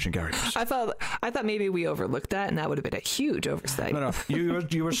definitely mentioned Gary Busey. I thought maybe we overlooked that, and that would have been a huge oversight. No.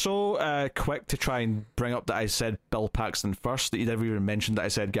 You were so quick to try and bring up that I said Bill Paxton first that you never even mentioned that I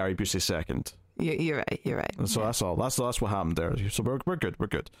said Gary Busey second. You're right. And so that's all. That's what happened there. So we're good.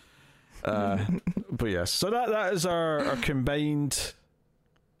 But yes, so that is our combined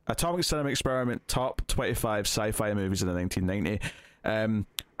Atomic Cinema Experiment top 25 sci-fi movies in the 1990.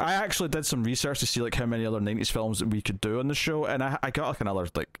 I actually did some research to see like how many other 90s films that we could do on the show, and I got like another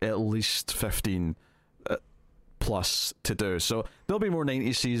like at least 15 plus to do. So there'll be more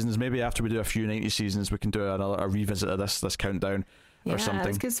 90s seasons. Maybe after we do a few 90s seasons, we can do a revisit of this countdown. Or something.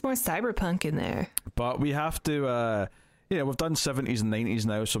 Let's get some more cyberpunk in there. But we have to, we've done 70s and 90s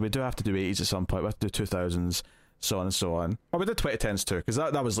now, so we do have to do 80s at some point. We have to do 2000s, so on and so on. Or we did 2010s too, because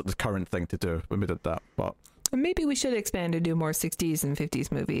that was like the current thing to do when we did that. But Maybe we should expand to do more 60s and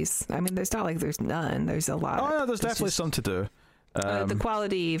 50s movies. I mean, there's not like there's none. There's a lot. Oh, no, there's definitely some to do. The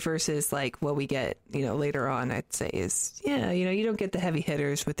quality versus like what we get, later on, I'd say is, you don't get the heavy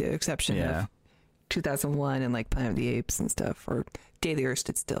hitters with the exception of 2001 and like Planet of the Apes and stuff, or Day the Earth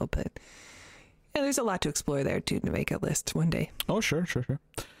Stood Still. But there's a lot to explore there too, to make a list one day. Oh, sure.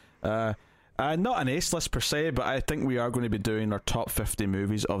 Not an ace list per se, but I think we are going to be doing our top 50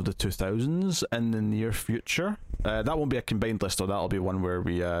 movies of the 2000s in the near future. That won't be a combined list, though. That'll be one where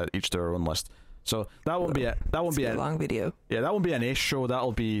we each do our own list. So that won't be it. That won't be a long video. Yeah, that won't be an ace show.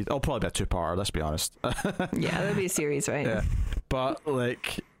 It'll probably be a two-parter. Let's be honest. Yeah, that'll be a series, right? Yeah, but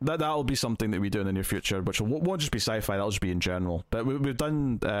like that'll be something that we do in the near future, which won't just be sci-fi. That'll just be in general. But we've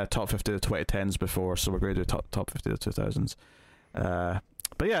done top 50 of the 2010s before, so we're going to do top 50 of the 2000s.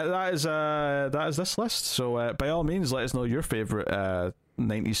 But yeah, that is this list. So by all means, let us know your favorite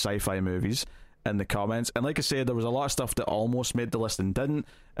 90s sci-fi movies in the comments. And like I said, there was a lot of stuff that almost made the list and didn't.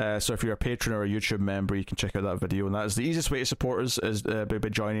 So if you're a patron or a YouTube member, you can check out that video. And that is the easiest way to support us, is by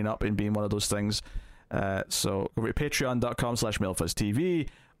joining up and being one of those things. So go to patreon.com/MailFuzzTV,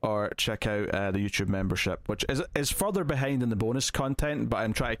 or check out the YouTube membership, which is further behind in the bonus content, but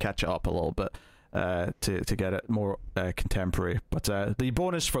I'm trying to catch it up a little bit. To get it more contemporary, but the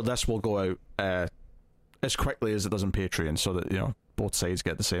bonus for this will go out as quickly as it does on Patreon, so that both sides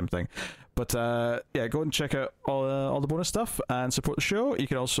get the same thing. But go and check out all the bonus stuff and support the show. You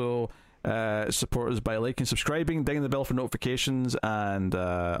can also support us by liking, subscribing, dinging the bell for notifications, and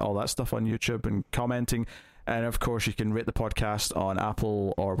all that stuff on YouTube, and commenting. And of course, you can rate the podcast on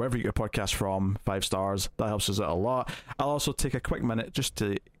Apple or wherever you get your podcast from, 5 stars. That helps us out a lot. I'll also take a quick minute just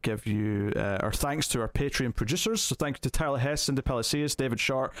to give you our thanks to our Patreon producers. So thank you to Tyler Hess, Cindy Palacios, David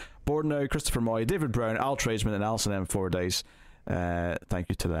Short, Bordenau, Christopher Moy, David Brown, Al Tradesman, and Alison M. Fordyce. Thank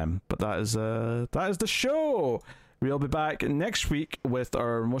you to them. But that is the show. We'll be back next week with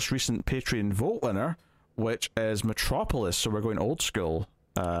our most recent Patreon vote winner, which is Metropolis. So we're going old school.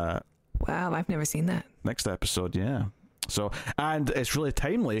 Wow, I've never seen that. Next episode, yeah. So, and it's really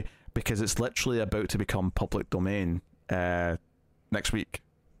timely because it's literally about to become public domain next week.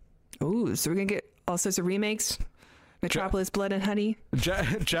 Ooh, so we're gonna get all sorts of remakes. Metropolis, Blood and Honey.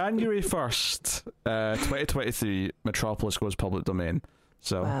 January 1st, 2023, Metropolis goes public domain.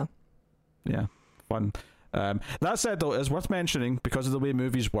 So, wow. Yeah, fun. That said, though, it's worth mentioning, because of the way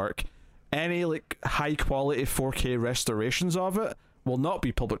movies work, any like high quality 4K restorations of it will not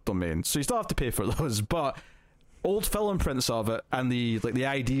be public domain, so you still have to pay for those, but old film prints of it and the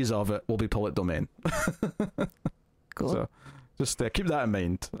IDs of it will be public domain. Cool. So just keep that in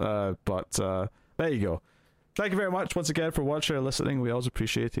mind. But there you go. Thank you very much once again for watching or listening. We always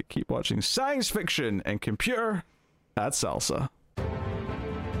appreciate it. Keep watching science fiction and computer at Salsa.